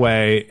is a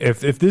way, if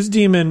this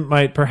demon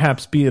might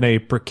perhaps be in a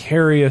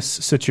precarious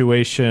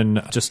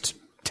situation just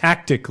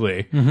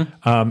tactically,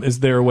 is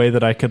there a way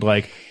that I could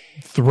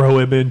throw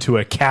him into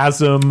a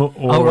chasm or...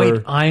 Oh,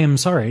 wait, I am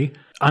sorry.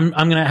 I'm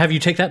going to have you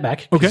take that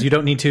back because you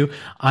don't need to.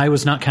 I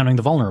was not counting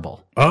the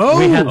vulnerable. Oh,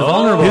 we had the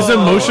vulnerable. His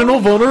emotional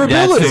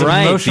vulnerability. That's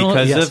right, Emotional-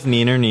 because yes. of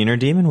Neener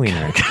Demon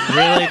Wiener.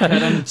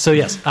 Really? So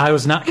yes, I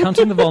was not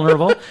counting the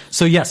vulnerable.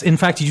 So yes, in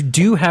fact, you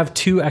do have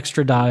 2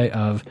 extra die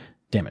of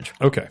damage.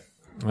 Okay.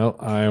 Well,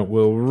 I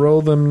will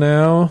roll them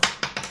now.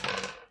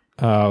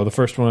 The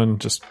first one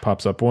just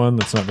pops up 1.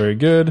 That's not very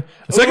good.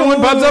 The second one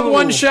pops up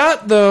 1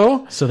 shot,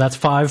 though. So that's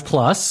 5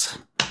 plus.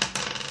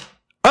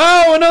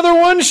 Oh, another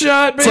 1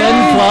 shot, baby.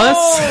 10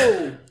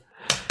 plus.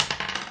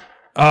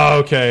 Oh,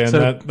 okay. And So,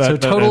 that so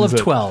total of ends at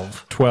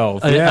 12.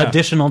 12.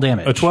 Additional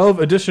damage. A 12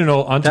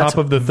 additional on That's top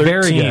of the 13.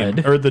 very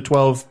good. Or the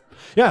 12.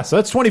 Yeah, so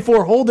that's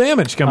 24 whole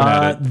damage coming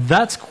at it.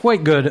 That's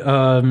quite good.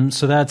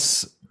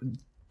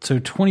 So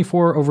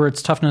 24 over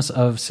its toughness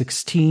of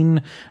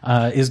 16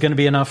 is going to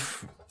be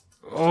enough.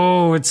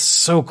 Oh, it's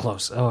so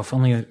close. Oh, if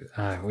only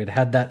we'd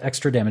had that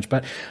extra damage.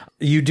 But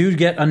you do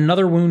get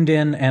another wound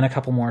in and a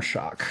couple more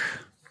shock.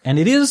 And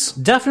it is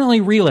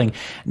definitely reeling.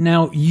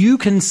 Now, you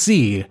can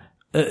see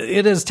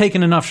it has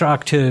taken enough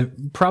shock to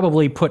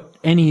probably put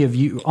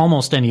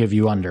almost any of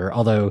you under,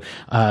 although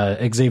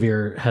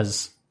Xavier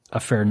has a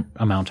fair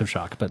amount of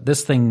shock. But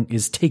this thing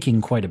is taking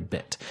quite a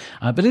bit.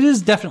 But it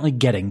is definitely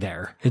getting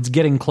there. It's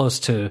getting close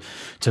to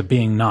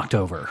being knocked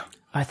over.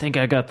 I think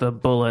I got the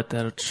bullet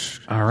that's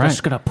All right.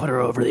 just going to put her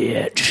over the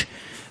edge.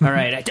 All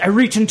right, I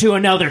reach into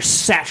another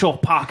satchel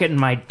pocket in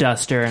my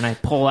duster, and I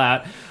pull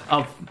out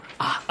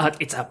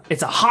it's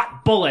a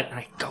hot bullet, and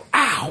I go,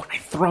 ow, and I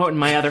throw it in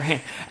my other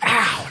hand.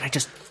 Ow, and I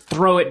just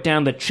throw it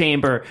down the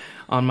chamber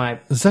on my...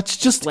 That's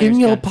just Slayer's in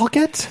your gun.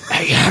 pocket?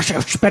 Yes,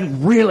 it's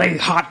been really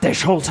hot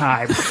this whole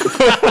time.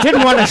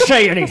 Didn't want to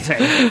say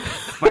anything.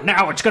 But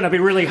now it's going to be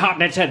really hot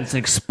in its head. It's an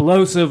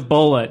explosive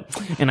bullet.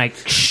 And I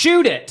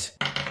shoot it.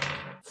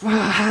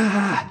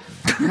 Not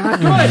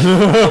good.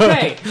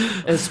 Okay.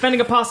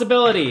 Spending a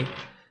possibility.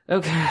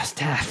 Okay.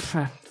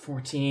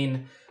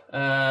 14.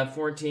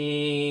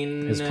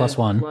 14 Is plus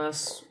 1.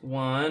 Plus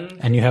 1.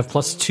 And you have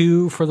plus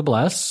 2 for the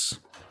bless.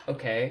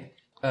 Okay.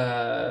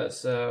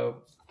 So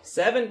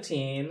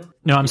 17.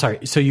 No, I'm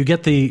sorry. So you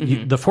get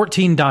the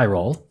 14 die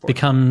roll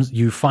becomes,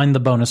 you find the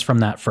bonus from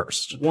that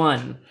first.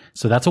 1.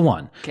 So that's a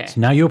 1. Okay. So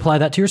now you apply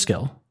that to your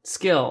skill.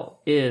 Skill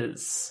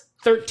is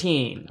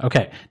 13.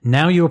 Okay.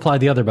 Now you apply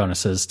the other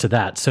bonuses to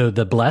that. So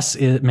the bless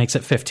makes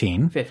it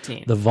 15.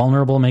 15. The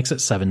vulnerable makes it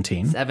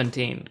 17.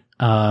 17.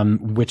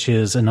 Which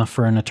is enough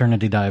for an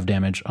eternity die of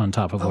damage on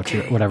top of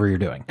whatever you're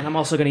doing. And I'm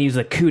also going to use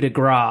a coup de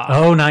grace.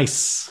 Oh,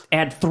 nice.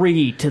 Add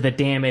 3 to the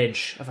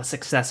damage of a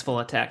successful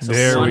attack. So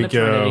There 1 we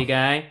go. eternity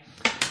guy.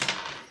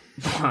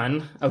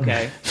 1.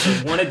 Okay. So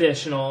 1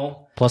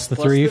 additional. Plus the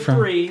 3 from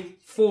 3.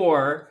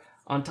 4.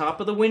 On top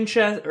of the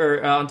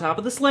Winchester, or on top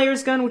of the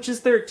Slayer's gun, which is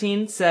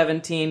 13,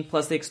 17,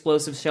 plus the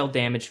explosive shell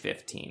damage,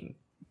 15.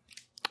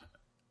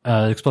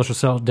 explosive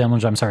cell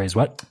damage. I'm sorry, is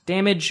what?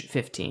 Damage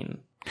 15.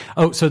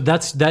 Oh, so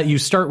that's that. You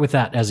start with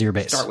that as your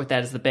base. Start with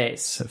that as the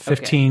base. So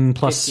 15 Okay.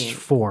 plus 15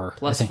 4.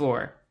 Plus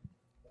 4.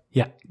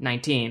 Yeah,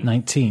 19.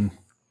 19.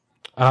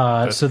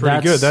 That's so pretty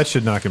that's good. That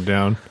should knock him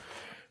down.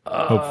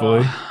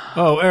 Hopefully.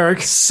 Oh,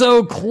 Eric.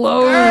 so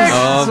close.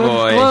 Oh,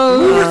 boy.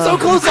 We were so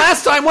close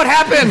last time. What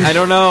happened? I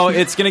don't know.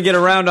 It's going to get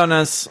around on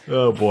us.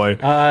 Oh, boy.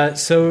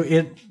 So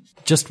it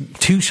just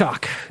 2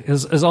 shock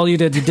is all you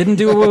did. You didn't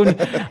do a wound.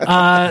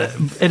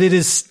 And it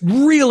is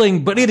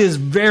reeling, but it is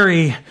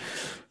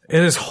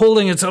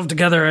holding itself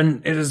together,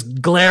 and it is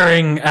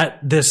glaring at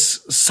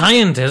this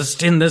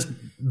scientist in this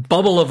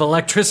bubble of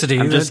electricity.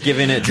 I'm just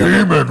giving it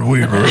Demon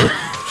Weaver.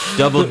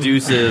 double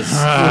deuces.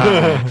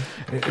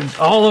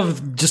 all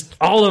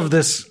of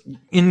this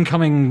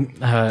incoming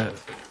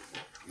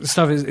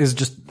stuff is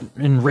just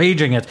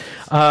enraging it.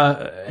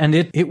 And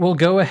it will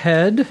go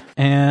ahead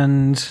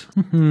and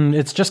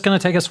it's just going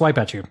to take a swipe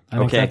at you. I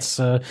think that's,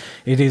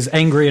 it is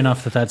angry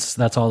enough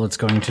that's all it's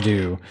going to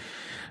do.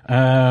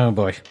 Oh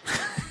boy.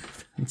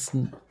 It's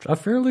a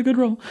fairly good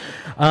roll.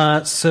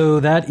 So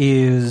that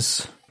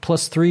is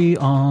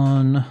 +3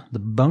 on the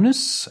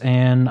bonus,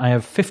 and I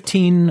have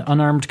 15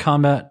 unarmed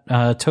combat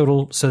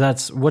total. So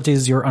what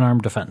is your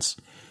unarmed defense?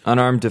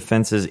 Unarmed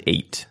defense is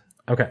 8.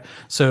 Okay,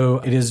 so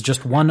it is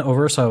just 1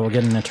 over, so I will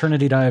get an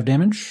eternity die of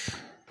damage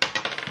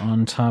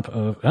on top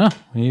of...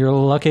 you're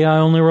lucky I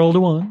only rolled a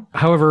 1.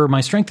 However,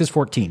 my strength is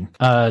 14.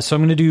 So I'm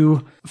going to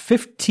do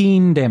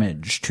 15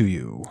 damage to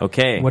you.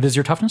 Okay. What is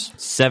your toughness?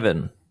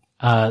 7.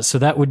 So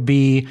that would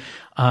be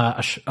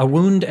a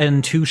wound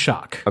and 2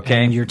 shock.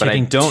 Okay, and you're but I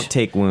taking don't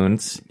take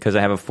wounds because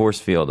I have a force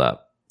field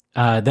up.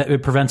 That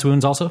it prevents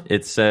wounds also?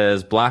 It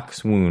says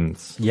blocks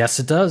wounds. Yes,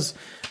 it does.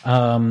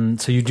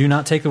 So you do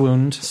not take the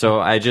wound. So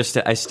I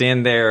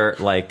stand there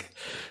like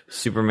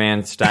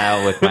Superman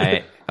style with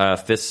my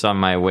fists on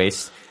my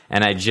waist,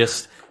 and I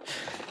just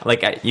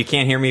you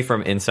can't hear me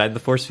from inside the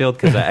force field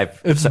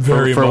because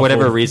for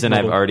whatever reason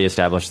I've already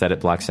established that it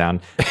blocks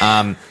sound.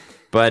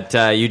 But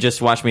you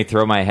just watch me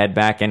throw my head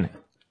back and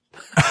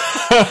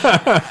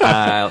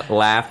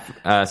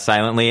laugh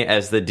silently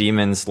as the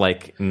demon's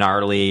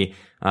gnarly,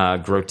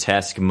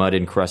 grotesque,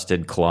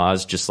 mud-encrusted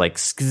claws just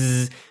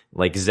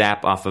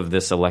zap off of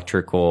this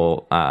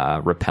electrical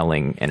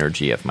repelling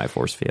energy of my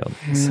force field.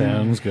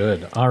 Sounds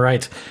good. All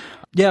right.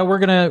 Yeah, we're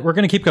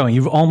gonna keep going.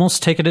 You've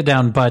almost taken it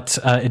down, but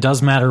it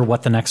does matter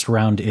what the next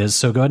round is.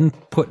 So go ahead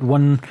and put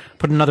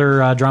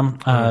another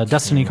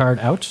Destiny card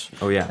out.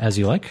 Oh yeah, as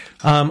you like.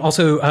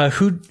 Also,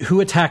 who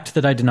attacked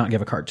that I did not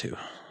give a card to?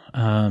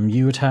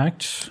 You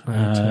attacked.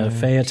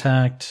 Faye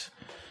attacked.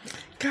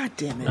 God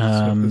damn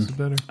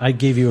it! I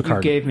gave you a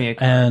card. You gave me a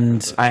card.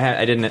 And I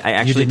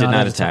actually did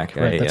not attack.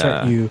 Right, that's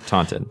right. You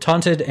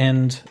taunted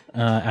and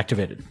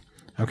activated.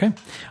 Okay.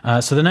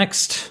 So the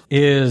next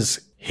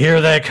is.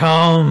 Here they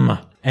come!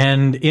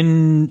 And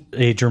in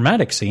a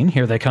dramatic scene,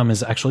 Here They Come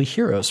is actually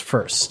Heroes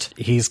first.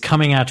 He's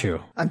coming at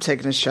you. I'm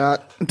taking a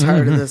shot. I'm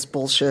tired of this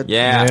bullshit.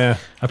 Yeah.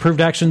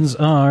 Approved actions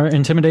are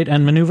Intimidate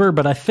and Maneuver,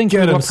 but I think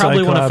we'll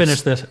probably want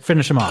to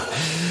finish him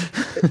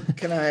off.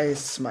 Can I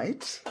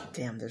smite?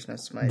 Damn, there's no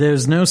smite.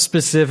 There's no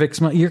specific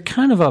smite. You're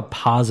kind of a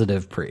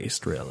positive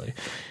priest, really.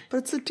 But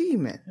it's a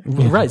demon.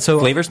 Right, so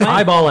Flavor smite?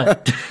 eyeball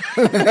it.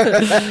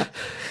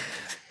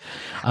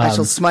 I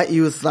shall smite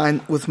you with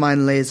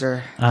mine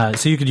laser.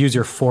 So you could use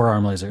your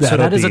forearm laser. That'll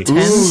so that is a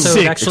 10, so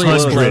it actually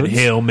 600 explodes.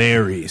 Hail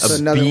Marys.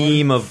 A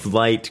beam of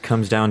light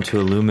comes down to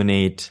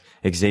illuminate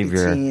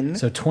Xavier. 18.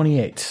 So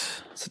 28.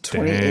 So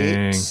 28.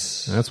 Dang.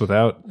 That's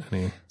without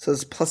any. So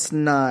it's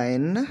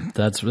 +9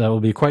 That will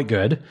be quite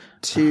good.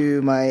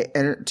 to my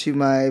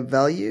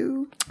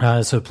value.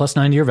 So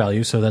 +9 to your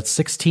value, so that's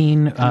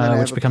 16, And then I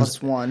which have becomes a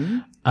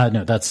 +1.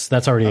 No,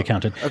 that's already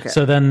accounted. okay.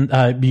 So then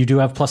you do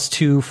have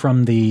 +2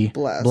 from the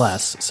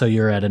Bless. so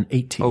you're at an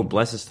 18. Oh,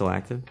 Bless is still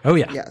active? Oh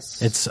yeah.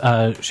 Yes. It's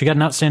she got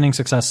an outstanding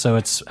success, so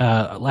it's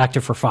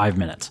active for 5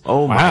 minutes.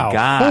 Oh my Wow.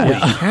 god.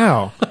 Holy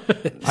cow.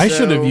 I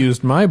should have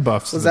used my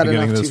buffs at Was the that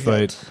beginning of enough this to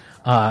hit?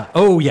 fight.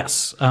 Oh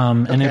yes,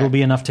 and it'll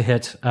be enough to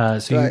hit. So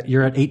Right.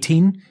 you're at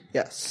 18.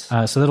 Yes.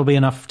 So that'll be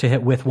enough to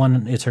hit with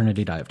 1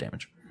 eternity die of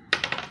damage.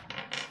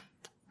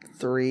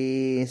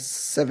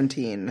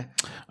 17.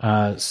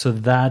 So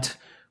that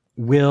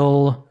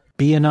will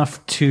be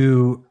enough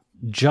to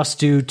just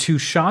do 2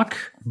 shock,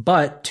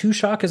 but 2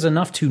 shock is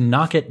enough to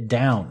knock it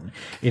down.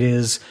 It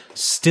is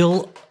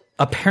still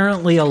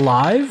apparently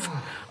alive,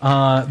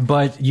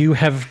 but you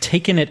have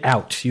taken it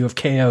out. You have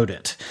KO'd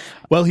it.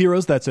 Well,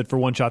 heroes, that's it for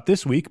One Shot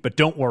this week, but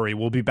don't worry,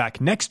 we'll be back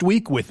next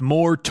week with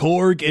more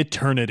Torg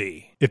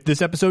Eternity. If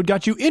this episode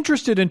got you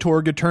interested in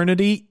Torg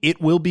Eternity,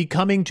 it will be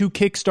coming to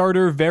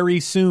Kickstarter very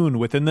soon,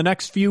 within the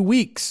next few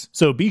weeks.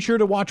 So be sure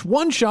to watch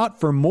One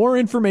Shot for more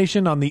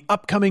information on the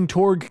upcoming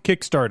Torg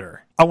Kickstarter.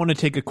 I want to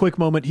take a quick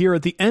moment here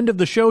at the end of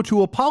the show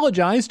to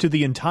apologize to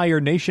the entire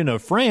nation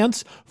of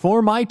France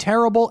for my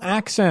terrible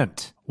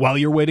accent. While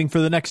you're waiting for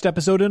the next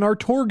episode in our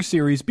Torg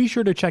series, be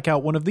sure to check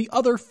out one of the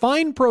other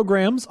fine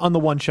programs on the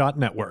One Shot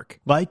Network,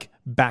 like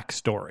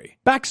Backstory.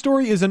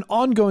 Backstory is an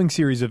ongoing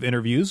series of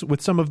interviews with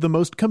some of the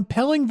most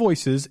compelling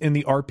voices in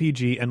the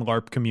RPG and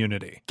LARP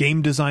community.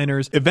 Game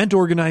designers, event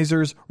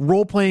organizers,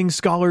 role-playing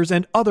scholars,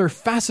 and other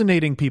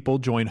fascinating people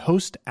join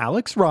host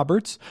Alex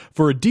Roberts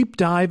for a deep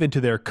dive into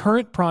their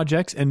current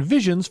projects and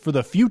visions for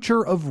the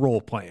future of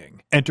role-playing.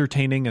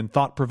 Entertaining and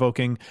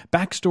thought-provoking,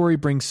 Backstory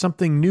brings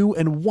something new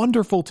and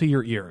wonderful to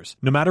your ears.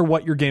 No matter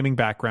what your gaming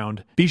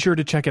background, be sure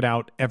to check it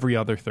out every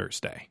other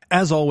Thursday.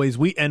 As always,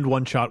 we end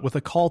One Shot with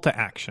a call to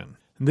action.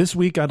 This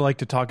week, I'd like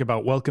to talk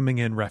about welcoming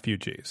in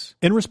refugees.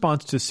 In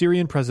response to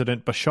Syrian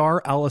President Bashar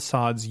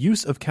al-Assad's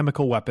use of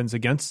chemical weapons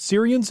against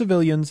Syrian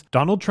civilians,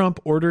 Donald Trump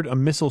ordered a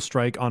missile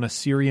strike on a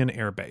Syrian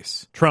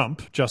airbase.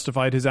 Trump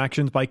justified his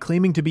actions by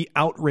claiming to be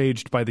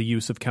outraged by the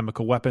use of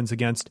chemical weapons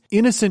against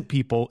innocent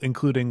people,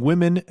 including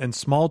women and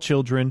small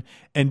children,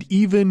 and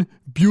even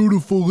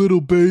beautiful little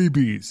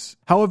babies.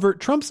 However,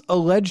 Trump's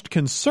alleged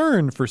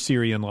concern for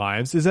Syrian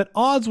lives is at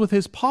odds with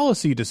his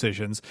policy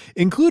decisions,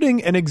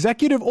 including an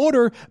executive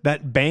order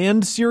that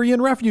banned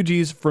Syrian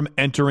refugees from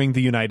entering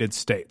the United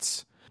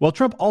States. While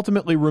Trump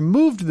ultimately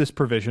removed this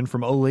provision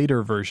from a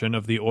later version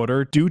of the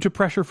order due to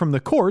pressure from the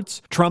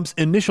courts, Trump's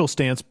initial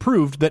stance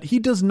proved that he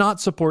does not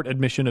support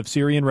admission of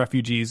Syrian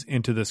refugees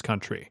into this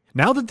country.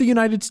 Now that the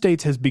United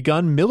States has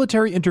begun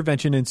military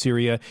intervention in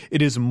Syria,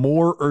 it is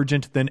more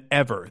urgent than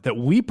ever that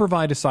we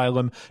provide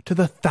asylum to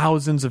the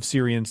thousands of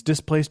Syrians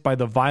displaced by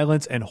the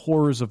violence and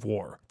horrors of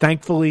war.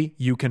 Thankfully,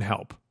 you can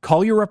help.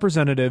 Call your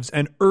representatives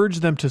and urge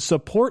them to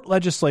support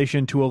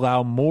legislation to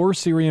allow more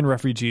Syrian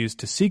refugees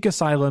to seek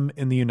asylum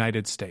in the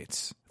United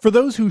States. For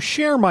those who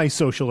share my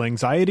social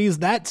anxieties,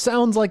 that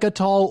sounds like a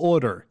tall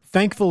order.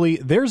 Thankfully,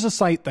 there's a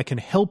site that can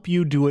help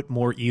you do it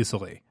more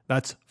easily.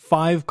 That's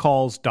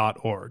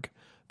 5calls.org.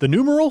 The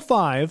numeral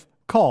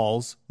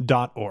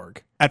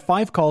 5calls.org. At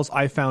 5Calls,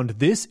 I found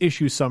this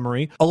issue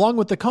summary, along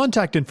with the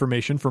contact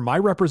information for my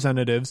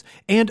representatives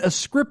and a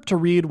script to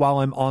read while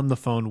I'm on the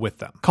phone with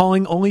them.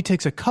 Calling only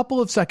takes a couple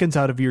of seconds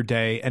out of your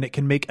day, and it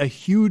can make a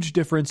huge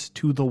difference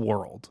to the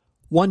world.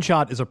 One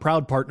Shot is a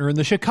proud partner in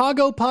the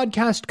Chicago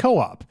Podcast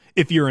Co-op.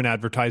 If you're an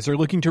advertiser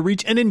looking to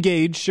reach an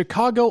engaged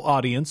Chicago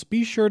audience,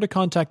 be sure to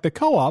contact the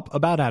Co-op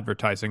about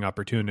advertising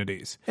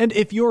opportunities. And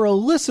if you're a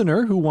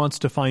listener who wants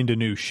to find a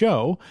new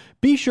show,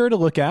 be sure to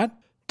look at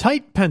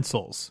Tight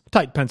Pencils.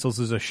 Tight Pencils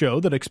is a show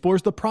that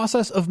explores the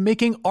process of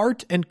making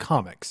art and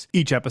comics.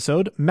 Each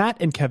episode, Matt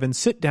and Kevin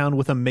sit down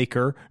with a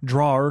maker,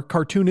 drawer,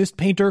 cartoonist,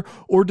 painter,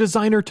 or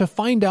designer to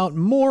find out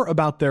more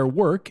about their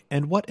work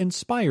and what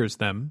inspires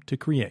them to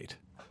create.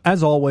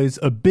 As always,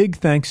 a big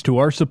thanks to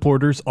our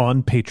supporters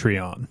on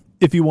Patreon.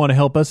 If you want to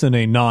help us in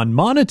a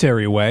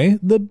non-monetary way,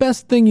 the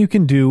best thing you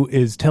can do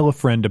is tell a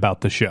friend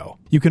about the show.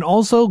 You can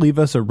also leave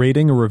us a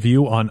rating or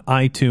review on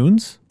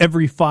iTunes.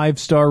 Every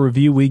 5-star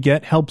review we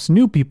get helps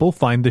new people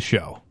find the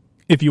show.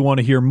 If you want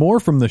to hear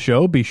more from the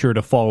show, be sure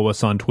to follow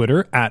us on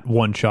Twitter at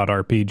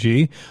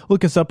OneShotRPG.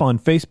 Look us up on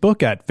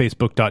Facebook at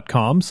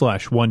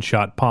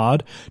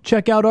facebook.com/OneShotPod.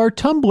 Check out our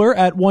Tumblr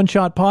at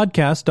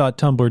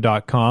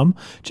OneShotPodcast.tumblr.com.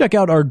 Check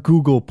out our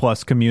Google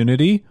Plus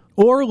community,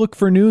 or look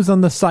for news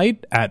on the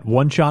site at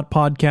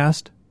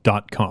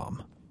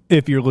OneShotPodcast.com.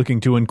 If you're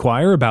looking to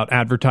inquire about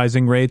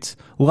advertising rates,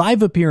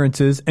 live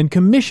appearances, and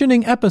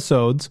commissioning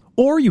episodes,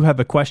 or you have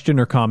a question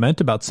or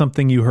comment about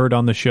something you heard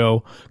on the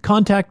show,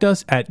 contact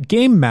us at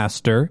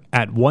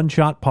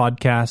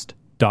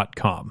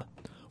GameMaster@OneShotPodcast.com.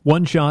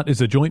 One Shot is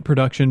a joint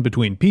production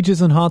between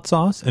Peaches and Hot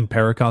Sauce and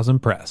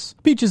Paracosm Press.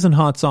 Peaches and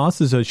Hot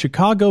Sauce is a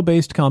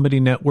Chicago-based comedy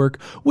network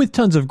with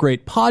tons of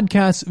great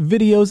podcasts,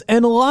 videos,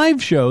 and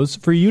live shows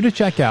for you to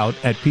check out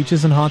at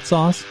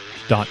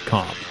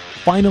peachesandhotsauce.com.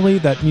 Finally,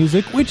 that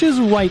music, which is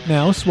right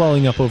now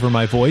swelling up over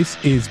my voice,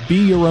 is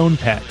Be Your Own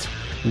Pet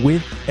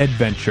with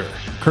Adventure,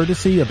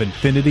 courtesy of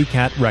Infinity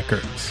Cat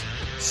Records.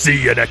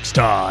 See you next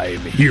time,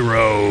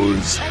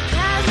 heroes!